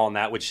shoot. alcohol in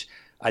that, which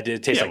I did.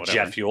 It tastes Yeah, like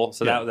whatever. jet fuel,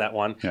 so Yeah. that was that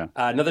one. Yeah.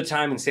 Another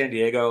time in San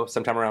Diego,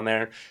 sometime around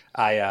there,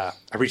 I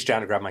reached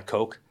down to grab my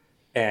Coke,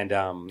 and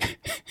I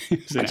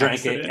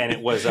drank it, and it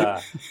was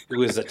a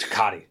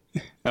Tecate,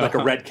 like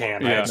a red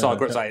can. Yeah. I saw it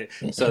gross.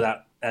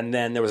 And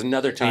then there was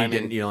another time.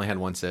 You only had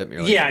one sip.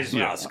 You're like, Yeah, I just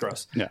it's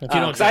gross. Yeah. If you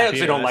don't Because I drink actually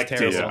beer, don't that's like the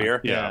taste of terrible.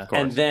 beer. Yeah, of course.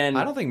 And then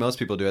I don't think most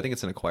people do. I think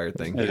it's an acquired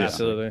thing. It is.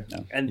 Absolutely.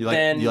 and You like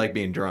then you like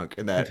being drunk,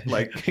 and that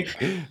like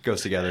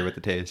goes together with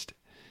the taste.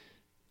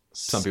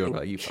 Some people are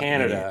like, you fucking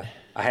Canada, idiot.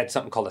 I had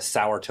something called a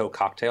sour toe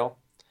cocktail,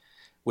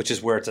 which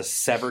is where it's a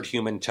severed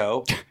human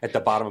toe at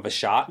the bottom of a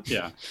shot.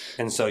 Yeah.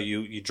 And so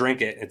you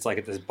drink it. It's like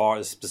at this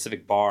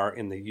specific bar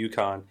in the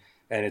Yukon,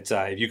 and it's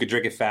if you could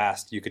drink it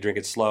fast, you could drink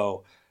it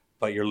slow,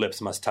 but your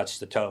lips must touch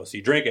the toe. So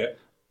you drink it,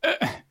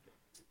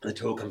 the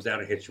toe comes down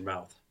and hits your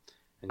mouth,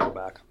 and you go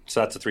back.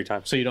 So that's the 3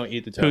 times. So you don't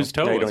eat the toe. Whose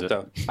toe No, you was don't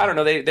it? though. I don't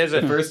know. There's a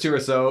The first 2 are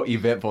so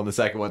eventful, and the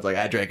second one's like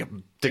I drank a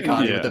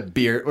Tecate with a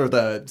beer or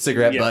the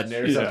cigarette butt in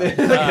it or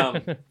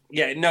something.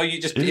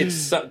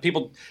 it's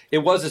people. It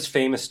was this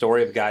famous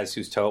story of guys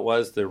whose toe it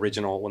was, the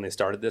original when they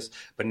started this,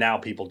 but now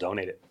people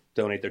donate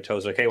their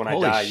toes. Like, hey, when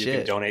Holy I die, you shit.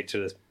 can donate to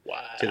this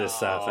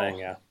thing.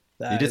 Yeah,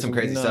 You did some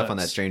crazy stuff on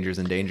that Strangers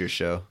in Danger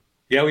show.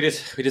 yeah, we did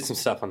some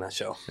stuff on that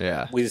show.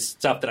 Yeah. We did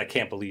stuff that I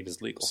can't believe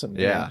is legal.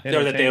 Yeah.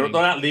 Or that they're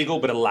not legal,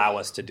 but allow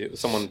us to do.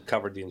 Someone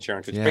covered the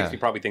insurance, which Yeah. makes me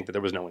probably think that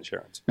there was no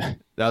insurance. That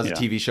was a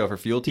TV show for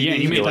Fuel TV. Yeah,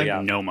 you made like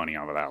Yeah. no money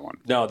off of that one.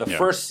 No, the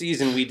first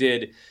season we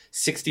did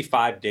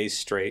 65 days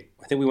straight.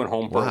 I think we went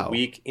home for Wow. a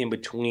week in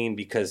between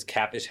because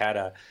Catfish had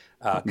a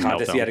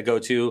contest he had to go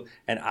to,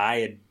 and I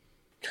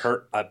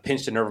had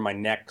pinched a nerve in my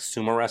neck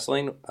sumo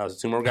wrestling. I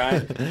was a sumo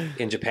guy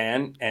in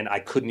Japan, and I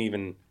couldn't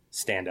even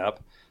stand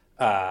up.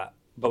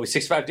 But we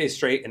 65 days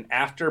straight, and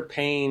after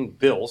paying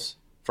bills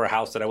for a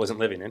house that I wasn't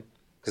living in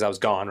because I was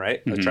gone,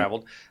 right? I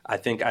traveled. I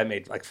think I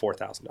made like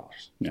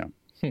 $4,000 Yeah.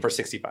 for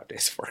 65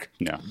 days of work.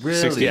 Yeah. Really?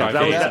 65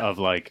 Yeah, days that- of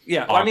like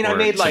Yeah, well, I mean, I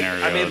made like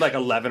scenarios.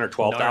 11 or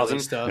 12,000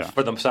 Gnarly stuff.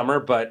 for the summer,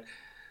 but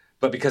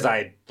because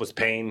I was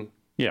paying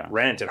Yeah.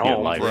 rent at Yeah,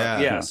 home, life.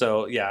 Yeah.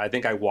 so I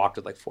think I walked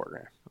with like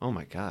 $4,000. Oh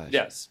my gosh.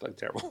 Yes, like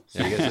terrible.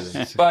 Yeah, you guys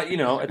are- But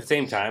at the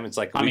same time, it's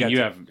like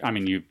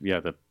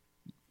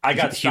I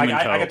got human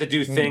I toe. got to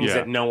do things Yeah.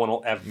 that no one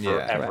will ever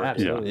Yeah. ever.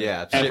 Absolutely.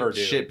 Yeah, Ever shit,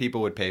 do. shit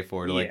people would pay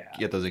for to like Yeah.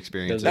 get those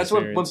experiences. That's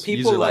when Experience. Use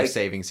people their life like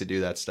savings to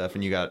do that stuff,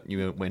 and you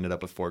ended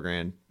up with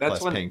 $4,000 That's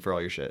plus when- paying for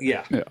all your shit.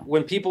 yeah. Yeah.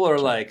 When people are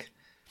like.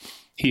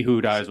 He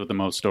who dies with the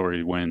most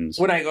story wins.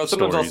 When I go,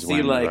 sometimes I'll Stories see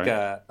win, like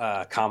right?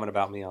 a comment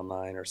about me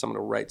online, or someone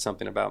will write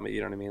something about me.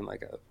 You know what I mean?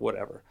 Like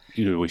whatever.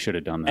 Dude, we should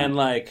have done that. And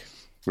like,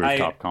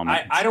 Rooftop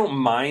comments. I don't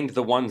mind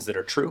the ones that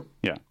are true.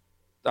 Yeah.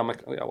 I'm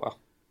like, oh yeah, well,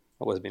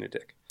 I was being a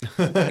dick,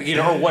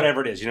 or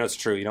whatever it is. It's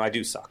true. I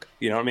do suck.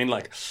 You know what I mean?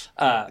 Like,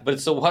 but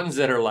it's the ones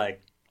that are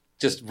like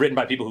just written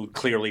by people who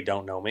clearly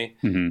don't know me.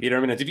 Mm-hmm. You know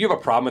what I mean? If you have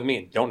a problem with me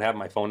and don't have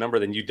my phone number,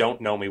 then you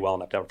don't know me well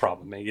enough to have a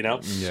problem with me.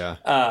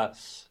 Yeah.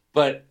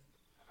 But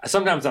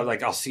sometimes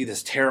I'll see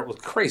this terrible,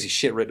 crazy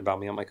shit written about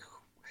me. I'm like,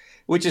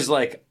 which is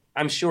like,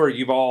 I'm sure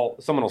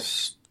someone will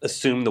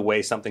assume the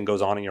way something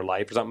goes on in your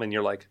life or something, and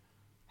you're like,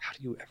 how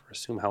do you ever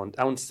assume how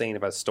insane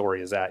of a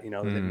story is that?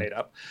 That they made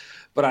up.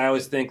 But I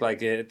always think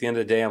like at the end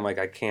of the day, I'm like,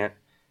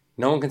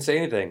 no one can say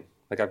anything.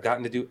 Like I've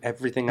gotten to do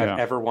everything I've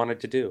ever wanted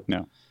to do.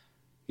 No.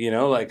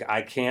 Like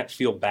I can't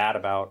feel bad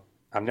about.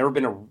 I've never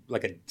been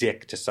a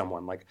dick to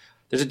someone. Like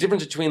there's a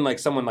difference between like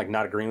someone like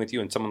not agreeing with you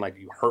and someone like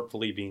you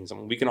hurtfully being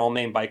someone. We can all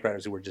name bike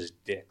riders who are just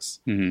dicks,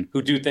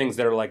 who do things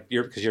that are like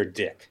because you're a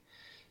dick.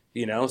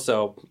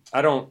 So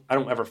I don't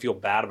ever feel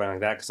bad about it like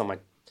that because I'm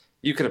like,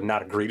 you could have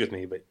not agreed with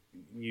me, but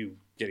you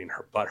getting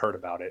hurt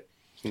about it.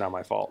 It's not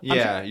my fault.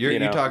 Yeah, you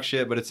talk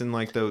shit, but it's in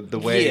like the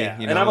way. Yeah,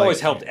 and I've always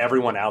helped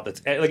everyone out.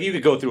 That's like you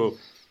could go through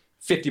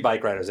 50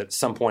 bike riders at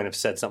some point have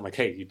said something like,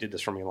 "Hey, you did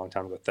this for me a long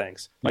time ago.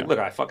 Thanks." Like, look,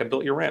 I fucking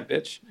built your ramp,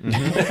 bitch.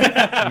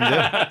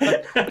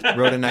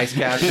 Wrote a nice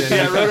caption.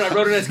 Yeah, I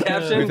wrote a nice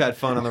caption. We've had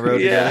fun on the road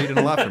together. You did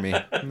a lot for me.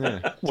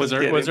 Yeah. Was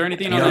there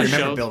anything You on don't that remember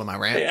show? building my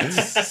ramp.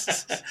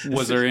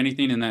 Was there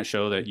anything in that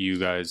show that you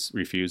guys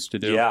refused to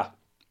do? Yeah,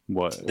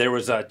 What? there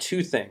was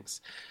 2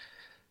 things.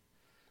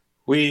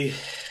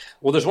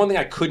 There's one thing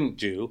I couldn't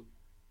do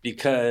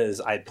because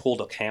I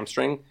pulled a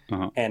hamstring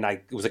and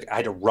I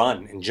had to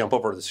run and jump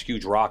over this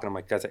huge rock, and I'm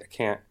like, guys,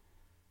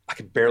 I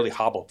could barely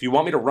hobble. If you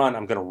want me to run,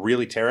 I'm going to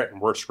really tear it,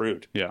 and we're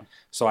screwed. Yeah.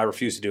 So I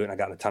refused to do it, and I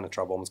got in a ton of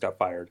trouble. Almost got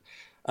fired.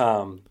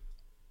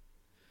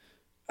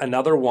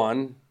 Another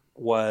one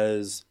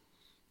was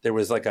there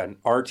was like an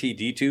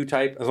RTD2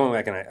 type. As long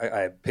as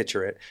I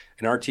picture it,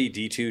 an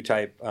RTD2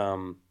 type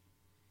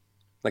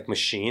like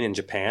machine in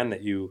Japan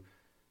that you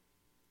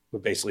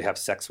would basically have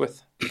sex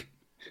with,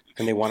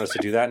 and they want us to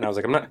do that, and I was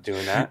like, I'm not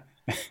doing that.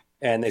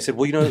 And they said,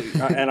 well,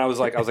 and I was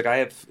like, I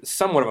have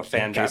somewhat of a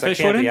fan base. I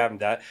can't be having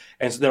that.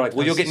 And so they're like,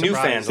 well, you'll get new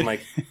fans. I'm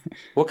like,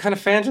 what kind of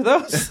fans are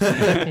those?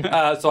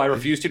 So I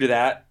refused to do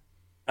that.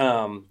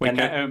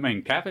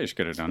 Wait, Catfish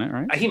could have done it,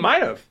 right? He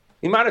might have.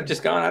 He might have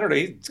just gone. I don't know.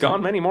 He's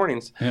gone many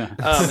mornings. Yeah.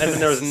 And then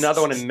there was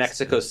another one in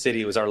Mexico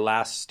City. It was our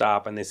last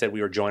stop, and they said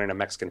we were joining a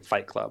Mexican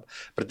fight club.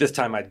 But at this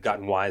time, I'd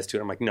gotten wise to it.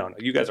 I'm like, no,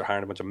 you guys are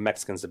hiring a bunch of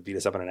Mexicans to beat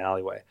us up in an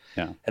alleyway.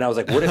 Yeah. And I was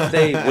like, what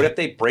if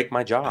they break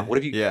my jaw? What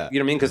if you? Yeah. You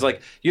know what I mean? Because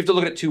like you have to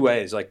look at it 2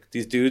 ways. Like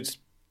these dudes,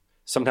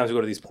 sometimes we go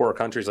to these poorer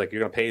countries. Like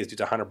you're going to pay these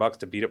dudes $100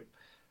 to beat up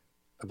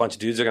a bunch of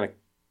dudes. They're going to,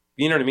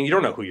 you know what I mean? You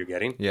don't know who you're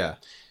getting. Yeah.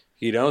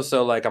 You know,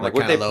 so like I'm like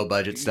what what kind of low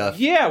budget stuff?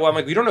 Yeah, well, I'm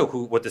like we don't know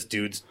what this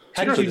dude's.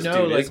 How did you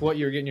know like what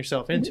you're getting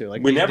yourself into?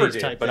 Like we never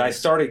did, but I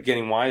started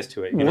getting wise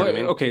to it. You know what I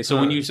mean? Okay, so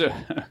when you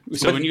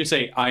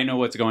say I know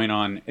what's going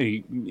on,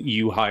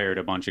 you hired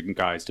a bunch of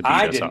guys to beat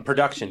us up.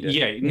 Production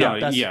did.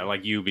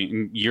 Like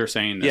you're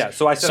saying this. Yeah,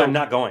 so I said I'm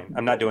not going.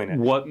 I'm not doing it.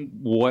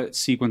 What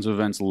sequence of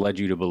events led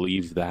you to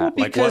believe that?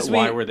 Well,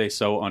 why were they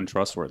so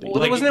untrustworthy?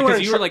 Well,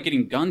 because you were like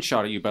getting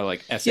gunshot at you by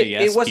like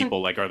SAS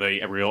people. Like, are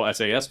they real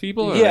SAS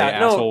people? Or are they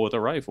asshole with a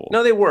rifle?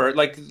 No, they were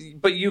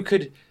but you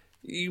could.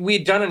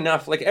 We'd done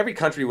enough. Like every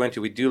country we went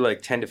to, we'd do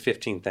like 10 to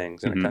 15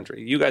 things in a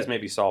country. You guys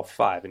maybe saw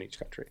 5 in each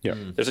country. Yeah.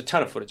 There's a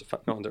ton of footage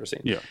no one's ever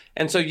seen. Yeah.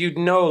 And so you'd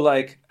know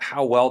like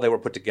how well they were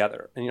put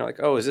together. And you're like,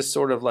 oh, is this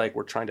sort of like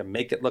we're trying to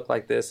make it look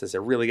like this? Is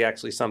there really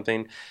actually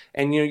something?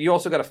 And you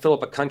also got to fill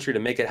up a country to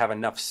make it have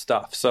enough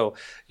stuff. So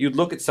you'd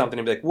look at something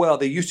and be like, well,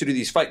 they used to do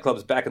these fight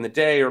clubs back in the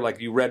day, or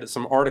like you read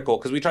some article,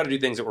 because we try to do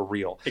things that were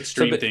real.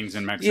 Extreme things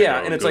in Mexico.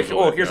 Yeah, and it's like,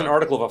 here's an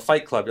article of a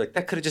fight club. You're like,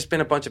 that could have just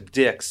been a bunch of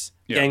dicks.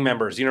 Gang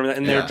members, you know,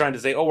 and they're trying to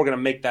say, oh, we're going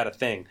to make that a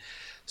thing.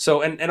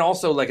 So, and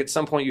also like at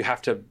some point you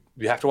have to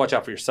watch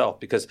out for yourself,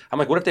 because I'm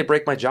like, what if they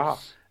break my jaw?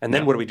 And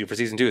then what do we do for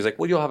season 2? He's like,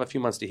 well, you'll have a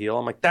few months to heal.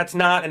 I'm like, that's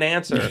not an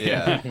answer.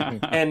 Yeah.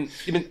 And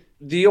even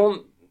the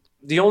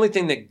only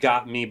thing that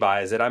got me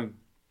by is that I'm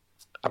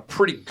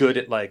pretty good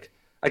at like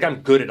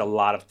I'm good at a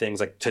lot of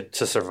things like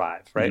to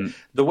survive, right? Mm-hmm.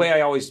 The way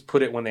I always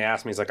put it when they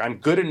ask me is like, I'm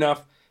good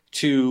enough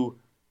to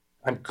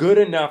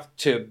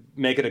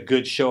make it a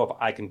good show if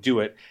I can do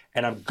it,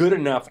 and I'm good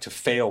enough to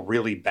fail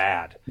really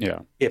bad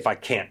if I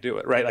can't do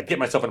it, right? Like get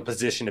myself in a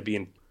position to be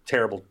in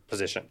terrible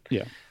position.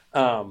 Yeah.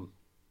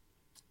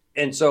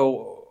 And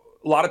so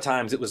a lot of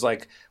times it was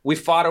like we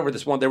fought over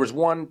this one. There was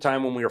one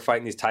time when we were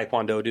fighting these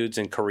Taekwondo dudes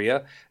in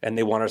Korea, and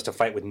they wanted us to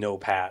fight with no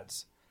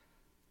pads.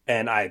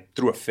 And I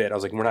threw a fit. I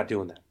was like, we're not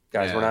doing that,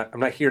 guys. Yeah. I'm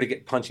not here to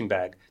get punching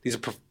bag. These are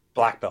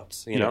black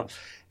belts, you know?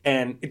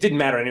 And it didn't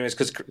matter anyways,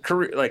 because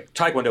like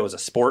Taekwondo is a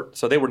sport,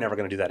 so they were never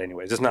going to do that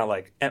anyways. It's not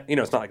like, you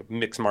know, it's not like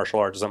mixed martial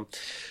arts or something.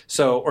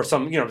 So, or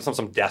some, you know,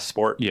 some death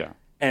sport. Yeah.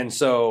 And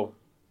so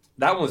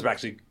that one was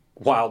actually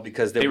wild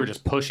because they were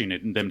just pushing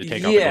them to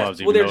take off the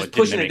gloves. Well, they were just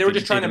pushing it. They were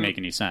just trying to make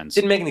any sense.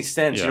 Didn't make any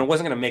sense. You know, it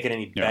wasn't going to make it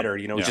any better.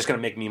 You know, it was just going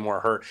to make me more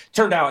hurt.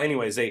 Turned out,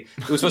 anyways, it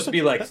was supposed to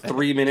be like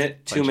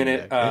 3-minute,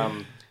 2-minute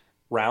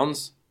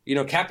rounds. You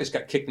know, Catfish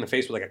got kicked in the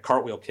face with like a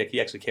cartwheel kick. He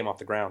actually came off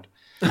the ground.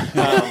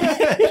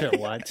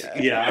 What?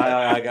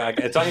 Yeah,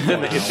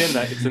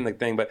 it's in the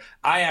thing. But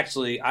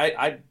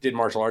I did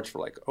martial arts for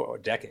like a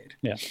decade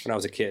when I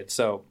was a kid.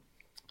 So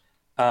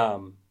I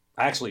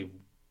actually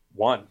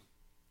won.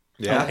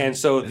 Yeah. And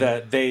so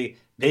that they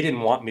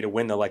didn't want me to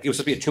win though. Like it was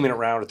supposed to be a 2-minute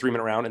round, a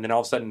 3-minute round, and then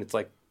all of a sudden it's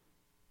like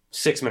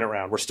 6-minute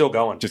round. We're still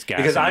going. Just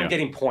gassing, because I'm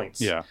getting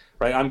points. Yeah.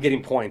 Right? I'm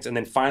getting points. And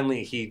then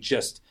finally he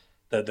just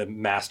the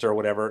master or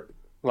whatever,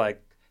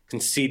 like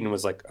conceded and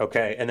was like,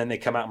 okay. And then they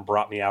come out and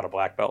brought me out a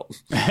black belt.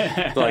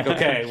 They're like,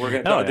 okay, we're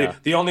gonna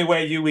the only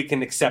way we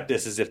can accept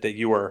this is if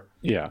you were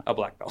a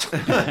black belt. So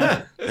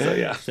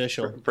yeah.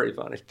 Official. Pretty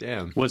funny.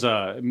 Damn.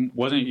 Wasn't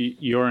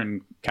your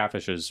and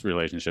Catfish's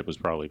relationship was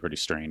probably pretty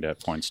strained at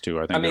points too.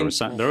 I think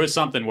there was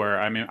something where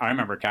I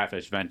remember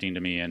Catfish venting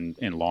to me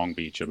in Long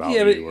Beach about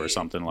you or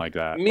something like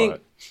that. Me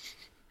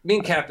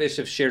and Catfish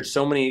have shared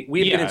so many.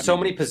 We've been in so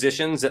many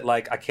positions that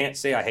like I can't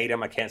say I hate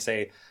him. I can't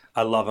say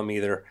I love him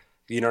either.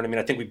 You know what I mean?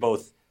 I think we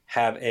both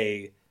have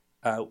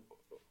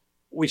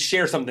we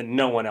share something that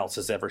no one else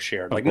has ever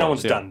shared. Like no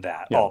one's done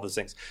that. All those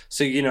things.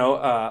 So you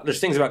know, there's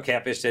things about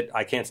Catfish that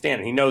I can't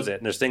stand, and he knows it.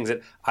 And there's things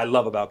that I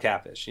love about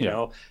Catfish. You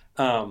know,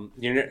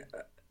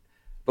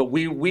 but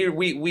we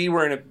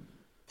were in a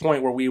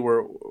point where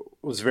it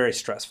was very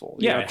stressful.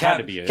 Yeah, it had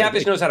to be.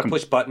 Catfish knows how to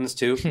push buttons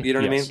too. You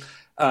know what I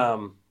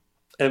mean?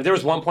 And there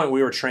was one point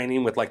we were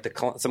training with like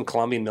some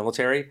Colombian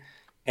military,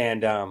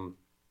 and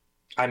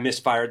I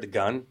misfired the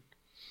gun.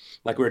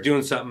 Like we were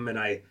doing something, and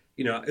it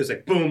was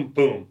like boom,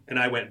 boom, and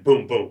I went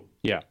boom, boom.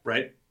 Yeah.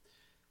 Right.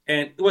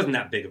 And it wasn't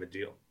that big of a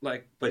deal.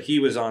 Like, but he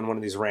was on one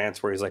of these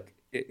rants where he's like,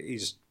 he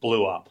just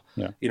blew up.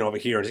 Yeah. You know, over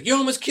here, and he's like, "You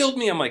almost killed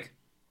me." I'm like,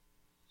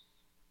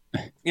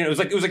 it was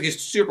like these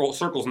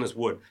circles in this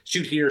wood.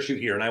 Shoot here,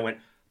 and I went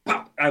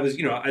pop. I was,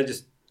 I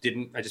just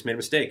made a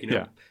mistake.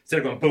 Instead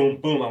of going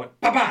boom, boom, I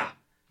went pa,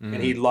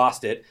 and he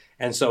lost it.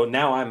 And so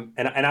now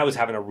and I was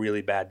having a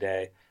really bad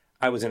day.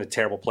 I was in a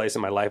terrible place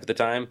in my life at the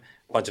time.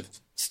 A bunch of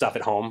stuff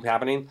at home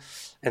happening.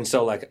 And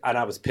so and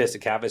I was pissed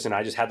at Catfish, and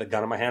I just had the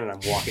gun in my hand, and I'm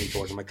walking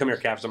towards him. Like, come here,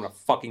 Catfish, I'm going to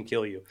fucking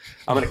kill you.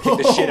 I'm going to kick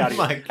the shit out of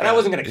you. And I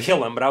wasn't going to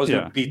kill him, but I was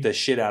going to beat the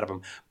shit out of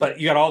him.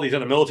 But you got all these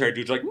other military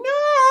dudes like,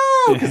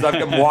 no! Because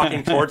I'm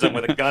walking towards him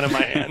with a gun in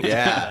my hand.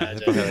 Yeah.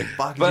 Like,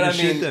 fuck, but I mean,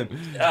 shoot them.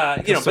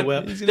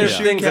 But there's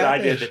things that I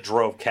did that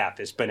drove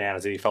Catfish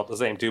bananas, and he felt the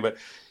same too. But,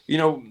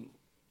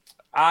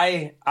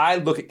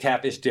 I look at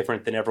Catfish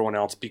different than everyone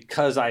else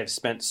because I have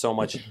spent so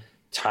much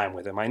time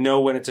with him. I know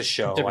when it's a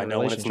show. I know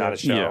when it's not a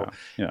show.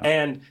 Yeah.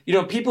 And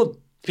people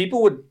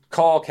would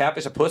call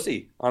Catfish a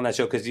pussy on that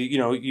show because I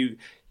think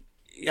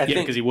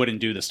because he wouldn't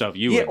do the stuff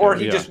you would do. Or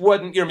he just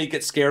wouldn't. He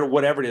get scared or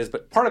whatever it is.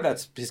 But part of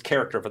that's his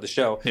character for the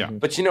show. Yeah.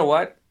 But you know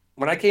what?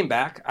 when I came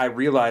back, I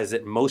realized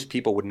that most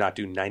people would not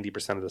do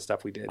 90% of the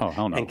stuff we did. Oh,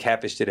 hell no. And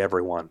Catfish did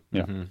every one.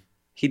 Yeah.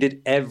 He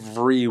did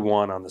every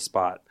one on the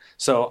spot.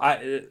 So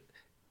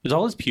is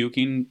all his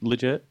puking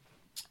legit?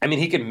 I mean,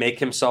 he can make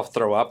himself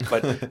throw up,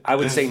 but I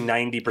would say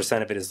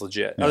 90% of it is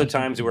legit. Other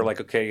times we were like,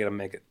 okay, you got to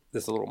make it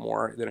this a little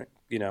more,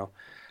 you know.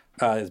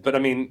 But I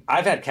mean,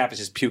 I've had Catfish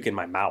just puke in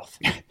my mouth.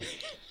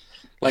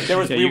 Like there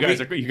was, you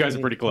guys are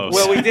pretty close.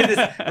 Well, we did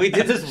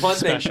this one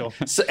thing. So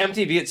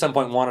MTV at some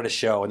point wanted a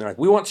show, and they're like,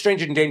 "We want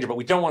Strangers in Danger, but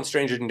we don't want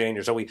Strangers in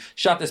Danger." So we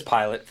shot this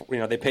pilot. You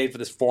know, they paid for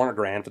this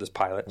 $400,000 for this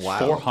pilot. Wow,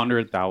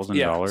 $400,000 for a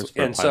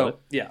pilot. So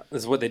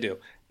this is what they do.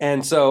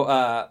 And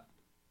so,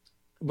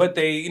 but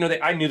they,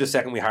 I knew the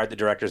second we hired the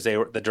directors, they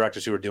were the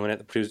directors who were doing it,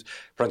 the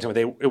production.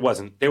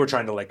 They were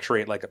trying to like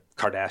create like a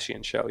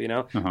Kardashian show,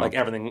 like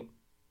everything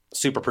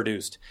super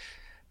produced.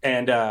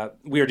 And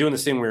we were doing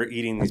this thing. We were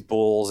eating these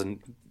bulls,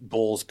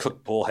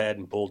 cooked bull head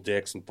and bull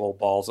dicks and bull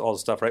balls, all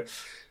this stuff, right?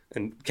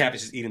 And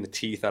Catfish is eating the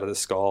teeth out of the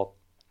skull.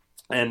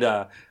 And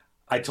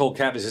I told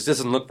Catfish, "This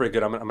doesn't look very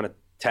good. I'm going to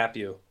tap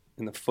you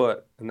in the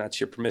foot, and that's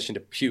your permission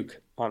to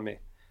puke on me."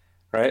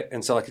 Right?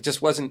 And so like it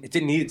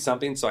didn't need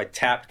something. So I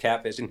tapped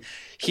Catfish, and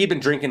he'd been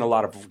drinking a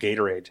lot of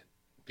Gatorade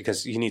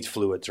because he needs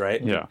fluids,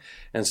 right? Yeah.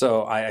 And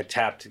so I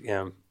tapped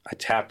him,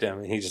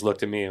 and he just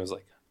looked at me and was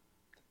like,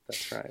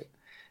 "That's right."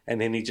 And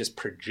then he just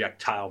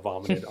projectile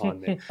vomited on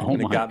me.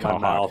 And it got in my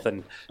mouth.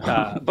 And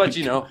but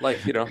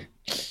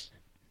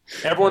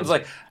everyone's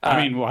like,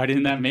 I mean, why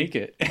didn't that make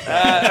it?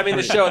 I mean,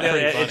 the show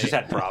it just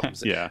had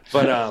problems. Yeah.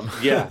 But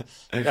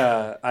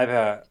I've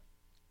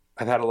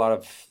had a lot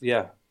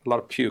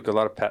of puke,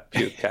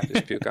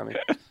 Catfish puke on me.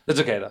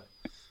 It's okay though.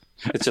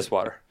 It's just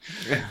water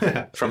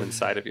from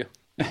inside of you.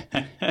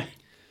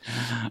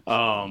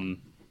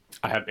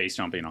 I have base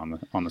jumping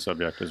on the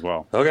subject as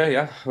well. Okay,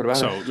 yeah. What about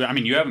it? So, I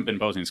mean, you haven't been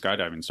posting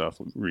skydiving stuff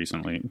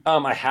recently.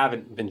 I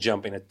haven't been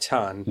jumping a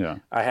ton. Yeah.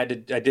 I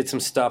did some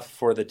stuff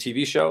for the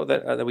TV show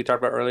that we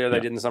talked about earlier that I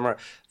did in the summer.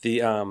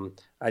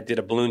 I did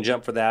a balloon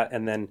jump for that,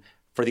 and then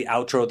for the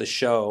outro of the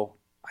show,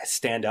 I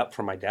stand up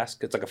from my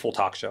desk. It's like a full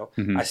talk show.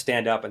 Mm-hmm. I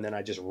stand up and then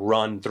I just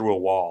run through a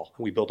wall.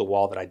 We built a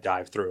wall that I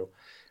dive through.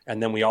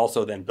 And then we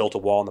also built a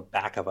wall in the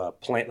back of a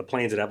plane. The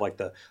planes that have like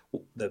the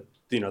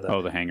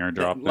hangar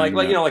drop, like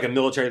a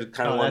military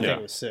kind of one. That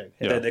thing was sick.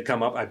 They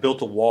come up. I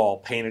built a wall,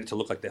 painted it to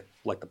look like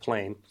the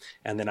plane,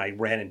 and then I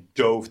ran and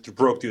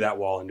broke through that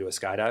wall into a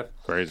skydive.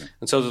 Crazy.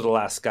 And so those are the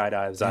last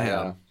skydives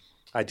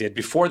I did.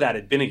 Before that,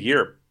 it'd been a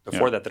year.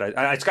 Before that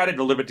I skydived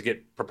a little bit to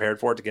get prepared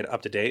for it, to get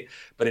up to date.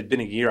 But it'd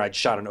been a year. I'd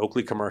shot an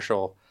Oakley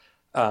commercial,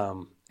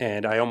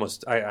 and I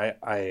almost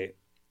it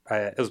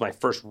was my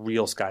first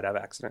real skydive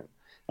accident.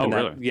 And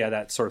really? Yeah,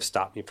 that sort of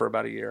stopped me for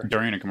about a year.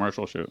 During a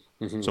commercial shoot.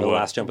 Mm-hmm. So the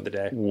last jump of the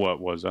day.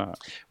 What was that?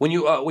 When you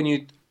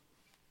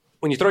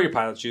throw your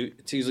pilot chute,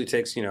 it usually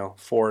takes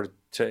 4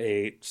 to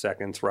 8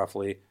 seconds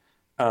roughly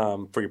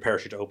for your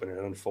parachute to open and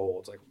it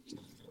unfolds. It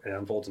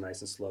unfolds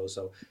nice and slow.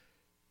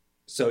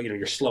 So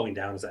you're slowing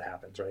down as that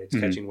happens, right? It's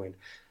catching wind.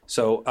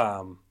 So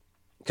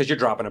because you're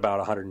dropping about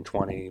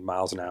 120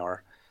 miles an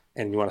hour,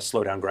 and you want to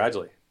slow down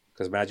gradually.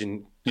 Because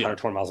imagine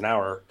 120 miles an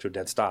hour to a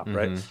dead stop,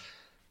 right?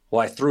 Well,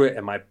 I threw it,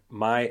 and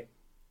my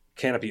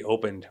canopy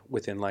opened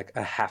within like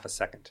a half a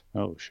second.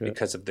 Oh, shit.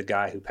 Because of the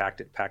guy who packed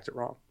it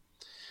wrong.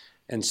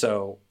 And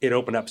so it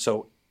opened up.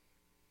 So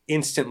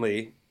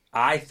instantly,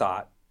 I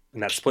thought, in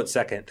that split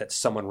second, that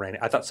someone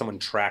I thought someone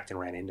tracked and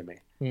ran into me.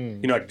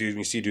 Like dudes, when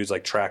you see dudes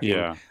like tracking.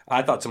 Yeah.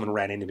 I thought someone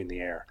ran into me in the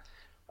air.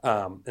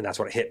 And that's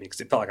what it hit me,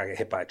 because it felt like I got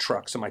hit by a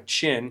truck. So my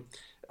chin,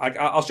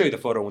 I'll show you the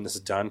photo when this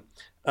is done.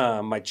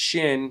 My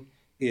chin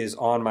is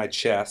on my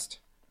chest.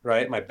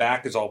 Right, my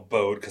back is all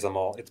bowed because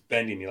it's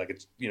bending me like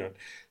it's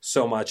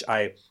so much.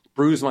 I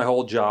bruised my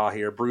whole jaw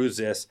here, bruised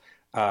this,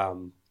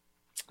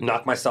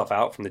 knocked myself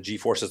out from the G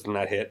forces when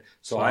that hit.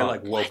 So I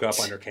woke up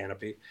under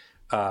canopy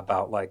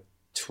about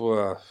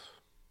 20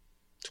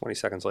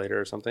 seconds later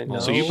or something. No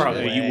so you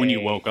probably when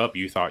you woke up,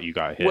 you thought you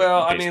got hit.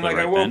 Well, I mean,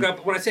 I woke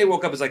up. When I say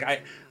woke up, it's like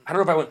I don't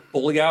know if I went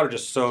fully out or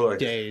just so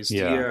dazed.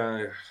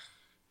 Yeah,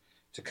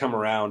 to come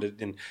around,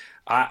 and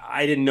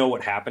I didn't know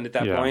what happened at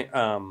that point.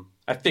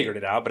 I figured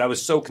it out, but I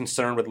was so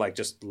concerned with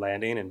just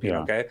landing and being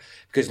okay,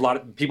 because a lot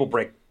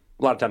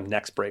of times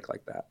necks break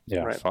like that. Yeah,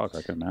 right? Fuck,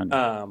 I can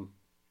imagine.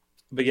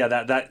 But yeah,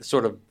 that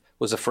sort of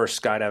was the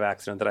first skydive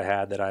accident that I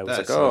had. That I was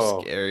That's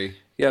so scary.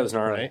 Yeah, it was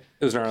gnarly. Right?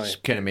 It was gnarly.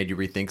 Just kind of made you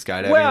rethink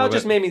skydiving. Well, it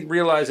just made me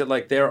realize that I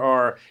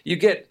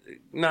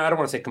don't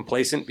want to say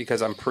complacent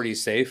because I'm pretty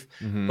safe,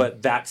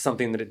 but that's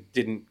something that it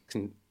didn't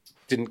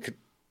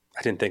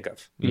I didn't think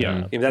of.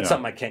 Yeah, that's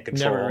something I can't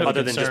control, really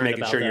other than just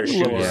making sure your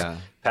shoes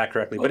packed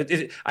correctly. But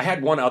I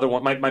had one other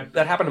one.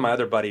 That happened to my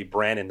other buddy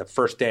Brandon. The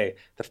first day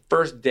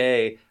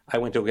I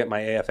went to get my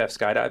AFF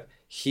skydive,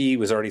 he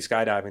was already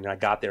skydiving, and I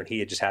got there, and he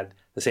had just had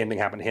the same thing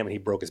happen to him, and he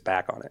broke his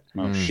back on it.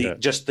 Oh shit!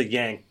 Just the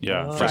yank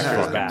fractured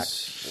his back.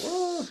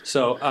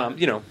 So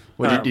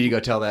did you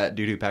go tell that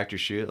dude who packed your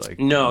chute?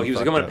 No, he was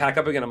like, "I'm going to pack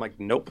up again." I'm like,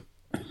 "Nope."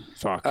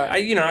 Fuck.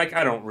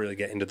 I don't really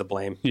get into the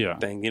blame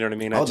thing. You know what I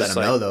mean? I'll let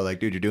him know though. Like,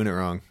 dude, you're doing it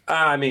wrong.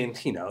 I mean,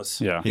 he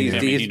knows. Yeah,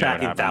 he's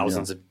packing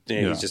thousands of.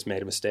 He's just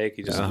made a mistake.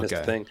 He just missed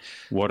the thing.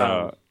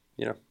 What?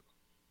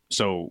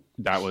 So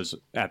that was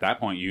at that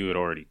point you had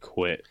already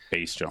quit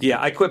base jumping.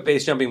 Yeah, I quit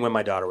base jumping when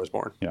my daughter was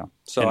born. Yeah.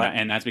 So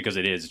and that's because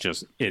it is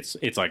just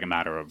it's like a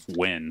matter of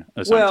when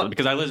essentially. Well,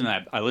 because I listen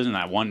to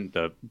that one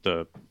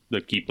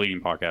the Keep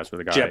Bleeding podcast with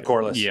the guy Jeb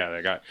Corliss. Yeah,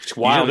 that guy. It's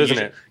wild, isn't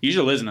it? You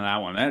should listen to that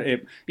one.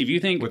 If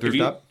you think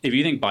if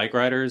you think bike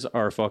riders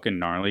are fucking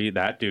gnarly,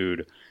 that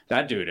dude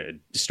had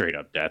straight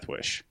up death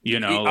wish. You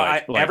know,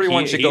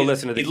 everyone should go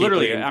listen to the.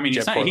 Literally, I mean,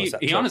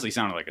 he honestly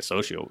sounded like a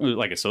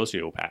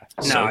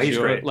sociopath. No, he's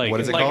great.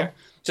 What is it called?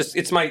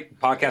 It's my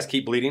podcast,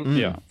 Keep Bleeding.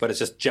 Yeah, but it's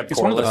just Jeb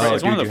Corliss.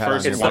 It's one of the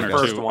first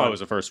one. Oh, it was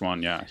the first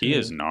one. Yeah, he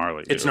is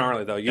gnarly. It's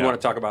gnarly though. You want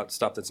to talk about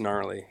stuff that's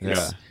gnarly?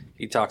 Yeah.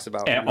 He talks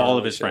about all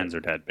of his friends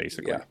are dead,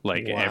 basically. Yeah.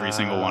 Like every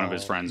single one of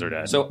his friends are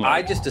dead. So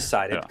I just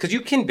decided because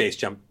you can base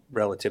jump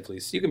relatively,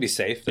 so you can be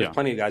safe. There's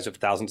plenty of guys with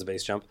thousands of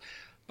base jump,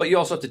 but you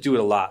also have to do it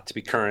a lot to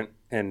be current.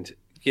 And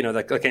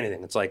like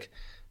anything, it's like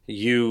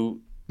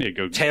you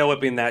tail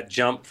whipping that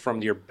jump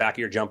from your back of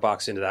your jump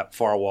box into that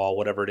far wall,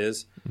 whatever it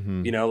is.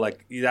 Mm-hmm.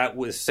 Like that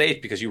was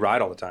safe because you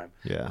ride all the time.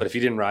 Yeah. But if you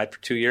didn't ride for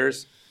 2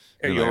 years,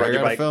 you'll ride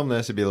your bike. Film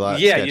this, it'd be a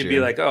lot. Yeah, sketchier. You'd be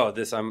like, oh,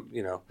 this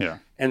Yeah.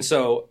 And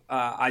so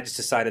I just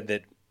decided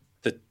that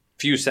the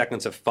few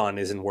seconds of fun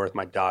isn't worth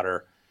my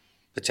daughter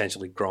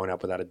potentially growing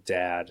up without a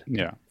dad.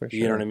 Yeah, for sure.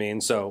 You know what I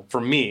mean? So for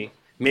me,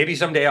 maybe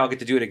someday I'll get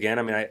to do it again.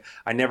 I mean,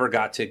 I never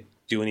got to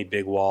do any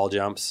big wall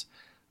jumps.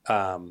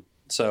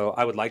 So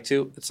I would like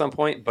to at some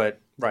point, but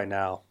right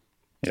now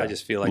I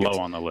just feel like low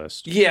on the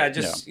list. Yeah,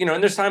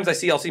 and there's times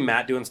I'll see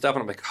Matt doing stuff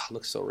and I'm like, oh, it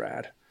looks so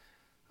rad.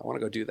 I want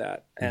to go do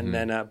that. And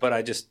then, but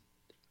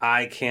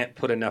I can't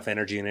put enough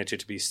energy into it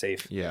to be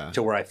safe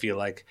to where I feel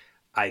like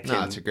I can.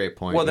 No, that's a great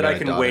point. Well, that I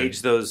can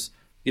wage those,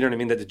 you know what I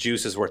mean? That the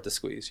juice is worth the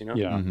squeeze, you know?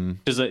 Yeah. Mm-hmm.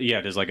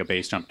 Does like a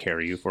base jump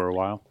carry you for a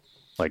while?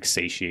 Like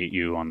satiate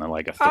you on the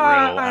like a thrill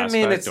aspect? I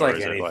mean, it's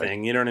like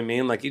anything, you know what I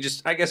mean? Like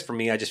I guess for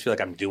me, I just feel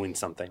like I'm doing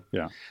something.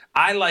 Yeah.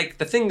 I like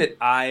the thing that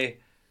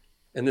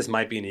and this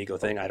might be an ego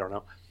thing, I don't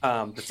know.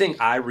 The thing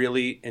I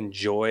really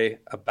enjoy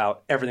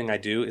about everything I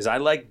do is I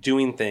like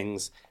doing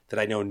things that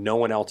I know no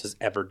one else has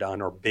ever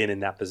done or been in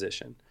that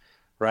position,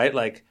 right?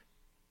 Like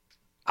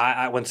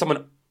I when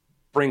someone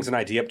brings an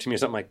idea up to me or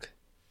something, like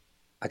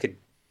I could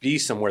be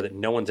somewhere that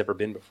no one's ever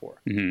been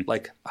before. Mm-hmm.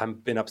 Like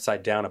I've been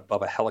upside down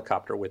above a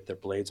helicopter with their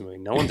blades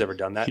moving. No one's ever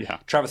done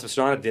that. Travis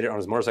Pastrana did it on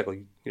his motorcycle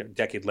a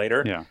decade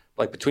later. Yeah.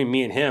 Like between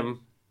me and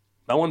him,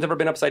 no one's ever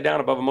been upside down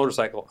above a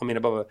motorcycle. I mean,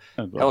 above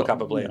a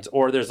helicopter blades. Yeah.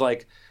 Or there's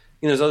like,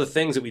 there's other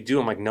things that we do.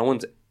 I'm like, no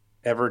one's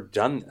ever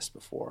done this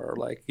before. Or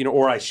like,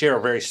 or I share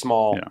a very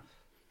small,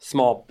 it's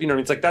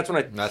like, that's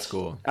when that's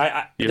cool.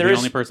 You're the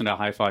only person to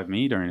high five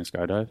me during a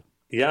skydive.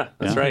 Yeah,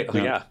 that's right. Oh,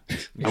 yeah.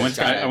 I went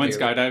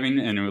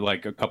skydiving, and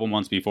like a couple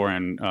months before,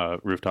 and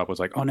Rooftop was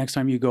like, "Oh, next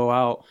time you go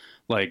out,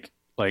 like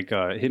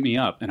hit me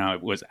up." And I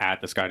was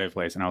at the skydive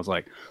place, and I was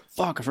like,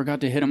 "Fuck, I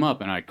forgot to hit him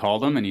up." And I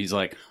called him, and he's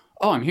like,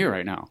 "Oh, I'm here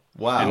right now."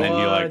 Wow. And then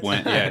he like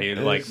went,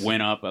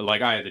 went up.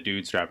 Like I had the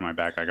dude strapped to my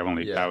back. Like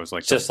I was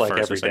like just like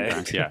every day.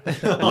 Yeah,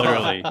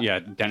 literally.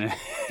 Yeah.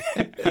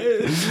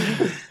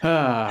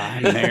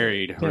 I'm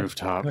married,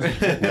 Rooftop.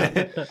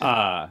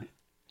 Yeah.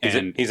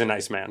 He's a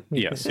nice man.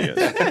 Yes, he is.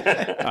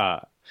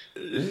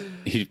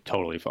 He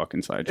totally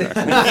fucking sidetracked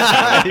me. He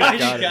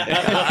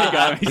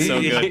got me so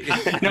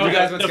good. No, you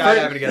guys went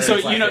skydiving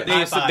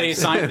together. So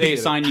they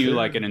assign you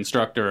like an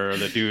instructor or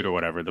the dude or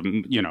whatever,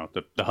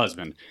 the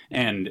husband,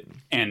 and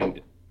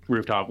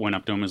Rooftop went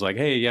up to him and was like,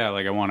 "Hey, yeah,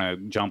 like I want to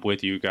jump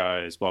with you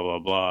guys, blah blah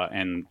blah."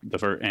 And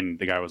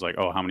the guy was like,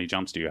 "Oh, how many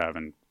jumps do you have?"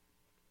 And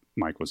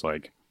Mike was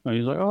like,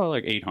 "He's like, oh,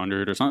 like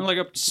 800 or something,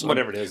 like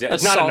whatever it is. Yeah,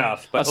 it's not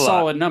enough, but a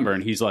solid number."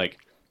 And he's like,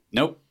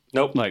 Nope.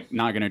 Like,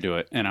 not going to do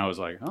it. And I was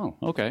like, oh,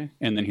 okay.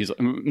 And then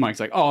Mike's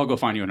like, oh, I'll go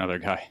find you another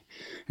guy.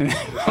 Did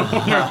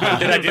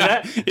I do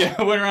that? Yeah,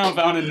 I went around and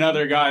found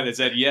another guy that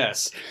said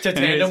yes. To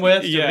tandem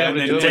with? Yeah, and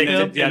then they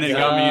got me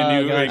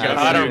a new guy.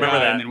 I don't remember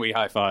that. And then we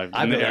high-fived.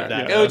 I remember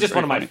that. It was just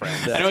one of my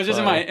friends. And it was just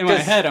in my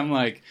head, I'm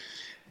like,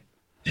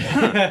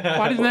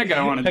 why doesn't that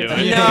guy want to do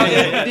it?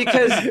 No,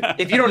 because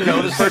if you don't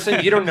know this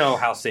person, you don't know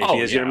how safe he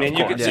is. You know what I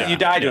mean? You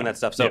die doing that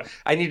stuff. So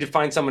I need to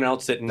find someone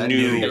else that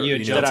knew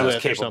that I was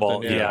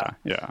capable. Yeah.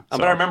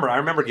 But I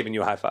remember giving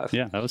you a high five.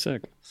 Yeah, that was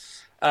sick.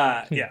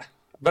 Yeah.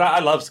 But I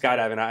love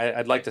skydiving.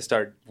 I'd like to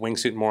start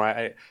wingsuiting more.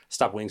 I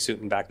stopped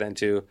wingsuiting back then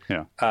too.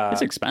 Yeah.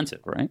 It's expensive,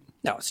 right?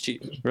 No, it's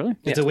cheap. Really?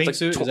 It's a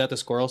wingsuit? Is that the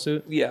squirrel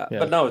suit? Yeah.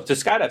 But no, the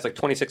skydive's like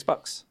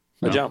 $26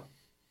 a jump.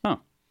 Oh.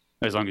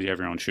 As long as you have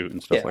your own chute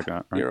and stuff like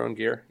that, right? Your own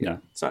gear. Yeah.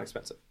 It's not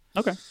expensive.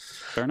 Okay.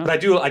 Fair enough.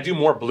 But I do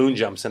more balloon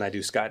jumps than I do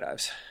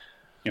skydives.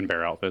 In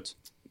bear outfits?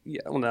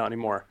 Yeah, well, not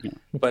anymore. Yeah.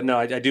 But no,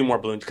 I do more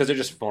balloons because they're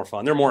just more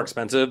fun. They're more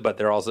expensive, but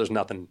there's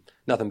nothing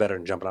better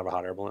than jumping out of a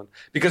hot air balloon.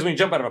 Because when you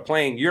jump out of a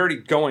plane,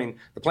 the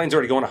plane's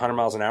already going 100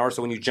 miles an hour.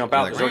 So when you jump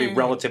out, there's already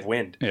relative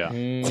wind. Yeah,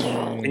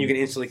 and you can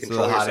instantly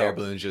control the hot yourself. air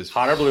balloons just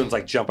hot air balloons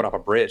like jumping off a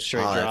bridge.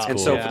 Straight drop. And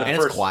cool. so for the and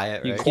first it's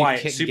quiet, right?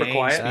 quiet, super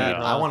quiet.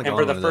 I want to go And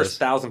for on the one of first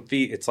those. 1,000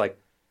 feet, it's like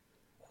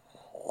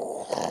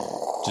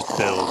just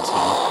builds.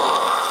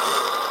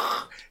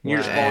 Huh? you're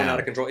just falling out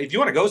of control. If you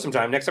want to go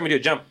sometime, next time you do a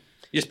jump,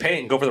 you just pay it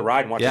and go for the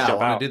ride and watch it Yeah, I jump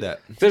want out. to do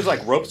that. There's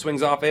like rope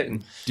swings off it.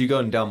 And Do you go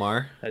in Del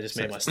Mar? I just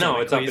made my No,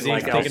 stomach it's up in, queasy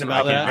like, thinking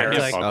about Paris.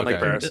 that. Paris. Okay.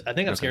 Paris. I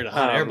think I'm scared of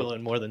hot air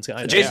balloon more than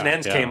sky. Jason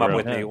Enns Yeah, came up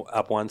really. with me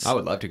up once. I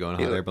would love to go in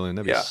a hot air balloon.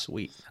 That'd be Yeah.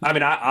 sweet. I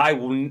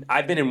mean,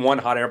 I've been in one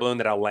hot air balloon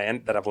that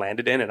I've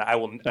landed in, and I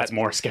will. That's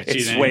more sketchy.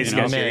 It's than, way you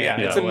know? sketchier. Yeah,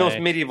 Yeah. it's the No most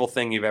way. medieval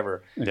thing you've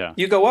ever. Yeah.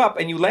 You go up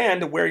and you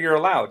land where you're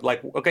allowed.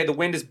 Like, okay, the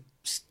wind is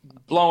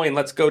blowing.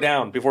 Let's go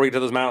down before we get to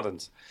those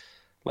mountains.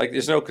 Like,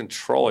 there's no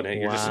control in it.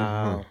 You're just.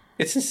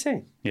 It's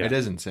insane. Yeah. It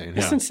is insane.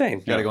 It's insane.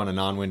 You got to go on a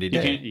non-windy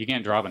day. You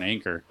can't drop an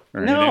anchor. Or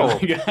No,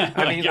 anything like that.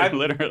 I mean, You're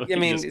literally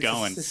just it's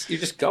going. you're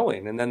just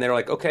going, and then they're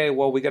like, okay,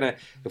 well,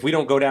 if we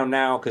don't go down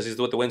now because this is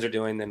what the winds are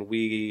doing, then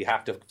we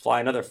have to fly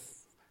another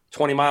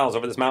 20 miles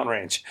over this mountain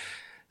range.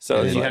 So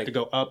And it's you like, have to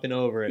go up and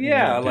over it.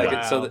 yeah, and like wow.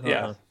 it's so that,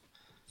 yeah. Uh-huh.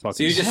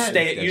 So you just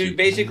sketchy. you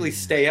basically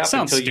stay up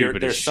Sounds until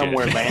stupid they're as shit.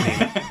 somewhere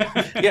landing.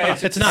 Yeah,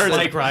 It's not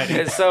bike riding.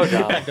 It's so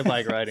dumb. Back to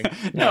bike riding.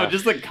 No,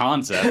 just the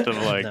concept of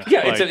like,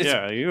 Yeah, like,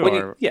 it's you when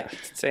are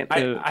it's insane.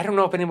 I don't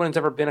know if anyone's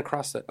ever been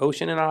across the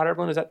ocean in a hot air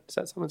balloon. Is that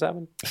someone's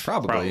happened?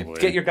 Probably.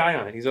 Get your guy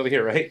on it. He's over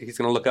here, right? He's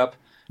going to look up.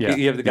 Yeah.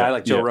 You have the guy Yeah.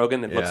 like Joe Yeah.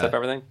 Rogan that looks Yeah. up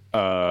everything.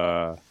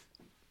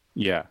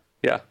 Yeah.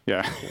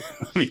 Yeah.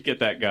 Let me get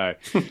that guy.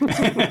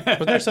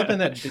 Was there something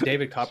that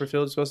David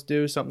Copperfield was supposed to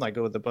do? Something like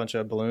go with a bunch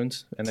of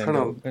balloons and then I go,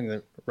 don't and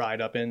then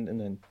ride up in and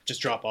then just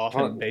drop off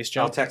Hold and on. base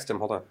I'll jump? text him.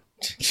 Hold on.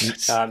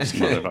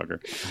 Motherfucker.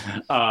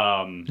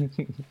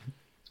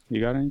 You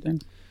got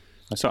anything?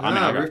 So I mean,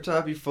 I got-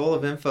 Rooftop, you full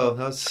of info.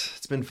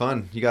 It's been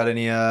fun. You got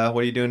any? What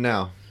are you doing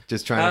now?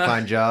 Just trying to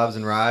find jobs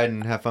and ride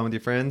and have fun with your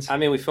friends. I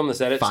mean, we filmed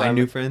this edit. Find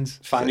new friends.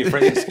 Find new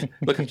friends.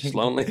 Look, I'm just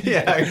lonely.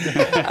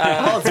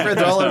 Yeah, all his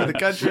friends are all over the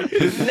country.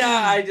 No,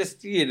 I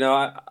just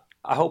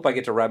I hope I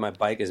get to ride my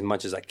bike as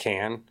much as I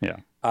can. yeah.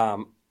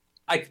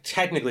 I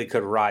technically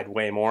could ride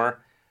way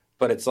more,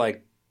 but it's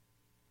like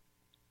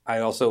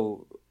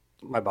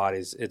my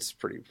body's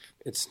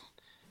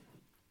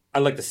I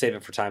like to save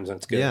it for times when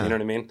it's good. Yeah. You know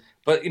what I mean?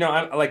 But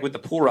I like with the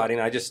pool riding.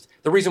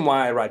 The reason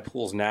why I ride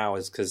pools now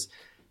is because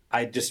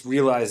I just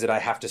realize that I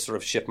have to sort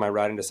of shift my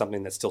riding to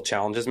something that still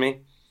challenges me.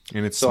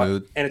 And it's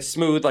smooth. And it's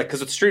smooth, like because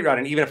with street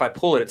riding, even if I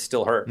pull it, it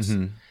still hurts.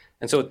 Mm-hmm.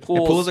 And so with And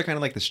pools, pools are kind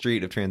of like the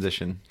street of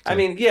transition. I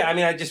mean,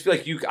 I just feel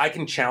like I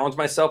can challenge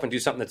myself and do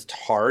something that's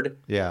hard.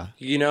 Yeah.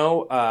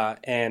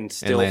 And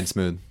still And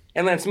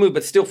land smooth.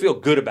 but still feel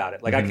good about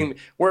it. Like I can,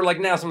 where like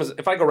now,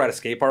 if I go ride a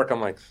skate park,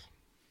 I'm like,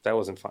 that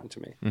wasn't fun to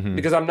me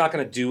because I'm not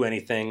going to do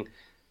anything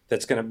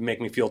that's going to make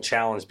me feel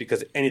challenged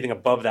because anything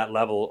above that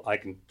level, I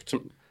could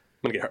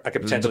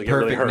potentially get really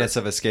hurt. The perfectness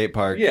of a skate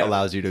park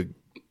allows you to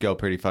go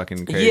pretty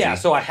fucking crazy. Yeah,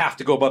 so I have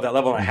to go above that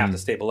level and I have to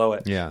stay below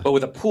it. Yeah. But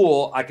with a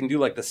pool, I can do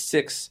like the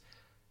 6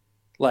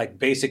 like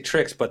basic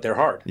tricks, but they're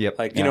hard. Yep.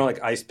 Like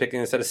like ice picking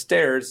instead of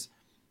stairs,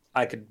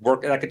 I could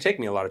work. That could take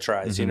me a lot of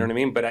tries. You know what I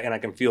mean? But I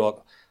can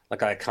feel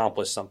like I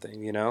accomplished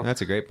something.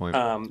 That's a great point.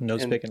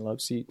 Nose pick and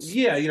love seats.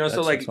 Yeah,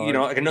 so like hard.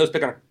 I can nose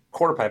pick on a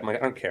quarter pipe. I'm like,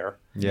 I don't care.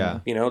 Yeah.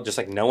 Just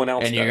like no one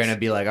else. And you're does. gonna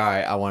be like, all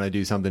right, I want to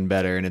do something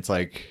better, and it's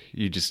like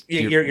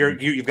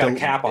you've got a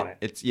cap on it.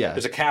 It's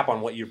There's a cap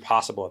on what you're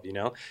possible of.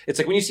 It's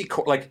like when you see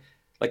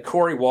like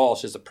Corey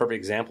Walsh is a perfect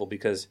example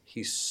because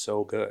he's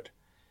so good.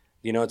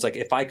 It's like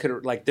if I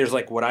could like there's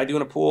like what I do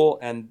in a pool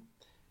and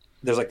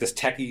there's like this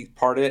techie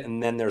part of it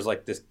and then there's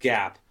like this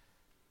gap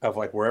of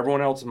like where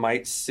everyone else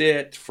might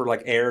sit for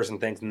like airs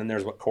and things and then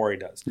there's what Corey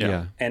does.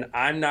 Yeah. And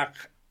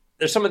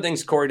there's some of the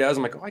things Corey does.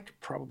 I'm like, I could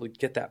probably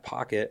get that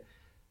pocket,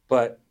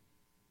 but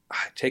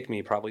it'd take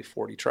me probably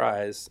 40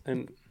 tries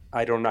and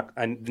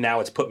and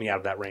now it's put me out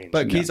of that range.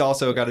 But he's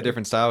also got a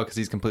different style because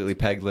he's completely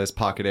pegless,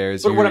 pocket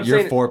airs. But what I'm You're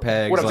saying, 4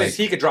 pegs. What I'm saying is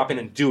he could drop in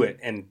and do it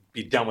and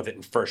be done with it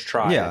in first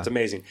try. Yeah. It's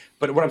amazing.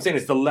 But what I'm saying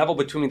is the level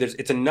between me,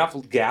 it's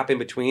enough gap in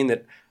between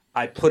that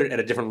I put it at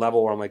a different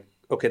level where I'm like,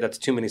 okay, that's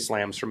too many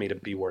slams for me to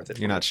be worth it.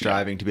 You're not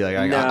striving to be like,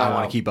 I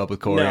want to keep up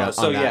with Corey on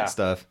that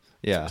stuff.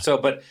 Yeah. So,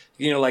 but,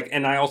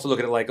 and I also look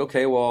at it like,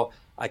 okay, well,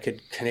 I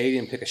could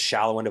Canadian pick a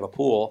shallow end of a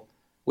pool,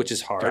 which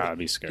is hard. That'd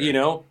be scary.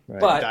 Right,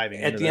 But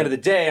diving at into the end of the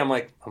day, I'm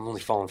like, I'm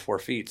only falling 4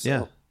 feet,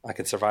 so I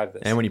can survive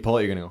this. And when you pull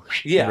it, you're going to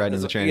go right into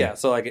the train. Yeah,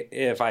 so like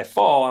if I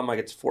fall, I'm like,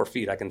 it's 4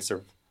 feet. I can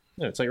survive.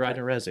 Yeah, it's like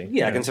riding a resi.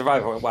 Yeah, I can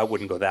survive. Well, I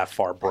wouldn't go that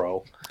far,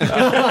 bro.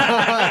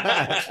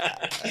 I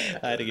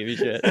had to give you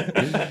shit.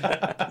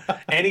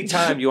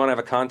 Anytime you want to have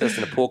a contest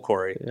in a pool,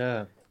 Corey.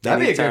 Yeah. That'd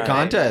be a good Anytime.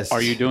 contest.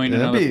 Are you doing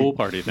That'd another be- pool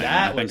party thing?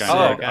 That I think was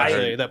I sick, did.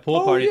 actually. That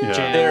pool party yeah.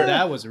 jam, There-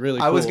 that was really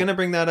cool. I was going to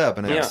bring that up,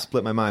 and I Yeah.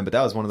 split my mind, but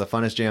that was one of the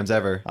funnest jams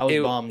ever. I was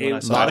It- bummed it- when I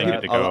a saw lot that.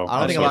 of people to go. I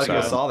don't think a lot of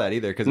people sad. saw that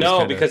either.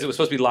 No, because it was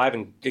supposed to be live,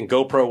 and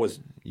GoPro was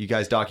You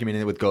guys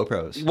documented it with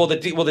GoPros.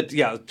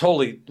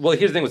 Totally. Well,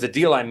 here's the thing: was the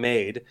deal I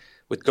made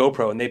with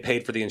GoPro, and they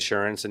paid for the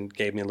insurance and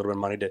gave me a little bit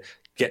of money to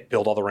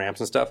build all the ramps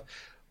and stuff.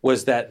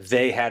 Was that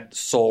they had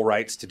sole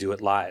rights to do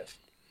it live,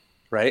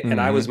 right? And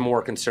I was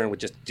more concerned with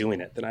just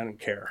doing it than I didn't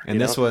care. And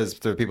this was,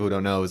 for people who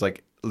don't know, it was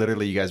like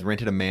literally you guys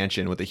rented a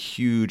mansion with a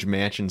huge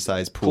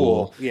mansion-sized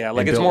pool. Yeah,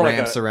 like and it's built more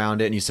ramps like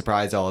around it, and you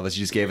surprised all of us.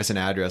 You just gave us an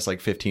address,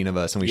 like 15 of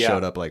us, and we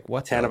showed up like,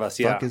 what 10 the of us,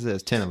 fuck is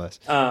this? 10 of us.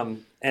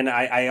 And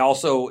I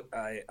also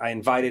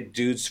invited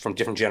dudes from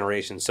different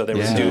generations. So there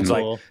was dudes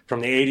like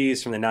from the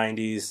 80s, from the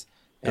 90s.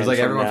 It was like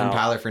everyone from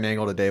Tyler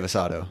Fernangle to Dave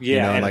Asado. Yeah,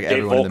 you know, and like Dave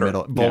everyone Volker. in the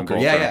middle. Volker.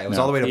 Yeah. It was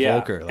all the way to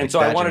Volker. Like and so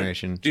that I wanted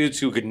generation. dudes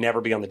who could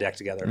never be on the deck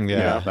together.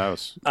 Yeah. That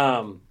was.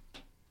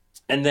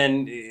 And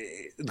then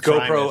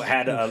GoPro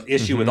had an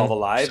issue with all the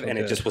live, and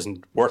it just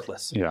wasn't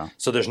worthless. Yeah.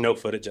 So there's no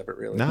footage of it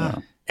really.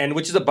 No. And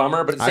which is a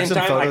bummer, but at the same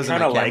time, I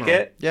kind of like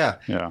it. Yeah.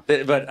 Yeah.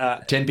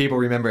 But 10 people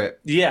remember it.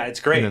 yeah, it's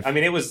great. I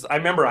mean, I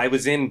remember I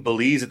was in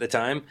Belize at the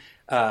time,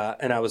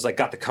 and I was like,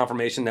 got the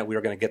confirmation that we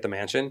were going to get the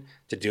mansion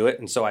to do it,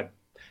 and so I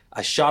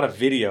shot a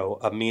video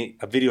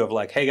of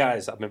like, hey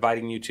guys, I'm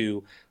inviting you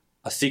to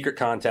a secret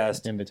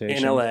contest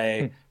Invitation. in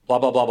LA. Blah,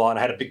 blah, blah, blah. And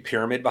I had a big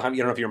pyramid behind me.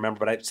 I don't know if you remember,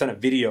 but I sent a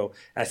video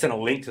and I sent a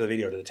link to the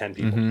video to the 10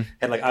 people.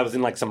 And like I was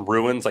in like some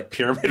ruins, like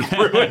pyramid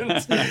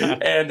ruins.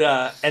 And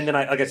then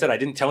like I said, I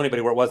didn't tell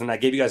anybody where it was. And I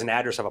gave you guys an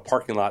address of a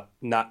parking lot,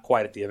 not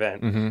quite at the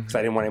event, because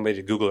I didn't want anybody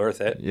to Google Earth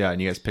it. Yeah,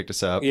 and you guys picked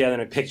us up. Yeah, then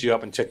I picked you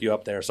up and took you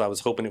up there. So I was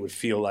hoping it would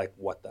feel like,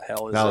 what the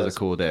hell is this? That was a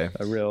cool day.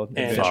 A real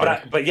And,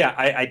 adventure. but yeah,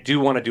 I do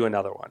want to do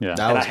another one. Yeah.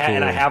 That was cool.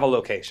 And I have a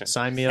location.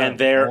 Sign me up. And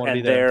there, I wanna be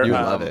and there. there, You would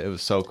love it. It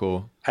was so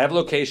cool. I have a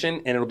location,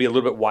 and it'll be a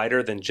little bit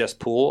wider than just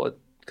pool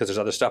because there's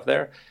other stuff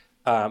there.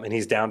 And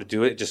he's down to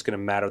do it. It's just going to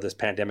matter this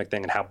pandemic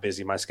thing and how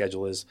busy my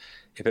schedule is,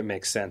 if it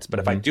makes sense. But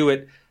if I do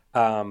it,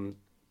 I'm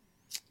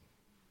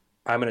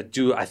going to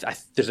do.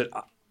 There's a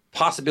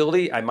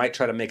possibility I might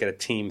try to make it a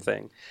team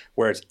thing,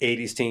 where it's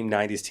 80s team,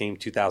 90s team,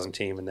 2000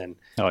 team, and then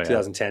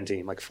 2010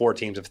 team, like 4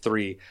 teams of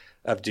 3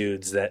 of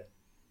dudes that,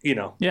 you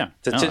know,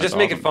 to just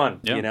make it fun,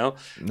 you know.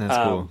 That's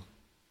cool.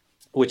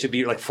 Which would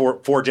be like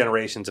four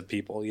generations of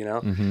people, you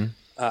know.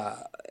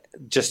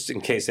 Just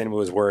in case anyone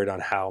was worried on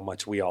how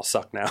much we all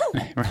suck now.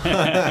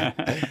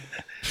 That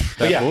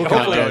pool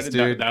hopefully, contest,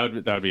 dude.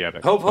 That would be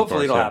epic.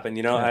 Hopefully it'll happen.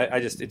 You know,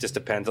 it just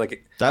depends.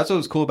 Like That's what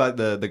was cool about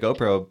the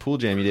GoPro pool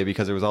jam you did,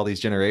 because there was all these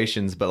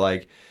generations, but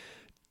like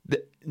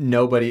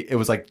nobody. It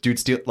was like dude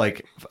steal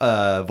like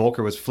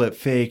Volker was flip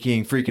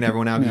faking, freaking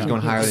everyone out. He was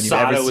going higher than you've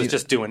ever Sato seen. was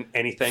just doing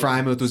anything.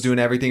 Frymouth was doing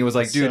everything. It was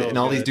like, dude, So and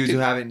all these good. dudes who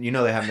haven't, you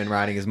know, they haven't been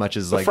riding as much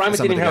as like Frymouth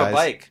some didn't of even the have a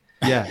guys. bike.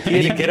 Yeah,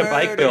 He had to get a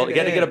bike built. He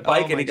had to get a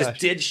bike, Oh and he my just gosh.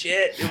 did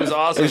shit. It was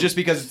awesome. It was just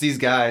because it's these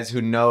guys who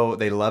know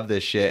they love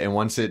this shit, and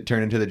once it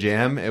turned into the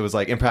jam, it was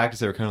like in practice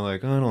they were kind of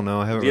like, I don't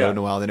know, I haven't rode in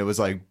a while. Then it was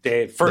like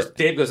Dave. First,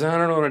 Dave goes, I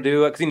don't know what to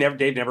do, because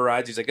Dave never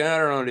rides. He's like, I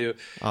don't know what to do.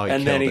 Oh, he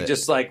and then he killed it.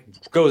 just like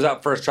goes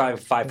out first try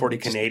 540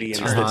 Canadian. He's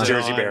the turns it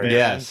Jersey on, Bear. man.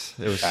 yes,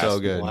 it was so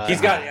good, Wow. He's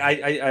got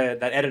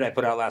that edit I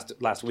put out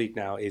last week.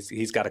 Now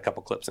he's got a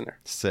couple clips in there.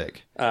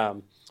 sick.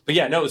 But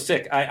yeah, no, it was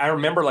sick. I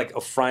remember like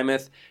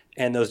Frymouth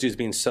and those dudes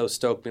being so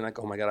stoked, being like,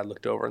 "Oh my god!" I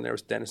looked over and there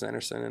was Dennis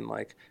Anderson and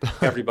like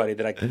everybody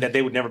that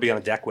they would never be on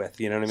a deck with.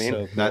 You know what I mean? So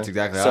cool. That's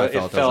exactly So how I it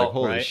felt. I was felt like,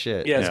 holy right.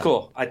 shit. Yeah, it's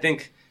cool. I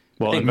think.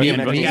 Well, I think but-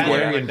 BMX but Me, Yeah,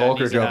 Gary, like and that Volker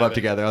needs to drove up happen.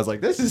 together. I was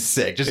like, this is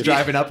sick. Just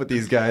driving up with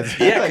these guys.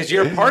 Yeah, because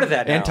you're a part of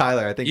that now. And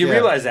Tyler, I think. You yeah.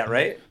 realize that,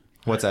 right?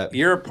 What's that?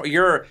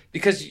 You're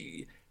because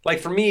like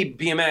for me,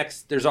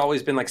 BMX, there's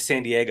always been like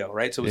San Diego,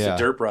 right? So it was Yeah. the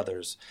Dirt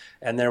Brothers,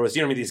 and there was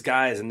these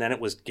guys, and then it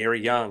was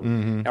Gary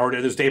Young, or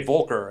there's Dave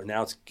Volker, and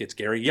now it's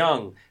Gary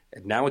Young,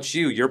 and now it's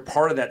you. You're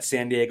part of that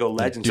San Diego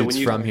legend. So Dude's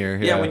when you from here,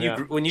 yeah, yeah.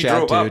 when you Chad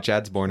drove too. up,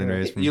 Chad's born and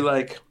raised from you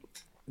like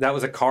that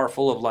was a car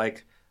full of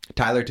like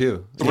Tyler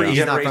too. Three He's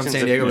not from generations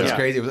San of- Diego. It was yeah.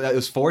 crazy. It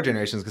was 4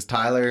 generations because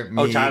Tyler,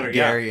 me, Tyler,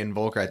 Gary, and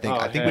Volker. I think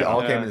we yeah,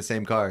 all yeah. came in the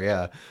same car. Yeah,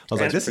 I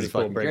was like, That's this is pretty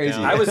cool fucking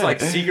breakdown. crazy. I was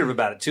like secretive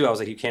about it too. I was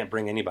like, you can't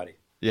bring anybody.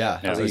 yeah,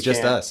 I it was like, was you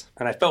just can't. us.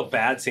 And I felt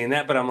bad saying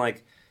that, but I'm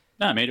like,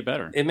 No, it made it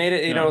better. it made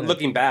it. You know,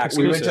 looking back,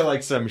 We went to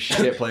like some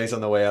shit place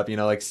on the way up, you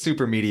know, like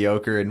super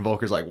mediocre. And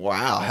Volker's like,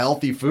 wow,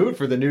 healthy food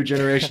for the new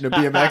generation of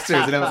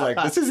BMXers. And I was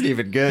like, this isn't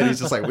even good. He's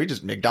just like, we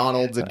just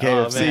McDonald's and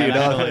KFC, man, you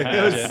know? I can Like,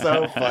 it was imagine.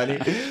 so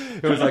funny.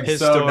 It was like His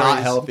so not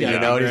stories healthy, gotta you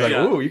know? be And he's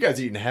like, great. ooh, you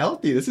guys eating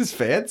healthy. This is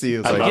fancy. It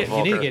was I like, love You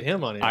need to Volker. get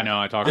him on here. I know.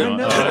 I talked to him.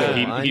 know.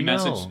 I He know.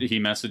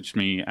 messaged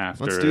me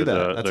after. let's do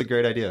that. That's a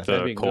great idea.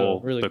 That'd The be Cole,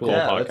 good. Really the cool. Cole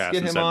Yeah, let's podcast get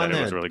and him said on that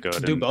it was there. really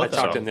good. Do And both I of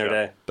talked them. to him the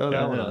other day. Throw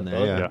that Yeah, one on there.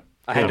 both. Yeah.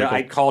 Yeah.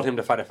 I called him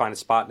to try to find a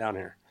spot down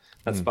here.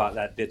 That spot,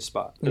 that ditch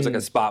spot. There's like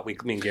a spot me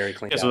and Gary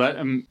cleaned Yeah, out. so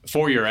that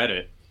for your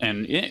edit,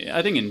 and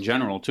I think in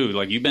general too,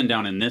 like you've been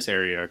down in this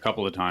area a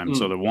couple of times.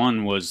 So the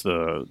one was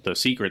the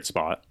secret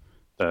spot,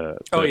 the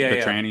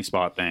tranny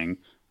spot thing.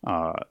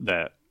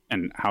 That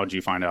and how did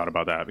you find out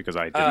about that? Because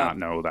I did not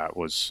know that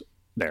was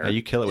there.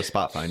 You kill it with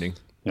spot finding.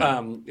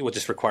 It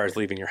just requires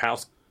leaving your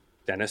house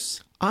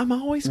Dennis. I'm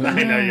always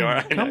I know you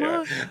are. Come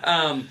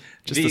on.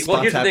 Just the Well,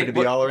 spots here's the happen thing.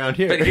 to be all around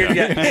here. But here,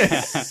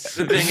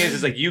 the thing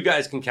is like you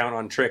guys can count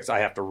on tricks. I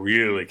have to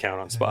really count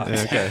on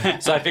spots. Okay.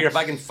 So I figure if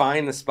I can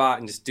find the spot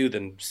and just do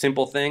the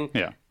simple thing,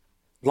 Yeah. as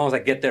long as I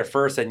get there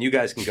first, then you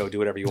guys can go do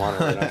whatever you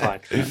want, and I'm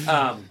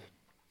fine.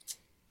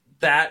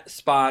 That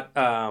spot,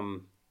 I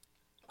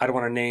don't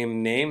want to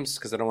name names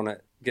because I don't want to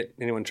get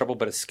anyone in trouble,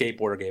 but a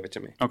skateboarder gave it to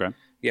me. Okay.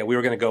 Yeah, we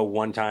were going to go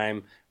one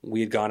time.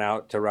 We had gone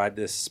out to ride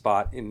this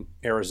spot in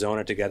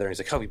Arizona together. And he's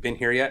like, "Oh, have you been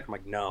here yet?" I'm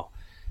like, "No."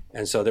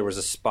 And so there was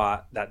a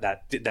spot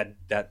that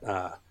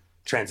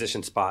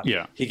transition spot.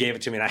 Yeah. He gave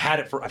it to me, and I've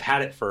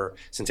had it for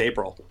since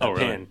April. Oh,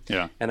 really? Pin.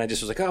 Yeah. And I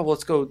just was like, "Oh, well,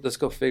 let's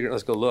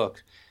go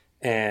look."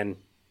 And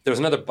there was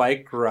another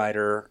bike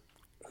rider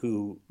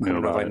who I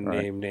don't know if I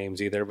name names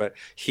either, but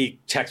he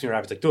texted me right.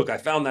 I was like, "Look, I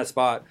found that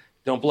spot.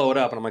 Don't blow it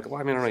up." And I'm like, "Well,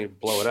 I mean, I don't need to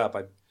blow it up.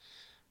 I'm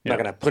not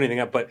going to put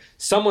anything up." But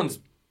someone's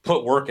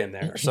put work in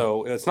there,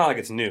 so it's not like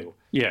it's new.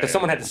 Yeah, because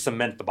someone had to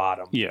cement the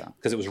bottom. Yeah,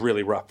 because it was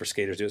really rough for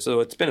skaters to do. So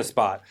it's been a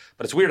spot,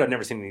 but it's weird. I've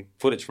never seen any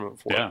footage from it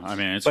before. Yeah, I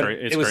mean, it's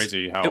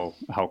crazy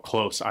how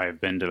close I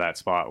have been to that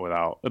spot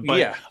without. But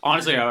yeah.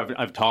 honestly,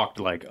 I've talked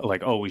like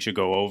oh, we should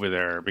go over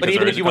there. But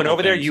even if you went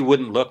over there, you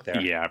wouldn't look there.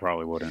 Yeah, I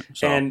probably wouldn't.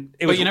 So.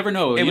 But you never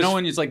know. You know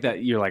when it's like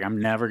that, you're like,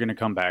 I'm never gonna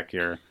come back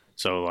here.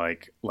 So,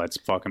 like, let's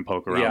fucking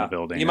poke around the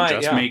building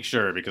and just make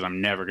sure because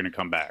I'm never going to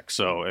come back.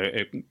 So,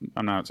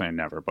 I'm not saying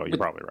never, but you're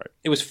probably right.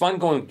 It was fun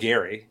going with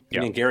Gary. Me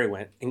and Gary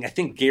went. And I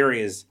think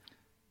Gary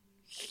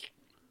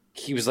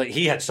he was like,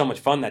 he had so much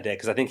fun that day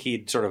because I think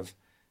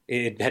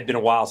it had been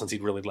a while since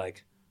he'd really,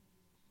 like,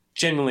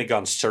 genuinely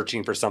gone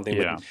searching for something.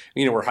 Yeah.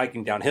 But, we're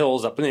hiking down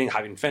hills,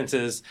 hiking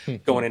fences,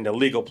 going into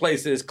legal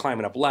places,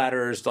 climbing up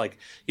ladders. Like,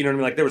 you know what I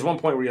mean? Like, there was one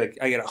point where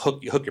I got to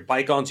hook your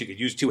bike on so you could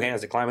use two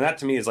hands to climb. And that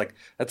to me is like,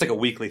 that's like a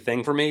weekly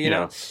thing for me, you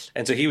know?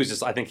 And so he was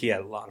just, I think he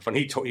had a lot of fun. I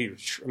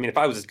mean, if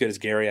I was as good as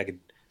Gary, if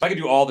I could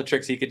do all the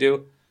tricks he could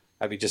do,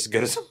 I'd be just as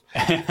good as him.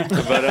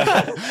 But,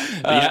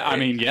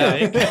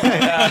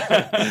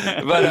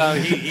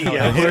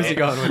 where's he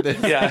going with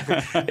this?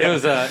 Yeah,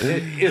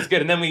 it was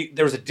good. And then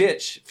there was a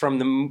ditch from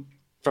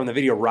the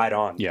video right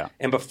on. Yeah.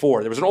 And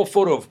before, there was an old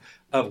photo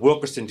of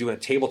Wilkerson doing a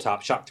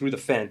tabletop shot through the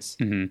fence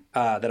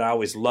that I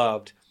always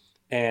loved.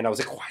 And I was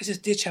like, why does this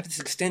ditch have this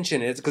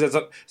extension? It's because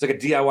it's like a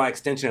DIY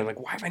extension. I'm like,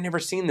 why have I never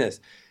seen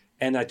this?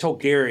 And I told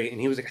Gary, and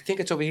he was like, I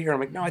think it's over here. I'm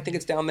like, no, I think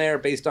it's down there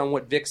based on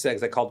what Vic said.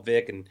 Because I called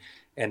Vic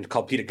and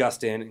called Pete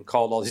Augustin and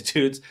called all these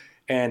dudes.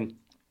 And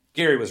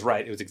Gary was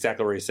right. It was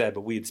exactly where he said,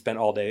 but we had spent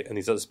all day in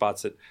these other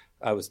spots that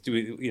I was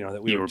doing,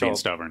 that we were being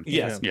stubborn.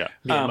 Yes. Yeah.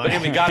 But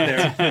then we got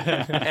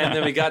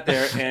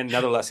there, and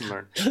another lesson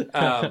learned.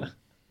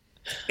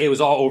 It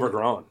was all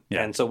overgrown.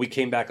 Yeah. And so we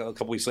came back a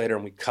couple weeks later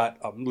and we cut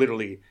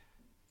literally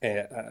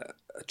a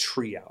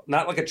tree out.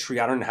 Not like a tree.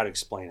 I don't know how to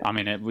explain it. I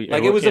mean, it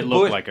was a bush.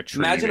 Looked like a tree.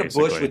 Imagine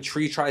basically. a bush with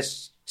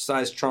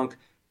tree-sized trunk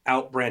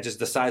out branches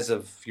the size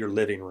of your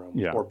living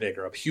room or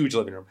bigger, a huge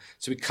living room.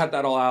 So we cut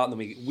that all out, and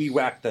then we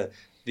whacked the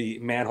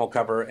manhole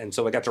cover, and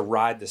so I got to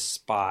ride this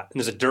spot. And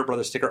there's a Dirt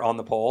Brothers sticker on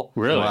the pole.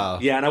 Really? Wow.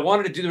 Yeah, and there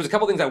was a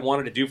couple things I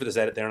wanted to do for this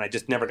edit there, and I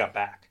just never got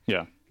back.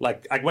 Yeah.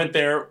 Like, I went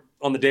there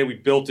on the day we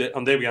built it.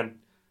 On the day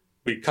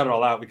we cut it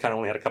all out, we kind of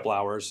only had a couple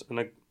hours.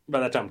 And by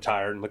that time, I'm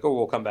tired. I'm like, oh,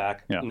 we'll come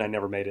back. Yeah. And I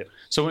never made it.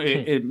 So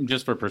it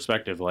just for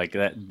perspective, like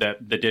that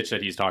the ditch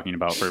that he's talking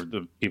about for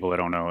the people that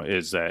don't know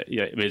is it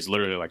is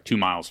literally like 2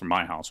 miles from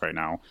my house right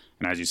now.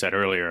 And as you said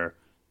earlier,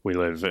 we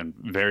live in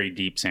very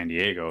deep San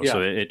Diego. Yeah.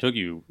 So it took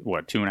you,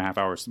 2.5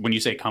 hours? When you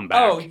say come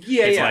back,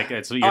 you're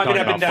talking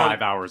about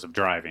 5 hours of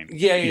driving.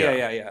 Yeah.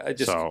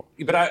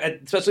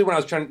 Especially when I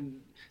was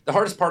the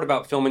hardest part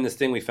about filming this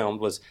thing we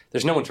filmed was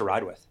there's no one to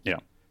ride with. Yeah.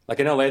 Like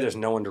in LA, there's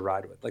no one to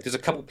ride with. Like there's a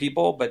couple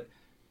people, but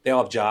they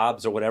all have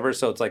jobs or whatever.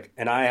 So it's like,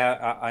 and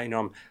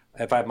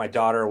if I have my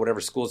daughter or whatever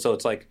school, so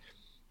it's like,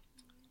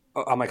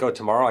 I'm like, oh,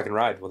 tomorrow I can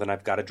ride. Well, then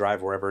I've got to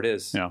drive wherever it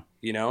is. Yeah.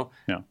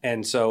 Yeah.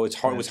 And so it's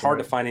hard. Yeah, it was hard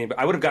to find anybody.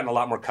 I would have gotten a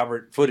lot more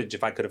covered footage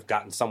if I could have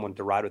gotten someone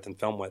to ride with and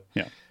film with.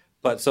 Yeah.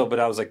 But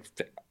I was like,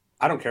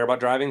 I don't care about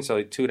driving.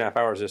 So 2.5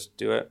 hours, just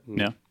do it.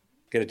 And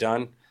get it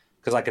done.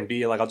 Because I can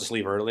be like, I'll just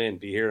leave early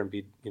and be here and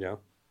be,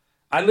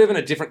 I live in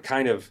a different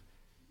kind of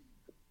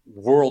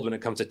world when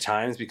it comes to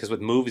times, because with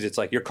movies it's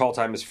like your call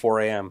time is 4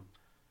 a.m.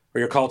 or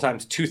your call time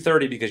is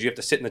 2:30 because you have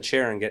to sit in the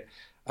chair and get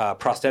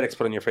prosthetics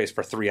put on your face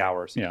for 3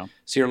 hours. Yeah.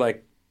 So you're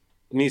like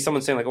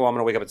someone saying like, oh, I'm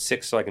gonna wake up at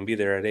 6 so I can be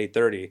there at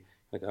 8:30.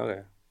 Like,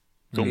 okay.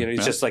 Cool.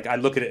 It's just like I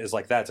look at it as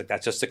like that. It's like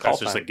that's just the call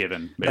time. That's just a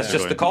given. Basically. That's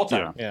just the call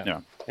time.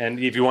 Yeah. And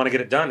if you want to get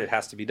it done, it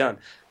has to be done.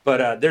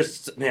 But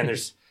there's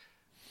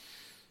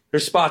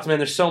spots, man.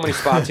 There's so many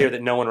spots here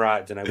that no one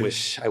rides, and I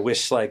wish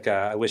I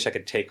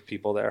could take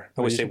people there.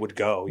 I wish they would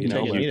go. You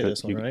take me to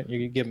this one, right? You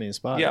can give me a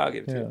spot. Yeah, I'll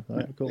give it to you. All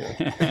right, cool.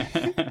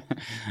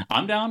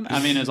 I'm down.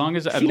 I mean, as long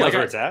as he knows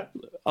where it's at.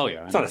 Oh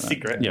yeah, it's not a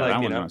secret. Yeah, that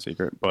one's not a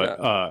secret.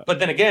 But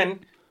then again,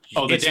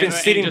 it's been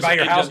sitting by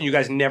your house, and you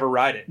guys never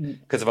ride it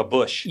because of a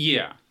bush.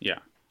 Yeah.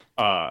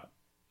 Well,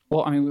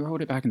 I mean, we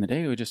rode it back in the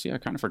day. We just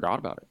kind of forgot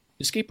about it.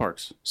 The skate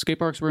parks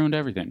ruined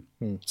everything.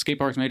 Skate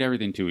parks made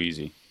everything too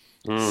easy.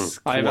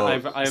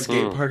 I've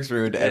skate parks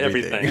ruined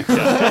everything.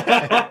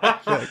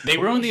 They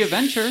ruined the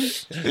adventure.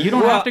 You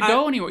don't have to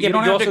go anywhere. Yeah, you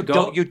don't have to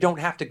go. You don't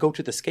have to go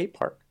to the skate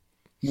park.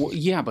 Well,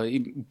 yeah,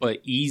 but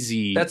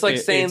easy. That's like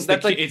saying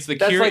it's the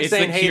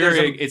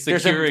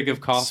Keurig of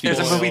coffee. There's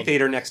oil. a movie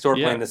theater next door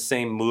playing the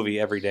same movie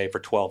every day for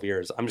 12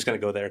 years. I'm just going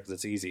to go there because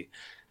it's easy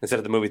instead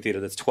of the movie theater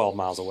that's 12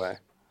 miles away.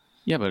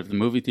 Yeah, but if the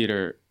movie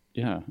theater,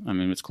 I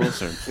mean, it's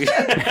closer. See?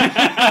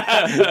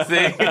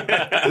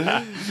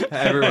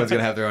 Everyone's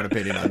gonna have their own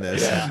opinion on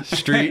this.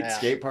 Street,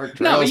 skate park,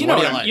 trails. No, but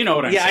you know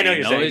what I'm saying. I know what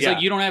you're saying. It's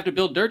like you don't have to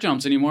build dirt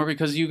jumps anymore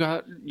because you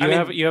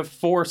have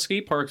 4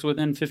 skate parks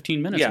within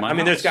 15 minutes. Yeah, I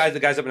mean, there's the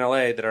guys up in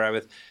LA that are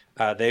with,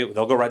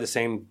 they'll go ride the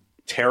same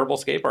terrible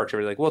skate parks.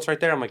 They're like, well, it's right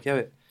there. I'm like, yeah,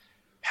 but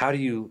how do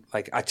you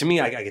like? To me,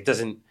 it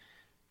doesn't.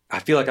 I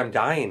feel like I'm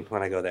dying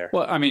when I go there.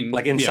 Well, I mean,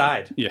 like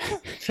inside. Yeah.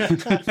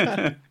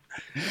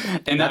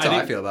 And that's how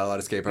I feel about a lot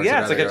of skate parks. Yeah,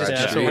 it's like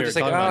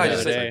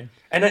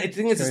and the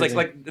thing is, it's like,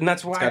 and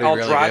that's why I'll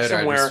really drive good,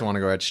 somewhere. I just want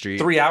to go at street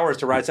 3 hours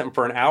to ride something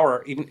for an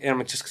hour, even and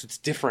I'm just because it's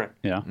different.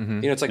 Yeah, you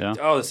know, it's like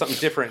there's something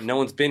different. No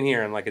one's been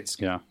here, and like it's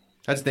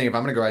That's the thing. If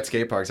I'm going to go ride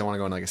skate parks, I want to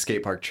go on like a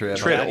skate park trip.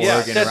 Like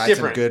Oregon, that's ride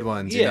different. some good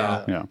ones. You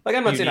know? Yeah. Like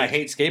I'm not saying I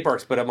hate skate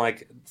parks, but I'm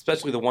like,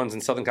 especially the ones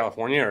in Southern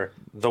California are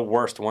the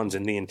worst ones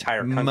in the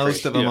entire country.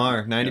 Most of them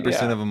are.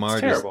 90% of them are.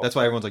 Terrible. That's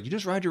why everyone's like, you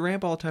just ride your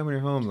ramp all the time when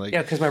you're home. Like,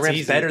 yeah, because my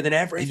ramp's better than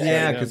everything.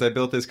 Yeah, because I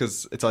built this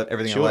because it's like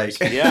everything I like.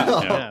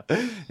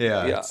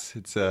 Yeah.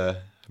 It's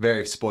a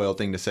very spoiled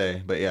thing to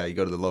say, but yeah, you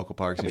go to the local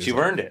parks. But you've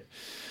earned it.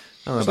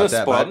 I don't know about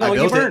that, but I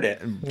built you've earned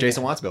it.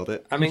 Jason Watts built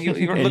it. I mean, look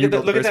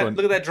at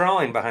that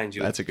drawing behind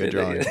you. That's a good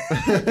drawing.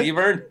 You've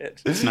earned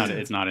it. It's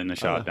not in the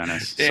shot,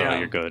 Dennis. So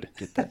you're good.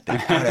 Get that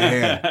thing out of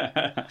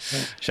here.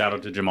 Shout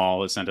out to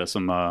Jamal that sent us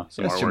some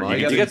artwork. Jamal.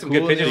 You got some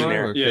good pictures in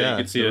there. Yeah, you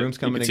can see the room's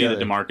coming together.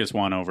 together. The DeMarcus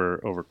one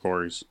over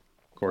Corey's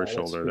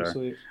shoulder there.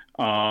 Sweet.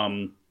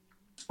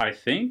 I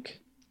think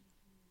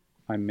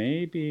I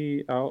may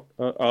be out.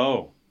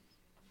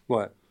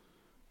 What?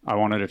 I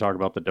wanted to talk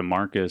about the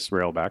DeMarcus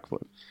rail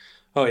backflip.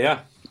 Oh yeah.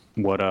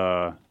 What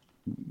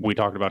we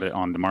talked about it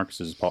on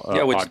DeMarcus's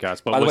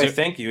podcast. But by the way,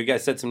 thank you. You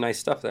guys said some nice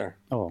stuff there.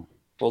 Oh,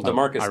 well,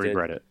 DeMarcus. I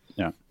regret it.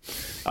 Yeah.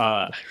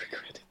 I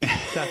regret it.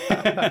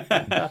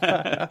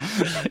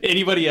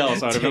 Anybody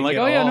else? I would have been like,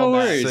 oh yeah, no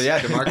worries. So yeah,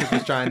 DeMarcus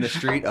was trying the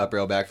street up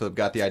rail backflip.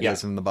 Got the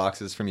ideas from the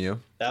boxes from you.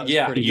 That was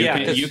pretty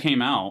good. You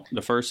came out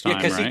the first time. Yeah,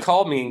 because right? he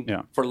called me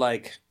for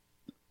like.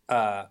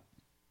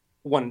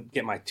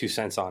 Get my 2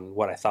 cents on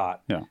what I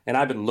thought. Yeah. And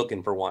I've been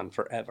looking for one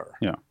forever.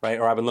 Yeah. Right.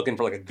 Or I've been looking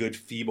for like a good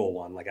feeble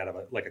one, like out of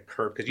a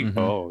curve because you have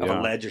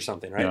a ledge or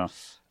something, right?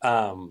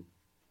 Yeah.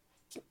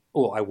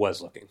 Well, I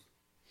was looking.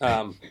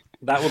 There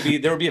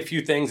would be a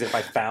few things if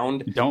I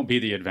found. Don't be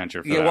the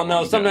adventure. For well,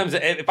 no. Sometimes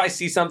if I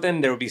see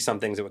something, there would be some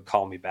things that would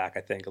call me back.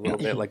 I think a little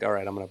bit like, all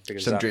right, I'm gonna figure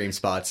this out. Some dream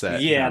spots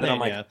that. Yeah. Then I'm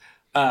like,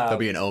 there'll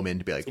be an omen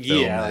to be like,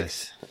 film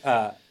this.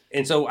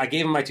 And so I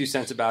gave him my 2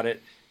 cents about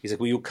it. He's like,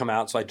 will you come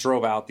out? So I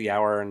drove out the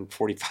hour and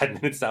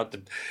 45 minutes out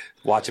to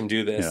watch him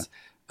do this,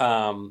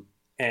 and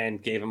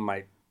gave him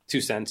my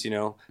 2 cents. You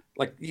know,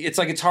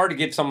 it's hard to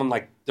give someone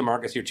like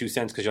DeMarcus your 2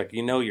 cents because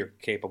you're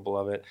capable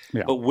of it.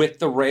 Yeah. But with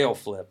the rail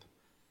flip,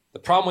 the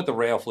problem with the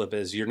rail flip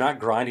is you're not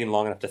grinding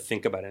long enough to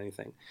think about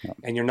anything,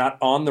 and you're not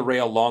on the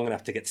rail long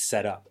enough to get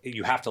set up.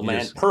 You have to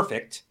land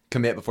perfect.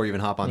 Commit before you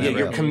even hop on that rail.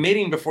 You're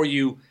committing before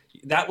you.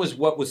 That was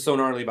what was so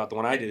gnarly about the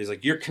one I did. Is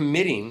like you're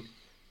committing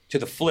to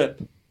the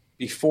flip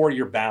before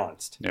you're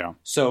balanced. Yeah.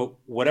 So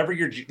whatever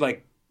you're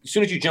like, as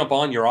soon as you jump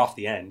on, you're off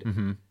the end.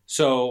 Mm-hmm.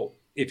 So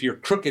if you're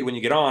crooked when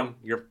you get on,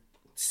 you're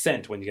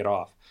sent when you get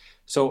off.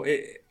 So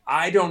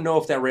I don't know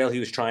if that rail he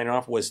was trying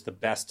off was the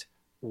best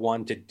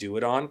one to do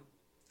it on.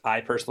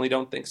 I personally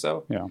don't think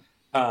so. Yeah.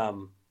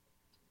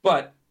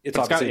 But it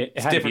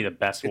had to be the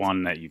best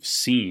one that you've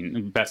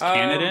seen, best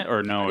candidate,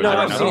 or no? No,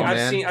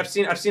 I've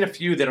seen a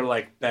few that are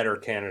like better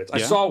candidates.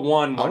 Yeah. I saw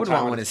one. I would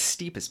want one as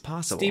steep as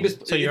possible.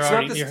 So you're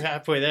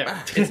halfway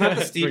there. It's not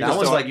the steepest. That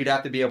was like you'd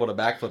have to be able to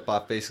backflip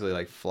off basically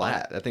like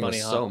flat. That thing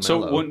was so mellow.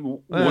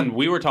 So when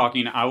we were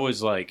talking, I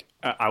was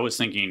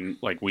thinking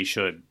like we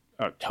should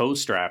toe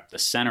strap the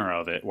center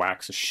of it,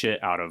 wax the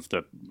shit out of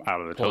the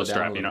toe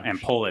strap,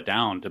 and pull it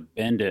down to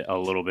bend it a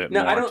little bit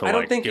more. No, I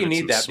don't think you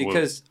need that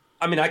because.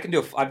 I mean,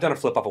 I've done a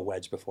flip off a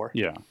wedge before.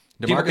 Yeah.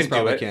 DeMarcus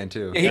probably can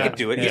too. Yeah, he could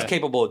do it. Yeah. He's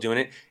capable of doing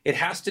it. It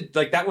has to,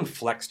 like, that one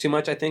flexed too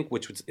much, I think,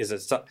 which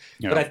is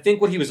but I think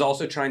what he was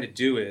also trying to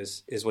do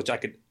is what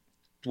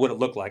it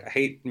looked like. I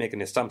hate making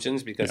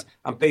assumptions because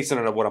I'm basing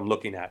it on what I'm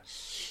looking at.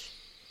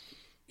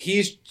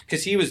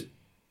 Because he was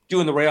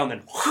doing the rail and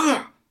then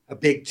a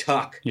big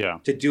tuck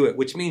to do it,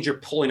 which means you're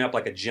pulling up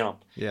like a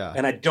jump. Yeah.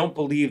 And I don't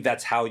believe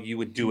that's how you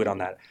would do it on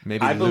that.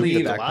 Maybe I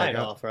believe the line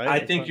off, right? I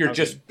think you're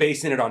just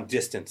basing it on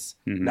distance,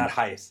 not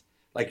height.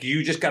 Like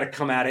you just got to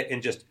come at it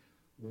and just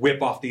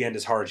whip off the end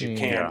as hard as you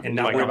can and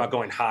not worry about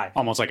going high.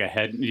 Almost like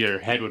your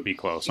head would be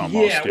close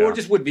almost. Or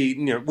just wouldn't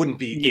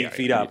be 8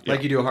 feet up.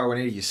 Like you do a hard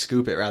 180, you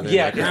scoop it rather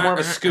than it's more of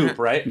a scoop,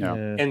 right?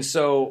 And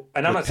so,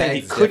 and I'm not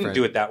saying he couldn't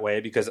do it that way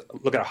because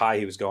look at how high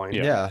he was going.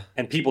 Yeah.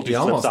 And people do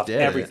flips off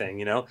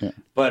everything,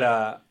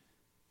 But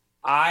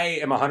I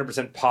am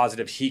 100%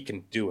 positive he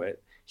can do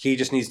it. He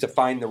just needs to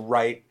find the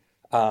right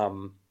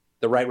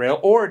rail,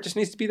 or it just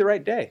needs to be the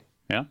right day.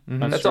 Yeah,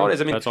 that's all it is.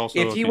 I mean, that's also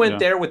if he went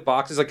there with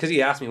boxes, like, because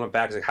he asked me, he went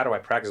back, he's like, how do I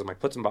practice? I'm like,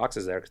 put some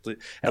boxes there.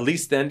 At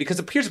least then,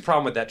 because here's the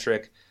problem with that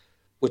trick,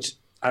 which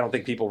I don't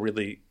think people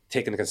really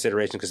take into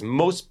consideration, because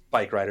most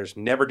bike riders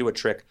never do a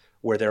trick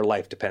where their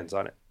life depends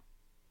on it.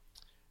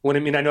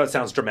 I know it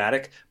sounds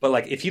dramatic, but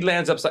like if you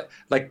land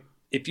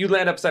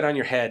upside on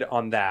your head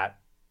on that,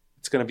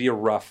 it's going to be a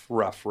rough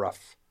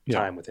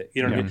time with it.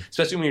 You know what I mean?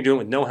 Especially when you're doing it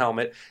with no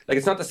helmet. Like,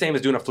 it's not the same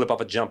as doing a flip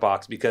off a jump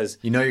box, because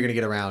you're going to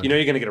get around.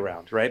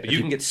 Right? But you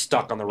can get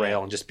stuck on the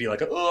rail and just be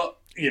like, oh,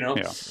 Yeah.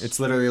 It's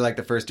literally like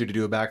the first dude to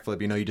do a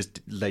backflip. You just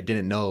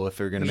didn't know if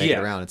they're going to make it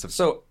around.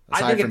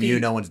 Aside from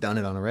no one's done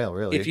it on a rail,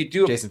 really. If you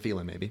do, Jason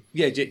Phelan, maybe.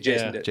 Yeah,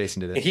 Jason did.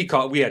 Jason did it.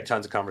 And we had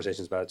tons of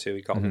conversations about it too.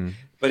 He called me.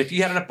 But if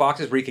you had enough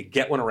boxes where you could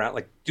get one around,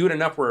 like do it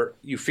enough where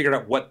you figured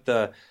out what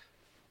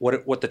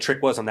the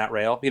trick was on that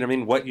rail. You know what I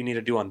mean? What you need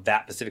to do on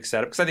that specific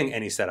setup. Because I think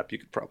any setup you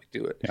could probably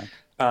do it.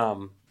 Yeah.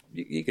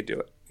 You could do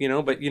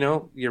it. But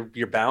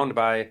you're bound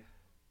by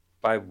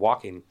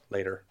walking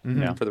later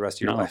for the rest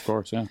of your life. Of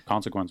course, yeah.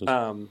 Consequences.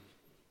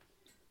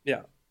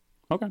 Yeah.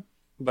 Okay.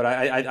 But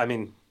I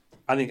mean,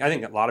 I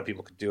think a lot of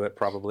people could do it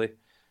probably.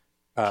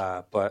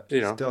 But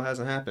still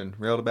hasn't happened.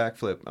 Rail to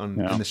backflip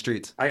in the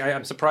streets.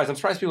 I'm surprised. I'm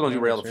surprised people don't do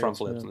rail to front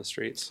flips in the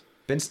streets.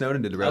 Ben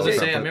Snowden did the rail. I was going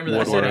to say, I remember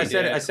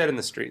that. I said in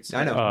the streets.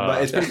 I know,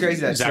 but it's pretty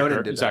crazy that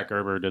Snowden did that. Zach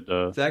Gerber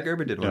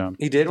did one. Yeah.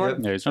 He did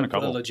one? Yeah, he's done a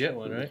couple. The legit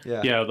one, right?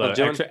 Yeah,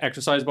 the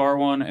exercise bar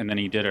one, and then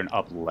he did an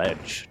up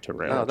ledge to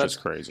rail. Oh, that's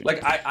crazy.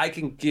 Like I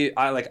give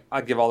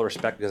all the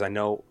respect because I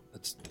know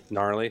it's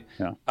gnarly.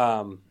 Yeah.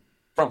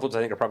 Front flips I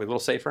think are probably a little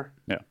safer.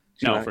 Yeah.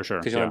 No, for sure.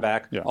 Because you went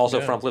back. Yeah.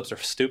 Also, front flips are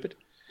stupid.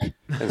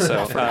 And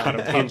so,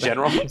 in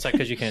general, it's like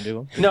because you can't do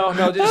them. No,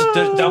 they're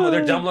dumb.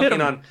 They're dumb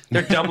looking on.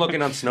 They're dumb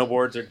looking on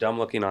snowboards. They're dumb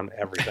looking on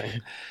everything.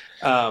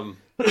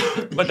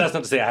 But that's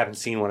not to say I haven't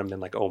seen one and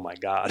been like, oh my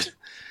god.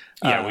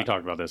 Yeah, we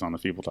talked about this on the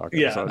Feeble Talk.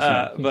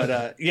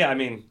 Yeah, I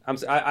mean,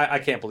 I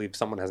can't believe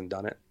someone hasn't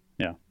done it.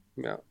 Yeah.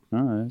 Yeah.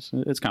 No,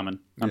 it's coming.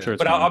 I'm sure.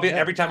 But I'll be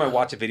every time I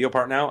watch a video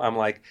part now, I'm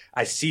like,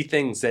 I see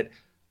things that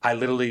I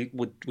literally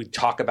would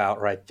talk about,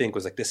 or I think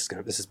was like, this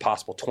is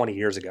possible 20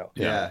 years ago.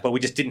 Yeah. But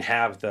we just didn't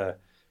have the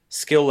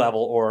skill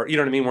level, or you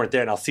know what I mean, weren't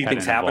there. And I'll see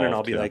things happen, and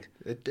I'll be like,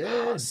 it did.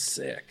 Oh,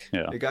 sick.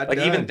 Yeah. It got like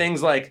done. even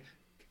things like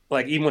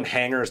even when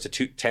hangers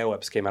to tail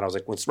whips came out, I was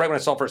like, right when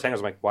I saw first hangers,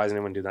 I'm like, why isn't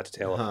anyone doing that to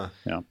tail whip?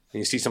 Yeah. And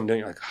you see someone doing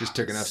it, you're like, just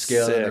took enough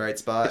skill in the right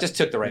spot. It just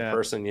took the right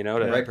person, the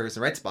right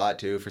person, right spot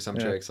too for some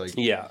tricks. Like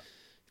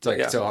it's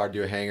like so hard to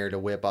do a hanger to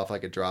whip off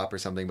like a drop or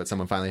something, but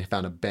someone finally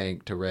found a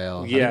bank to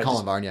rail. Yeah, I think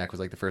Colin Varniak was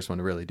like the first one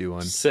to really do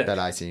one that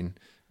I seen,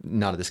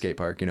 not at the skate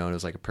park, and it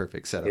was like a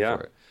perfect setup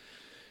for it.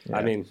 Yeah.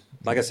 I mean,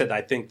 like I said,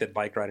 I think that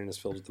bike riding is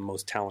filled with the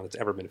most talent it's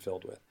ever been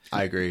filled with.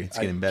 I agree. It's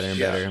getting better and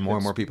better, and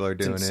more people are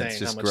doing it. It's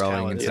just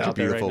growing in such a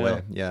beautiful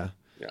way. Yeah.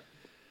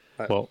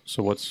 Well,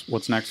 so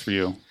what's next for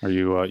you? Are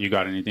you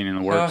got anything in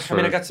the works?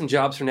 I got some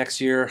jobs for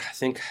next year. I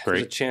think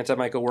there's a chance I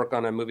might go work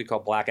on a movie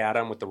called Black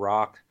Adam with The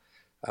Rock.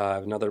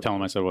 Tell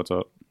him I said what's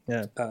up.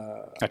 Yeah.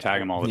 I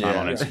tag him all the time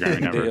on Instagram.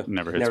 He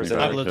never hits me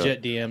back. I've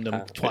legit DM'd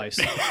him twice.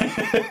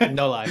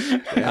 No lie.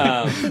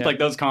 Like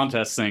those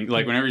contests thing.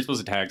 Like whenever you're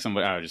supposed to tag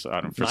somebody,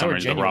 for some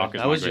reason The Rock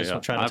is I was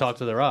just trying to talk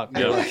to The Rock.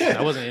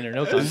 I wasn't in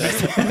no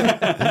contest.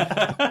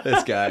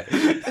 This guy.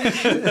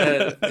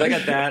 I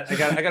got that.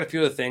 I got a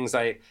few other things.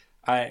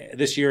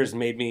 This year has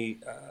made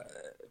me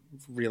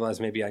realize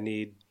maybe I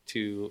need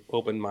to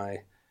open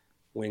my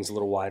wings a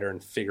little wider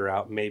and figure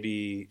out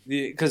maybe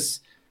because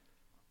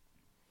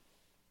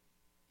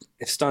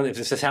if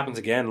this happens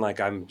again,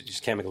 like I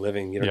just can't make a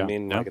living. You know what I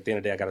mean? Like at the end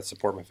of the day, I got to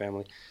support my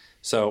family.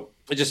 So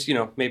it just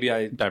maybe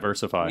I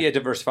diversify. Yeah,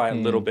 diversify a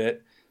little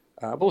bit.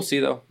 But we'll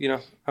see though.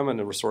 I'm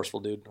a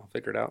resourceful dude. I'll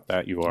figure it out.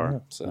 That you are. Yeah,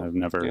 so, I've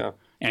never. Yeah.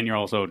 And you're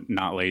also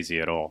not lazy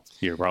at all.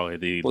 You're probably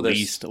the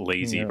least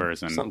lazy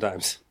person.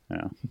 Sometimes.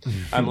 Yeah.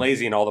 I'm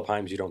lazy in all the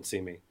times you don't see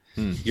me.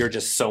 You're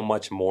just so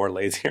much more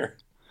lazier.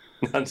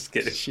 I'm just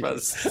kidding,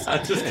 Buzz.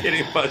 I'm just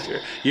kidding, Buzzer.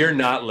 You're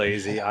not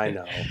lazy. I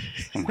know.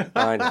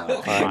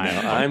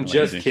 I'm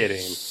just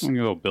kidding. I'm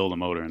gonna go build a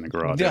motor in the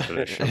garage after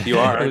this show. You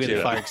are, aren't Get you?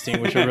 the fire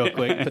extinguisher real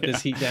quick. Put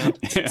this heat down.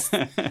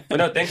 But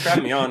no, thanks for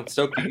having me on.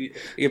 So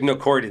even though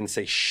Corey didn't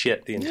say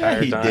shit the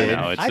entire time. Did.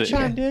 No, I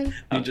chimed in.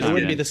 It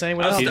wouldn't be the same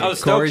without I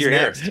was stoked you're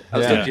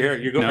here.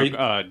 You're going.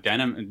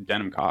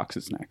 Denim Cox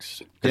is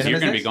next. Because you're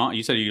gonna be gone.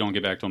 You said you don't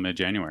get back till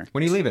mid-January.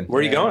 When are you leaving? Where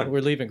are you going?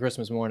 We're leaving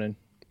Christmas morning.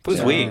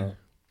 Who's we?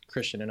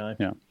 Christian and I.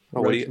 Yeah.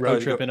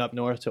 Road tripping up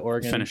north to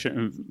Oregon. Finish it.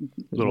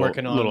 Little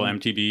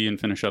MTB and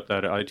finish up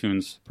that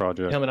iTunes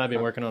project. Him and I have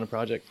been working on a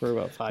project for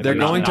about 5 They're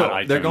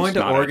years. They're going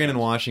to Oregon and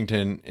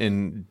Washington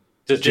in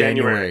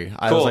January.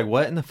 I was like,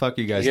 what in the fuck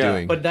are you guys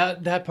doing? But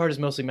that part is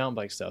mostly mountain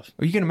bike stuff.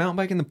 Are you going to mountain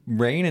bike in the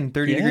rain and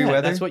 30-degree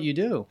weather? That's what you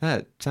do.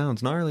 That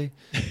sounds gnarly.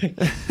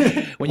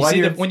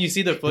 When you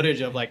see the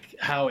footage of like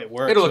how it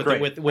works, it'll look great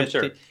with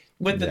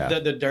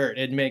the dirt,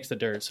 it makes the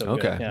dirt so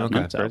good.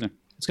 Okay. So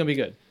it's gonna be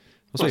good.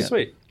 Sweet.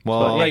 Sweet.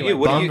 Well, anyway,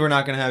 bummed we're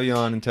not going to have you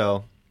on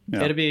until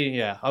Yeah. It'll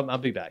be I'll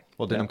be back.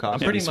 Well, Denim Coffee. I'm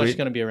pretty be much sweet.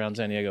 going to be around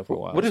San Diego for a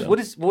while.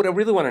 What I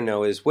really want to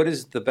know is what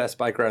is the best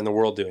bike rider in the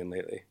world doing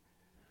lately?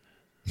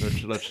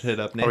 Let's hit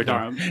up Are we Nathan.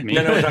 talking about me?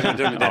 No, we're talking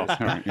about Dennis.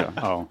 all right, yeah.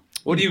 Oh.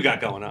 What do you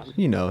got going on?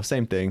 You know,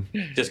 same thing.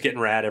 Just getting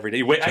rad every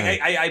day.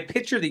 I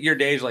picture that your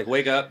days like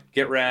wake up,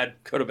 get rad,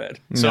 go to bed.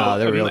 No,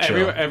 they're real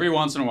chill. Every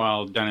once in a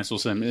while, Dennis will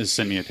send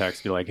me a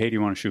text, be like, "Hey, do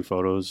you want to shoot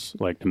photos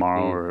like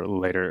tomorrow or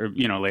later?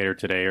 Later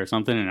today or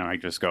something?" And I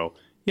just go,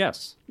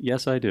 "Yes,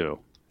 I do."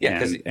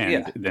 Yeah,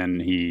 and then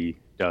he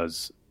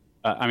does.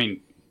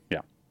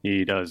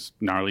 He does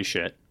gnarly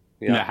shit.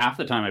 Yeah. Half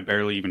the time, I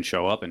barely even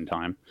show up in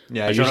time.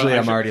 Yeah, usually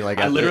I'm already like.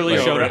 I literally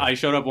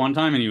showed up one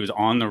time and he was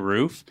on the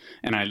roof,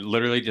 and I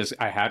literally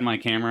I had my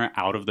camera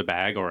out of the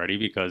bag already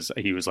because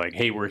he was like,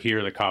 "Hey, we're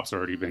here. The cops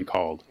already been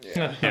called."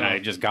 Yeah. And I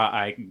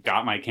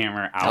got my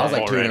camera out. I was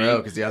like already. 2 in a row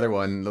because the other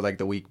one, like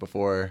the week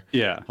before,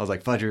 yeah, I was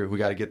like, "Fudger, we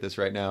got to get this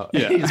right now."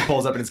 Yeah. He just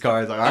pulls up in his car.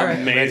 He's like, "All right,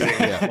 amazing."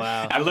 Yeah.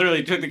 Wow. I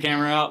literally took the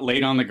camera out,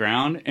 laid on the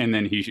ground, and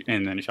then he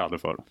shot the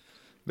photo.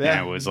 Yeah,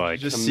 and it was like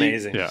just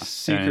amazing. Yeah.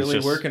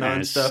 secretly working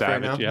on stuff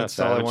right now. Yeah, That's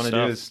all I want to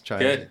do is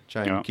try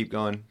and keep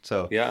going.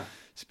 So yeah,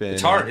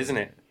 it's hard, isn't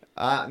it?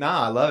 I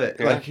love it.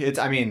 Yeah. Like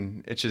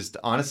it's just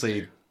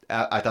honestly,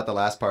 I thought the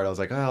last part I was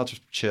like, oh, I'll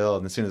just chill,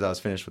 and as soon as I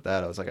was finished with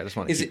that, I was like, I just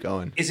want to keep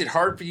going. Is it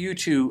hard for you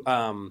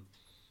to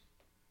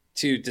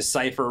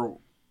decipher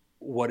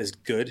what is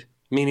good?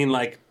 Meaning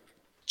like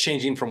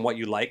changing from what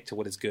you like to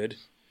what is good.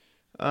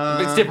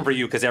 It's different for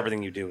you because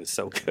everything you do is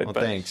so good. Well,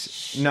 but,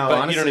 thanks. No, but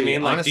honestly, you know what I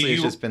mean? Like, honestly,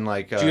 it's just been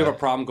like. Do you have a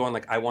problem going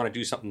like, I want to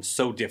do something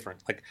so different?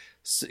 Like,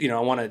 I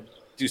want to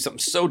do something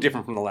so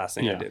different from the last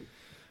thing I did.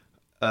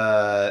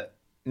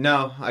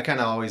 No, I kind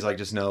of always like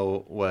just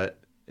know what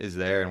is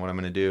there and what I'm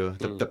going to do.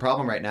 The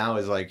problem right now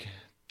is like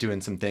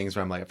doing some things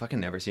where I'm like, I've fucking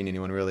never seen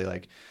anyone really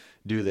like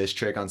do this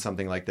trick on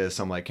something like this.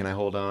 I'm like, can I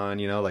hold on?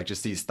 Like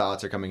just these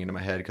thoughts are coming into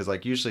my head because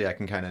like usually I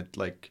can kind of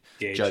like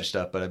judge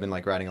stuff, but I've been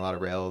like riding a lot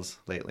of rails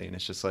lately, and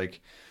it's just like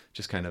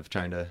kind of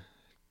trying to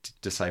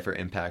decipher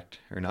impact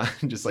or not.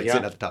 Just like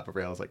sitting at the top of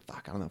rails, like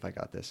fuck, I don't know if I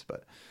got this,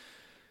 but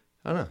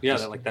I don't know.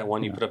 Yeah, like that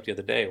one you put up the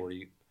other day where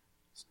you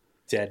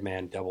dead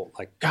man double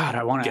like. God,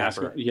 I want to ask.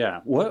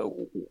 Yeah, what?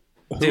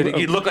 Dude,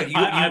 you look like you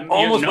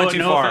almost went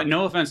too far.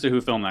 No offense to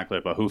who filmed that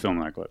clip, but who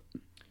filmed that clip?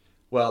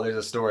 Well, there's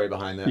a story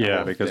behind that.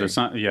 Yeah, because there's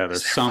something. Yeah,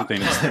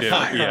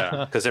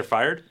 because they're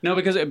fired. No,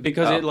 because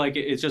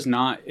it's just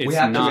not. We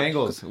had 2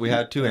 angles. We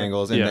had 2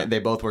 angles, and they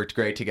both worked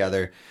great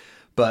together.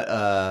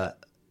 But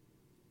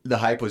the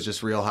hype was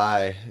just real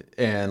high,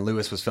 and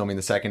Lewis was filming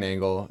the second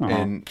angle,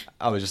 and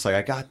I was just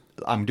like,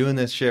 I'm doing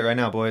this shit right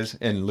now, boys.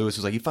 And Lewis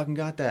was like, you fucking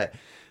got that.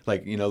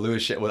 Like,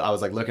 Lewis shit. I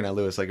was like looking at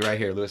Lewis, like right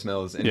here, Lewis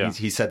Mills, and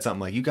he said something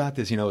like, you got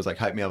this, it was like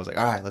hype me. I was like,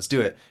 all right, let's do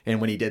it. And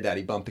when he did that,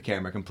 he bumped the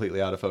camera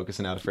completely out of focus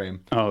and out of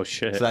frame. Oh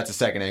shit. So that's a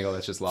second angle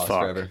that's just lost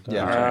forever.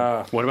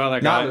 Yeah. What about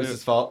that guy? Not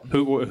Lewis's fault.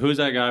 Who's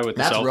that guy with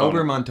the that's cell Robert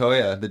phone?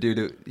 Montoya, the dude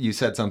who you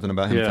said something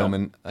about him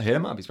filming. Hit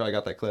him up. He's probably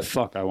got that clip.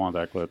 Fuck, I want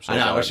that clip. So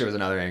I wish there was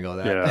another angle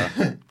of that.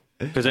 Yeah.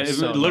 Because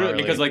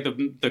like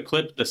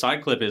the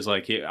side clip is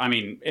like, I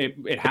mean,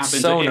 it happens.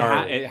 So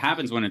it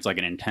happens when it's like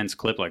an intense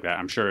clip like that.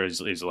 I'm sure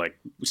is like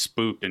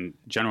spooked in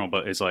general,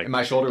 but it's like and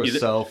my shoulder was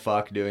so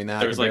fucked doing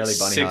that. There's barely like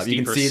bunny hop.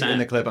 You can see it in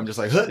the clip. I'm just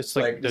like, it's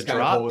like the just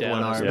drop with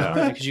down one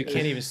arm. because you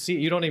can't even see.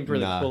 You don't even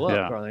really pull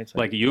up. Yeah.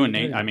 Like you and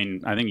Nate. I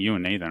mean, I think you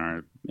and Nathan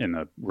are in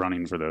the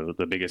running for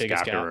the biggest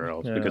gap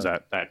rails because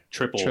that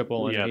triple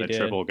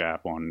triple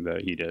gap one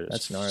that he did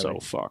is so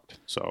fucked.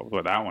 So,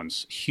 but that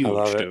one's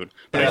huge, dude.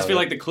 But I just feel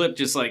like the clip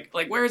just like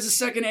where's the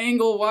second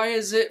angle? Why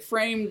is it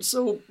framed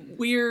so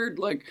weird?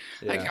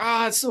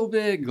 It's so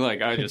big.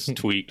 Like I just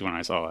tweaked when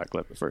I saw that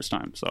clip the first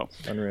time. So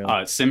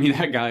unreal. Send me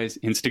that guy's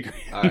Instagram.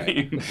 All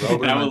right,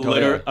 Robert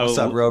Montoya. What's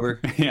up, Robert?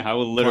 Yeah, I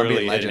will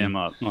literally hit him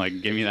up.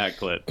 Like, give me that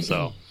clip.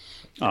 So,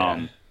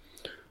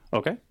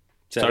 okay.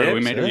 Sorry,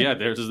 we made it. Yeah,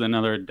 there's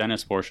another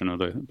Dennis portion of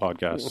the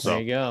podcast. So there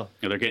you go.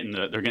 They're getting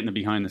the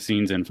behind the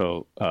scenes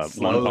info.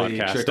 Slowly one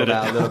podcast trickled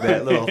out a little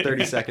bit, little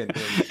 30-second.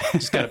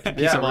 Just got to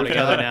piece them all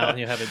together now, and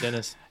you have a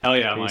Dennis. Hell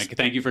yeah, Mike!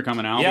 Thank you for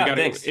coming out. Yeah,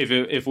 thanks.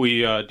 If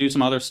we do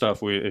some other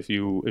stuff, if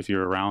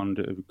you're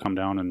around, come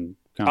down and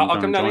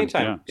I'll come down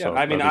anytime. Yeah, so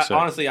I mean,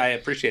 honestly, I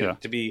appreciate it.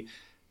 To be,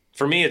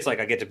 for me, it's like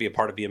I get to be a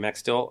part of BMX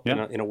still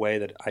in a way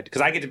that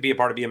because I get to be a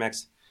part of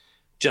BMX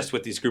just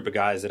with these group of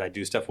guys that I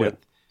do stuff with,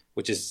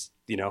 which is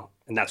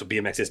and that's what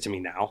BMX is to me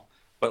now.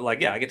 But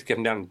like, I get to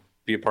come down and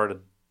be a part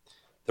of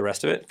the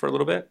rest of it for a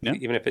little bit,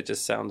 even if it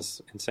just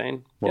sounds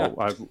insane. Well,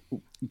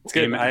 it's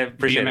good. I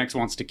appreciate BMX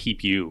wants to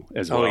keep you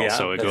as well,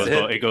 so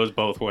it goes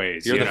both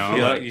ways. You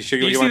sure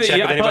you want to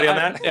check with anybody on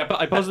that? Yeah,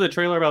 I posted the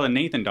trailer about the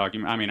Nathan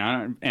document. I mean,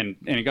 and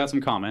it got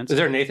some comments. Is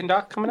there a Nathan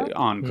doc coming out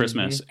on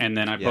Christmas? And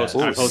then I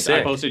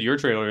posted your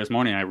trailer this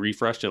morning. I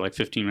refreshed it like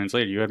 15 minutes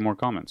later. You had more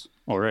comments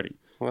already.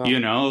 Well,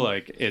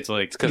 it's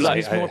like because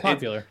he's more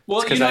popular.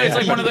 Well, it's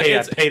like one of the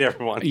I paid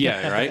everyone.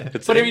 Yeah, right.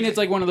 But I mean, it's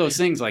like one of those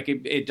things. Like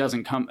it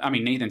doesn't come. I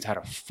mean, Nathan's had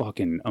a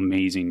fucking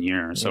amazing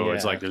year, so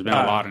it's like there's been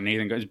a lot of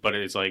Nathan guys, but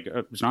it's like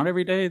it's not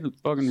every day the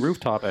fucking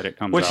rooftop edit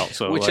comes out.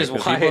 So which is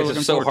why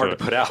it's so hard to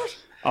put out.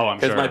 Oh, I'm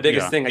sure. Because my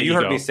biggest thing, you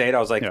heard Ego. me say it. I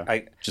was like, Yeah.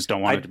 I just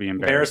don't want it to be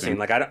embarrassing.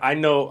 Like I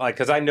know, like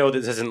because I know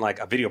this isn't like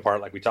a video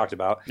part like we talked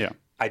about. Yeah.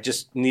 I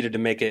just needed to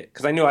make it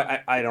because I knew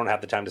I don't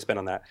have the time to spend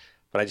on that,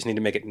 but I just need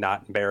to make it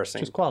not embarrassing.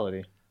 Just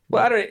quality.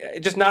 Well,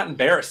 just not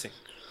embarrassing.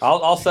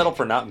 I'll settle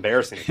for not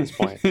embarrassing at this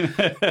point. You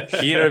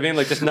know what I mean?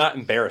 Like just not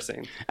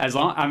embarrassing. As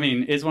long, I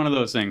mean, it's one of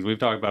those things we've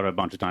talked about it a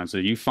bunch of times. So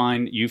you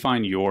find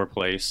your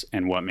place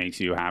and what makes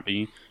you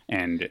happy,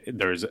 and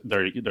there's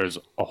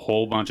a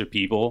whole bunch of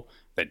people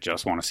that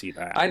just want to see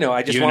that. I know.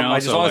 I just want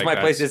as long as my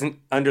place isn't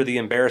under the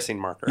embarrassing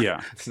marker.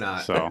 Yeah, It's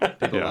not. So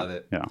People love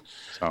it. Yeah.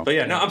 So, But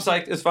yeah, no, I'm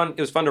psyched. It was fun.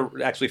 It was fun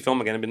to actually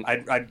film again.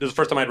 It was the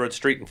first time I'd rode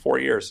street in 4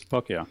 years.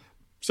 fuck yeah.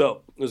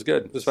 So it was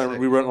good. It was fun. Sick.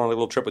 We went on a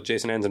little trip with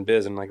Jason Enns and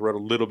Biz and like rode a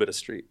little bit of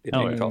street. If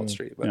you can call it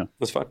street, but Yeah. it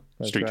was fun.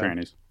 Street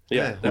trannies.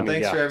 Yeah. Well,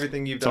 thanks for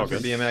everything you've done all for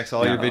good. BMX,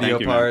 all Yeah. your video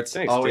Thank you, man. parts,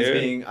 Thanks, always dude.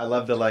 being. I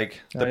love the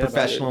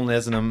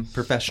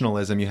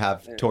professionalism you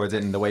have towards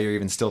it, and the way you're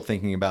even still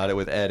thinking about it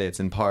with edits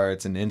and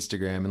parts and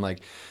Instagram, and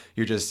like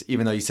you're just,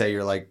 even though you say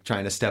you're like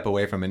trying to step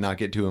away from it, not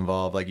get too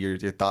involved, like your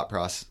thought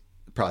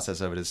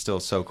process of it is still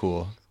so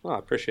cool. Oh, I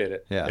appreciate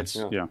it. Yeah.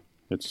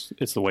 It's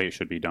it's the way it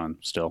should be done.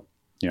 Still,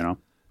 you know.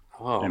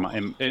 Oh.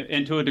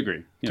 And to a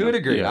degree. To a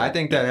degree, I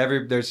think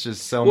that there's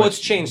just so much. Well, it's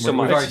changed so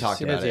much. We've already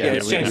talked about it. Yeah,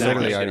 it's we changed so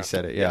literally much, already yeah.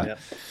 said it. Yeah.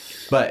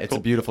 But it's a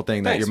beautiful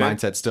thing that Thanks, your man.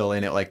 mindset's still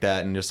in it like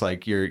that, and just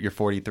like you're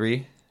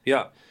 43.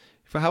 Yeah.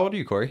 How old are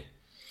you, Corey?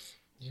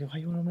 How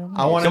you want to know?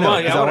 I want to Come know.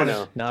 on, yeah, 'cause I want to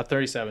know. No,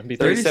 37. Be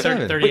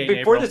 37. 38 Wait, in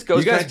before April. this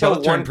goes, You guys can I both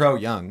tell turned one? pro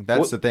young.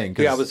 That's the thing.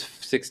 'cause- Yeah, I was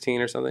 16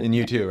 or something. and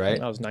you too, right?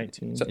 I was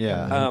 19.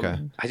 Yeah. Okay.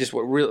 I just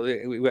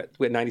really we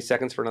had 90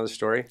 seconds for another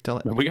story. Tell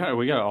it. We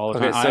got all the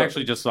Okay, time. so I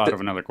actually just thought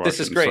of another question. This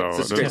is great. So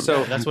This is great.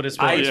 So That's what it's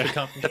for. I- It's yeah. the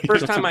company. the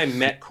first time I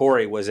met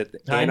Corey was at the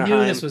I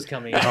Anaheim. knew this was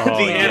coming. Oh,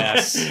 the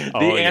yes. the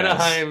Oh,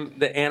 yes.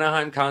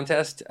 Anaheim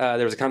contest.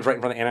 There was a contest right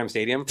in front of the Anaheim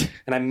Stadium,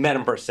 and I met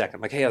him for a second.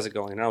 I'm like, hey, how's it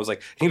going? And I was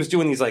like, he was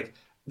doing these like.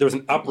 There was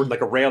an upward,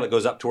 like a rail that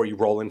goes up to where you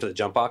roll into the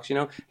jump box, you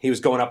know? He was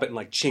going up it and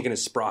like chinking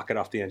his sprocket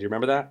off the end. Do you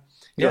remember that?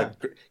 Yeah.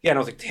 Yeah, and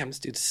I was like, damn, this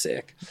dude's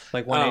sick.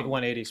 Like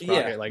 180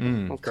 sprocket, yeah.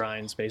 like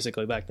grinds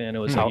basically back then. It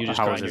was How, you just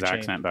how grind was his your chain.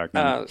 accent back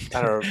then?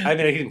 I don't know. I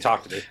mean, he didn't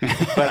talk to me.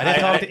 But I didn't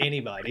talk to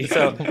anybody.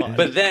 So, Come on.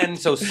 but then,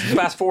 so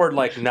fast forward,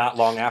 like not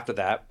long after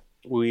that,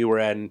 we were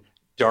in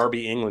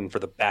Derby, England for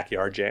the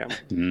Backyard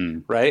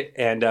Jam, right?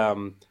 And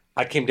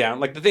I came down.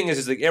 Like the thing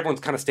is like everyone's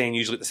kind of staying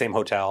usually at the same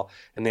hotel,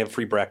 and they have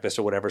free breakfast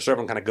or whatever. So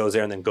everyone kind of goes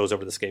there and then goes over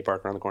to the skate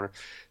park around the corner.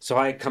 So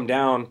I come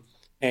down,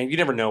 and you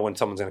never know when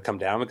someone's going to come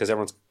down because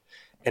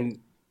and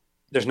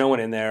there's no one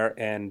in there,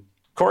 and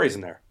Corey's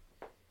in there.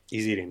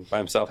 He's eating by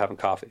himself, having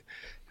coffee.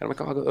 And I'm like,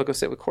 oh, I'll go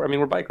sit with Corey. I mean,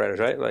 we're bike riders,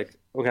 right? Like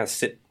we're going to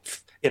sit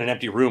in an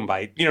empty room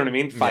by, you know what I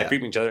mean? 5 feet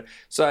from each other.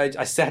 So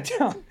I sat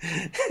down.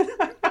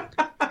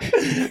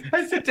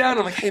 I sit down.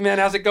 I'm like, hey, man,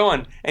 how's it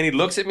going? And he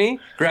looks at me,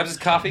 grabs his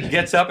coffee,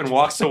 gets up, and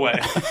walks away.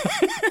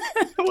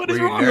 What Were is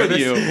you wrong with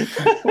you?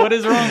 What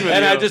is wrong with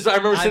And you? I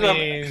remember sitting up,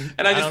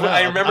 and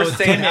I remember was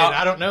saying timid. out.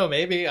 I don't know.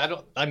 Maybe I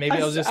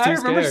was just too I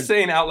remember scared.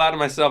 saying out loud to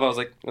myself, I was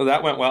like, well,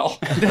 that went well.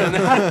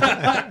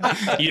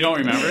 You don't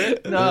remember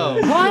it? No.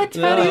 What?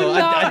 No, How do you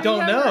not I don't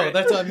remember know. it?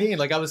 That's what I mean.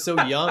 Like I was so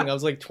young. I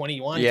was like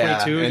 21, Yeah,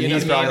 22. and you know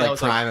he's what I mean? probably I like was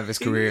prime of his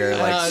career,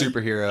 like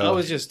superhero. I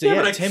was just Yeah,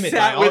 but I timid.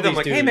 sat by all with him these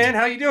like, hey, dudes. man,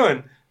 how you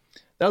doing?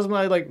 That was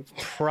my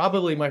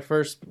probably my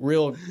first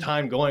real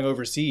time going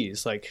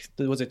overseas. Like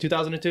was it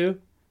 2002?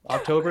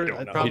 October?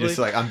 Probably. He just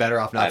like, I'm better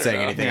off not saying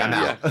know. anything. Yeah. I'm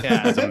out.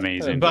 Yeah. That's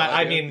amazing. But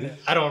I mean,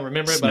 I don't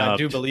remember it, but I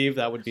do Snubbed. believe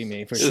that would be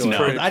me for It's sure.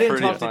 pretty- I didn't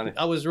pretty talk funny. to.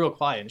 I was real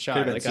quiet and shy. Could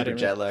have been Like I super didn't.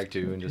 jet lag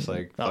too, and just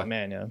like, Oh fuck.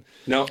 man, yeah.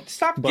 No,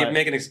 stop But-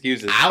 making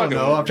excuses. I don't Fucking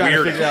know. I'm trying to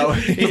weirdo. figure out.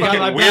 He's got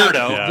my Fucking back.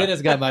 weirdo. Yeah.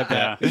 Dennis got my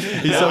back.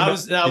 Yeah.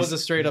 I was a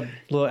straight up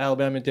little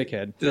Alabama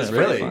dickhead. This is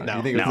Really? pretty fun. No,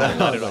 You think it was no, that?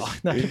 not at all.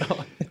 Not at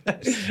all.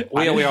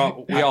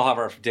 We all have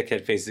our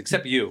dickhead faces,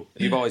 except you.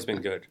 You've always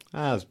been good.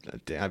 I've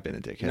been a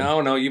dickhead.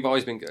 No, you've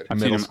always been good.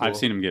 I've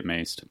seen him get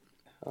maced.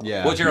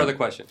 Yeah. What's your other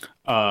question?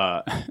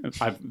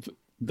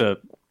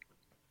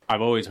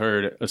 I've always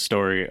heard a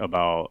story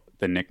about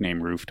the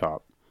nickname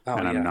Rooftop,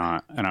 and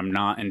I'm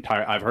not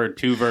entire. I've heard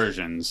two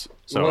versions.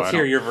 So Let's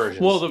hear your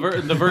version. Well,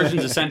 the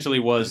versions essentially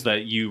was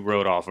that you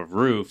rode off of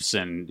roofs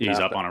and he's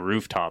up on a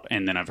rooftop,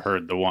 and then I've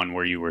heard the one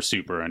where you were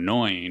super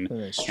annoying,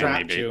 and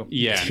strapped they- you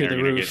yeah, and to you're the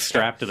gonna roof. get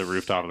strapped to the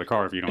rooftop of the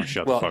car if you don't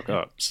shut Well, the fuck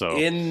up. So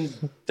in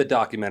the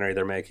documentary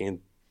they're making,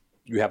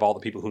 you have all the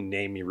people who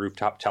name me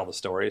Rooftop tell the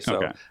story. So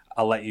Okay.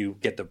 I'll let you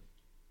get the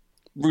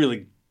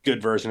really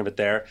good version of it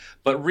there.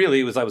 But really,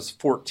 it was I was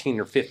 14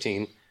 or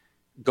 15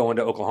 going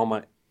to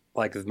Oklahoma.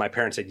 Like my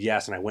parents said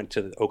yes, and I went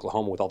to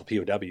Oklahoma with all the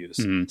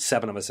POWs,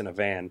 7 of us in a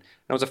van. And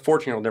I was a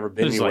 14-year-old, never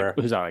been It was anywhere.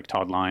 who's that, like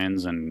Todd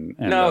Lyons and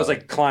No, it was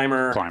like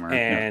Clymer, Clymer,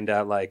 and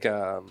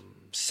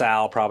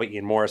Sal, probably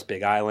Ian Morris,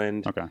 Big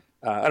Island. okay.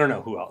 I don't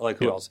know who else. Like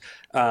who else?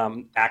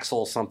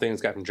 Axel something,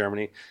 this guy from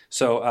Germany.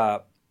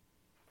 So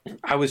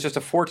I was just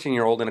a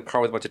 14-year-old in a car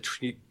with a bunch of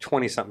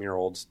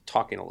 20-something-year-olds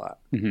talking a lot.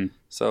 Mhm.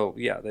 So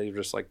yeah, they were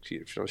just like,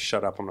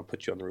 shut up, I'm going to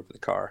put you on the roof of the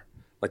car.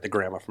 like the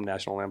grandma from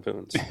National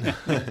Lampoons.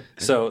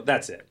 So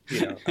that's it.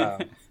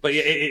 But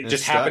it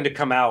just happened to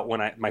come out when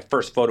my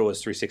first photo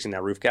was 360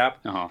 that roof cap.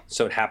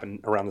 So it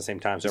happened around the same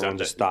time. So everyone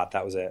just thought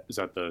that was it. Is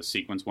that the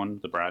sequence one?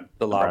 The Brad?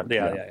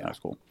 Yeah. That's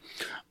cool.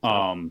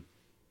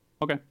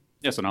 Okay.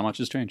 Yeah, so not much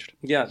has changed.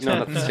 Yeah, no,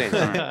 nothing's changed.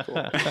 All right, cool.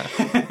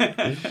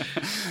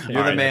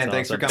 You're the man.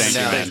 Thanks for coming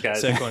down. Thanks,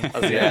 guys. Sick one.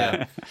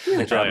 Yeah.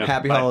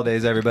 Happy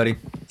holidays, everybody.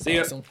 See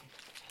ya. Awesome.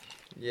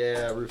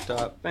 Yeah,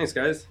 rooftop. Thanks,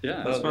 guys. Yeah.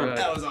 That was fun. Right.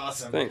 That was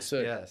awesome. Thanks.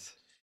 Yes.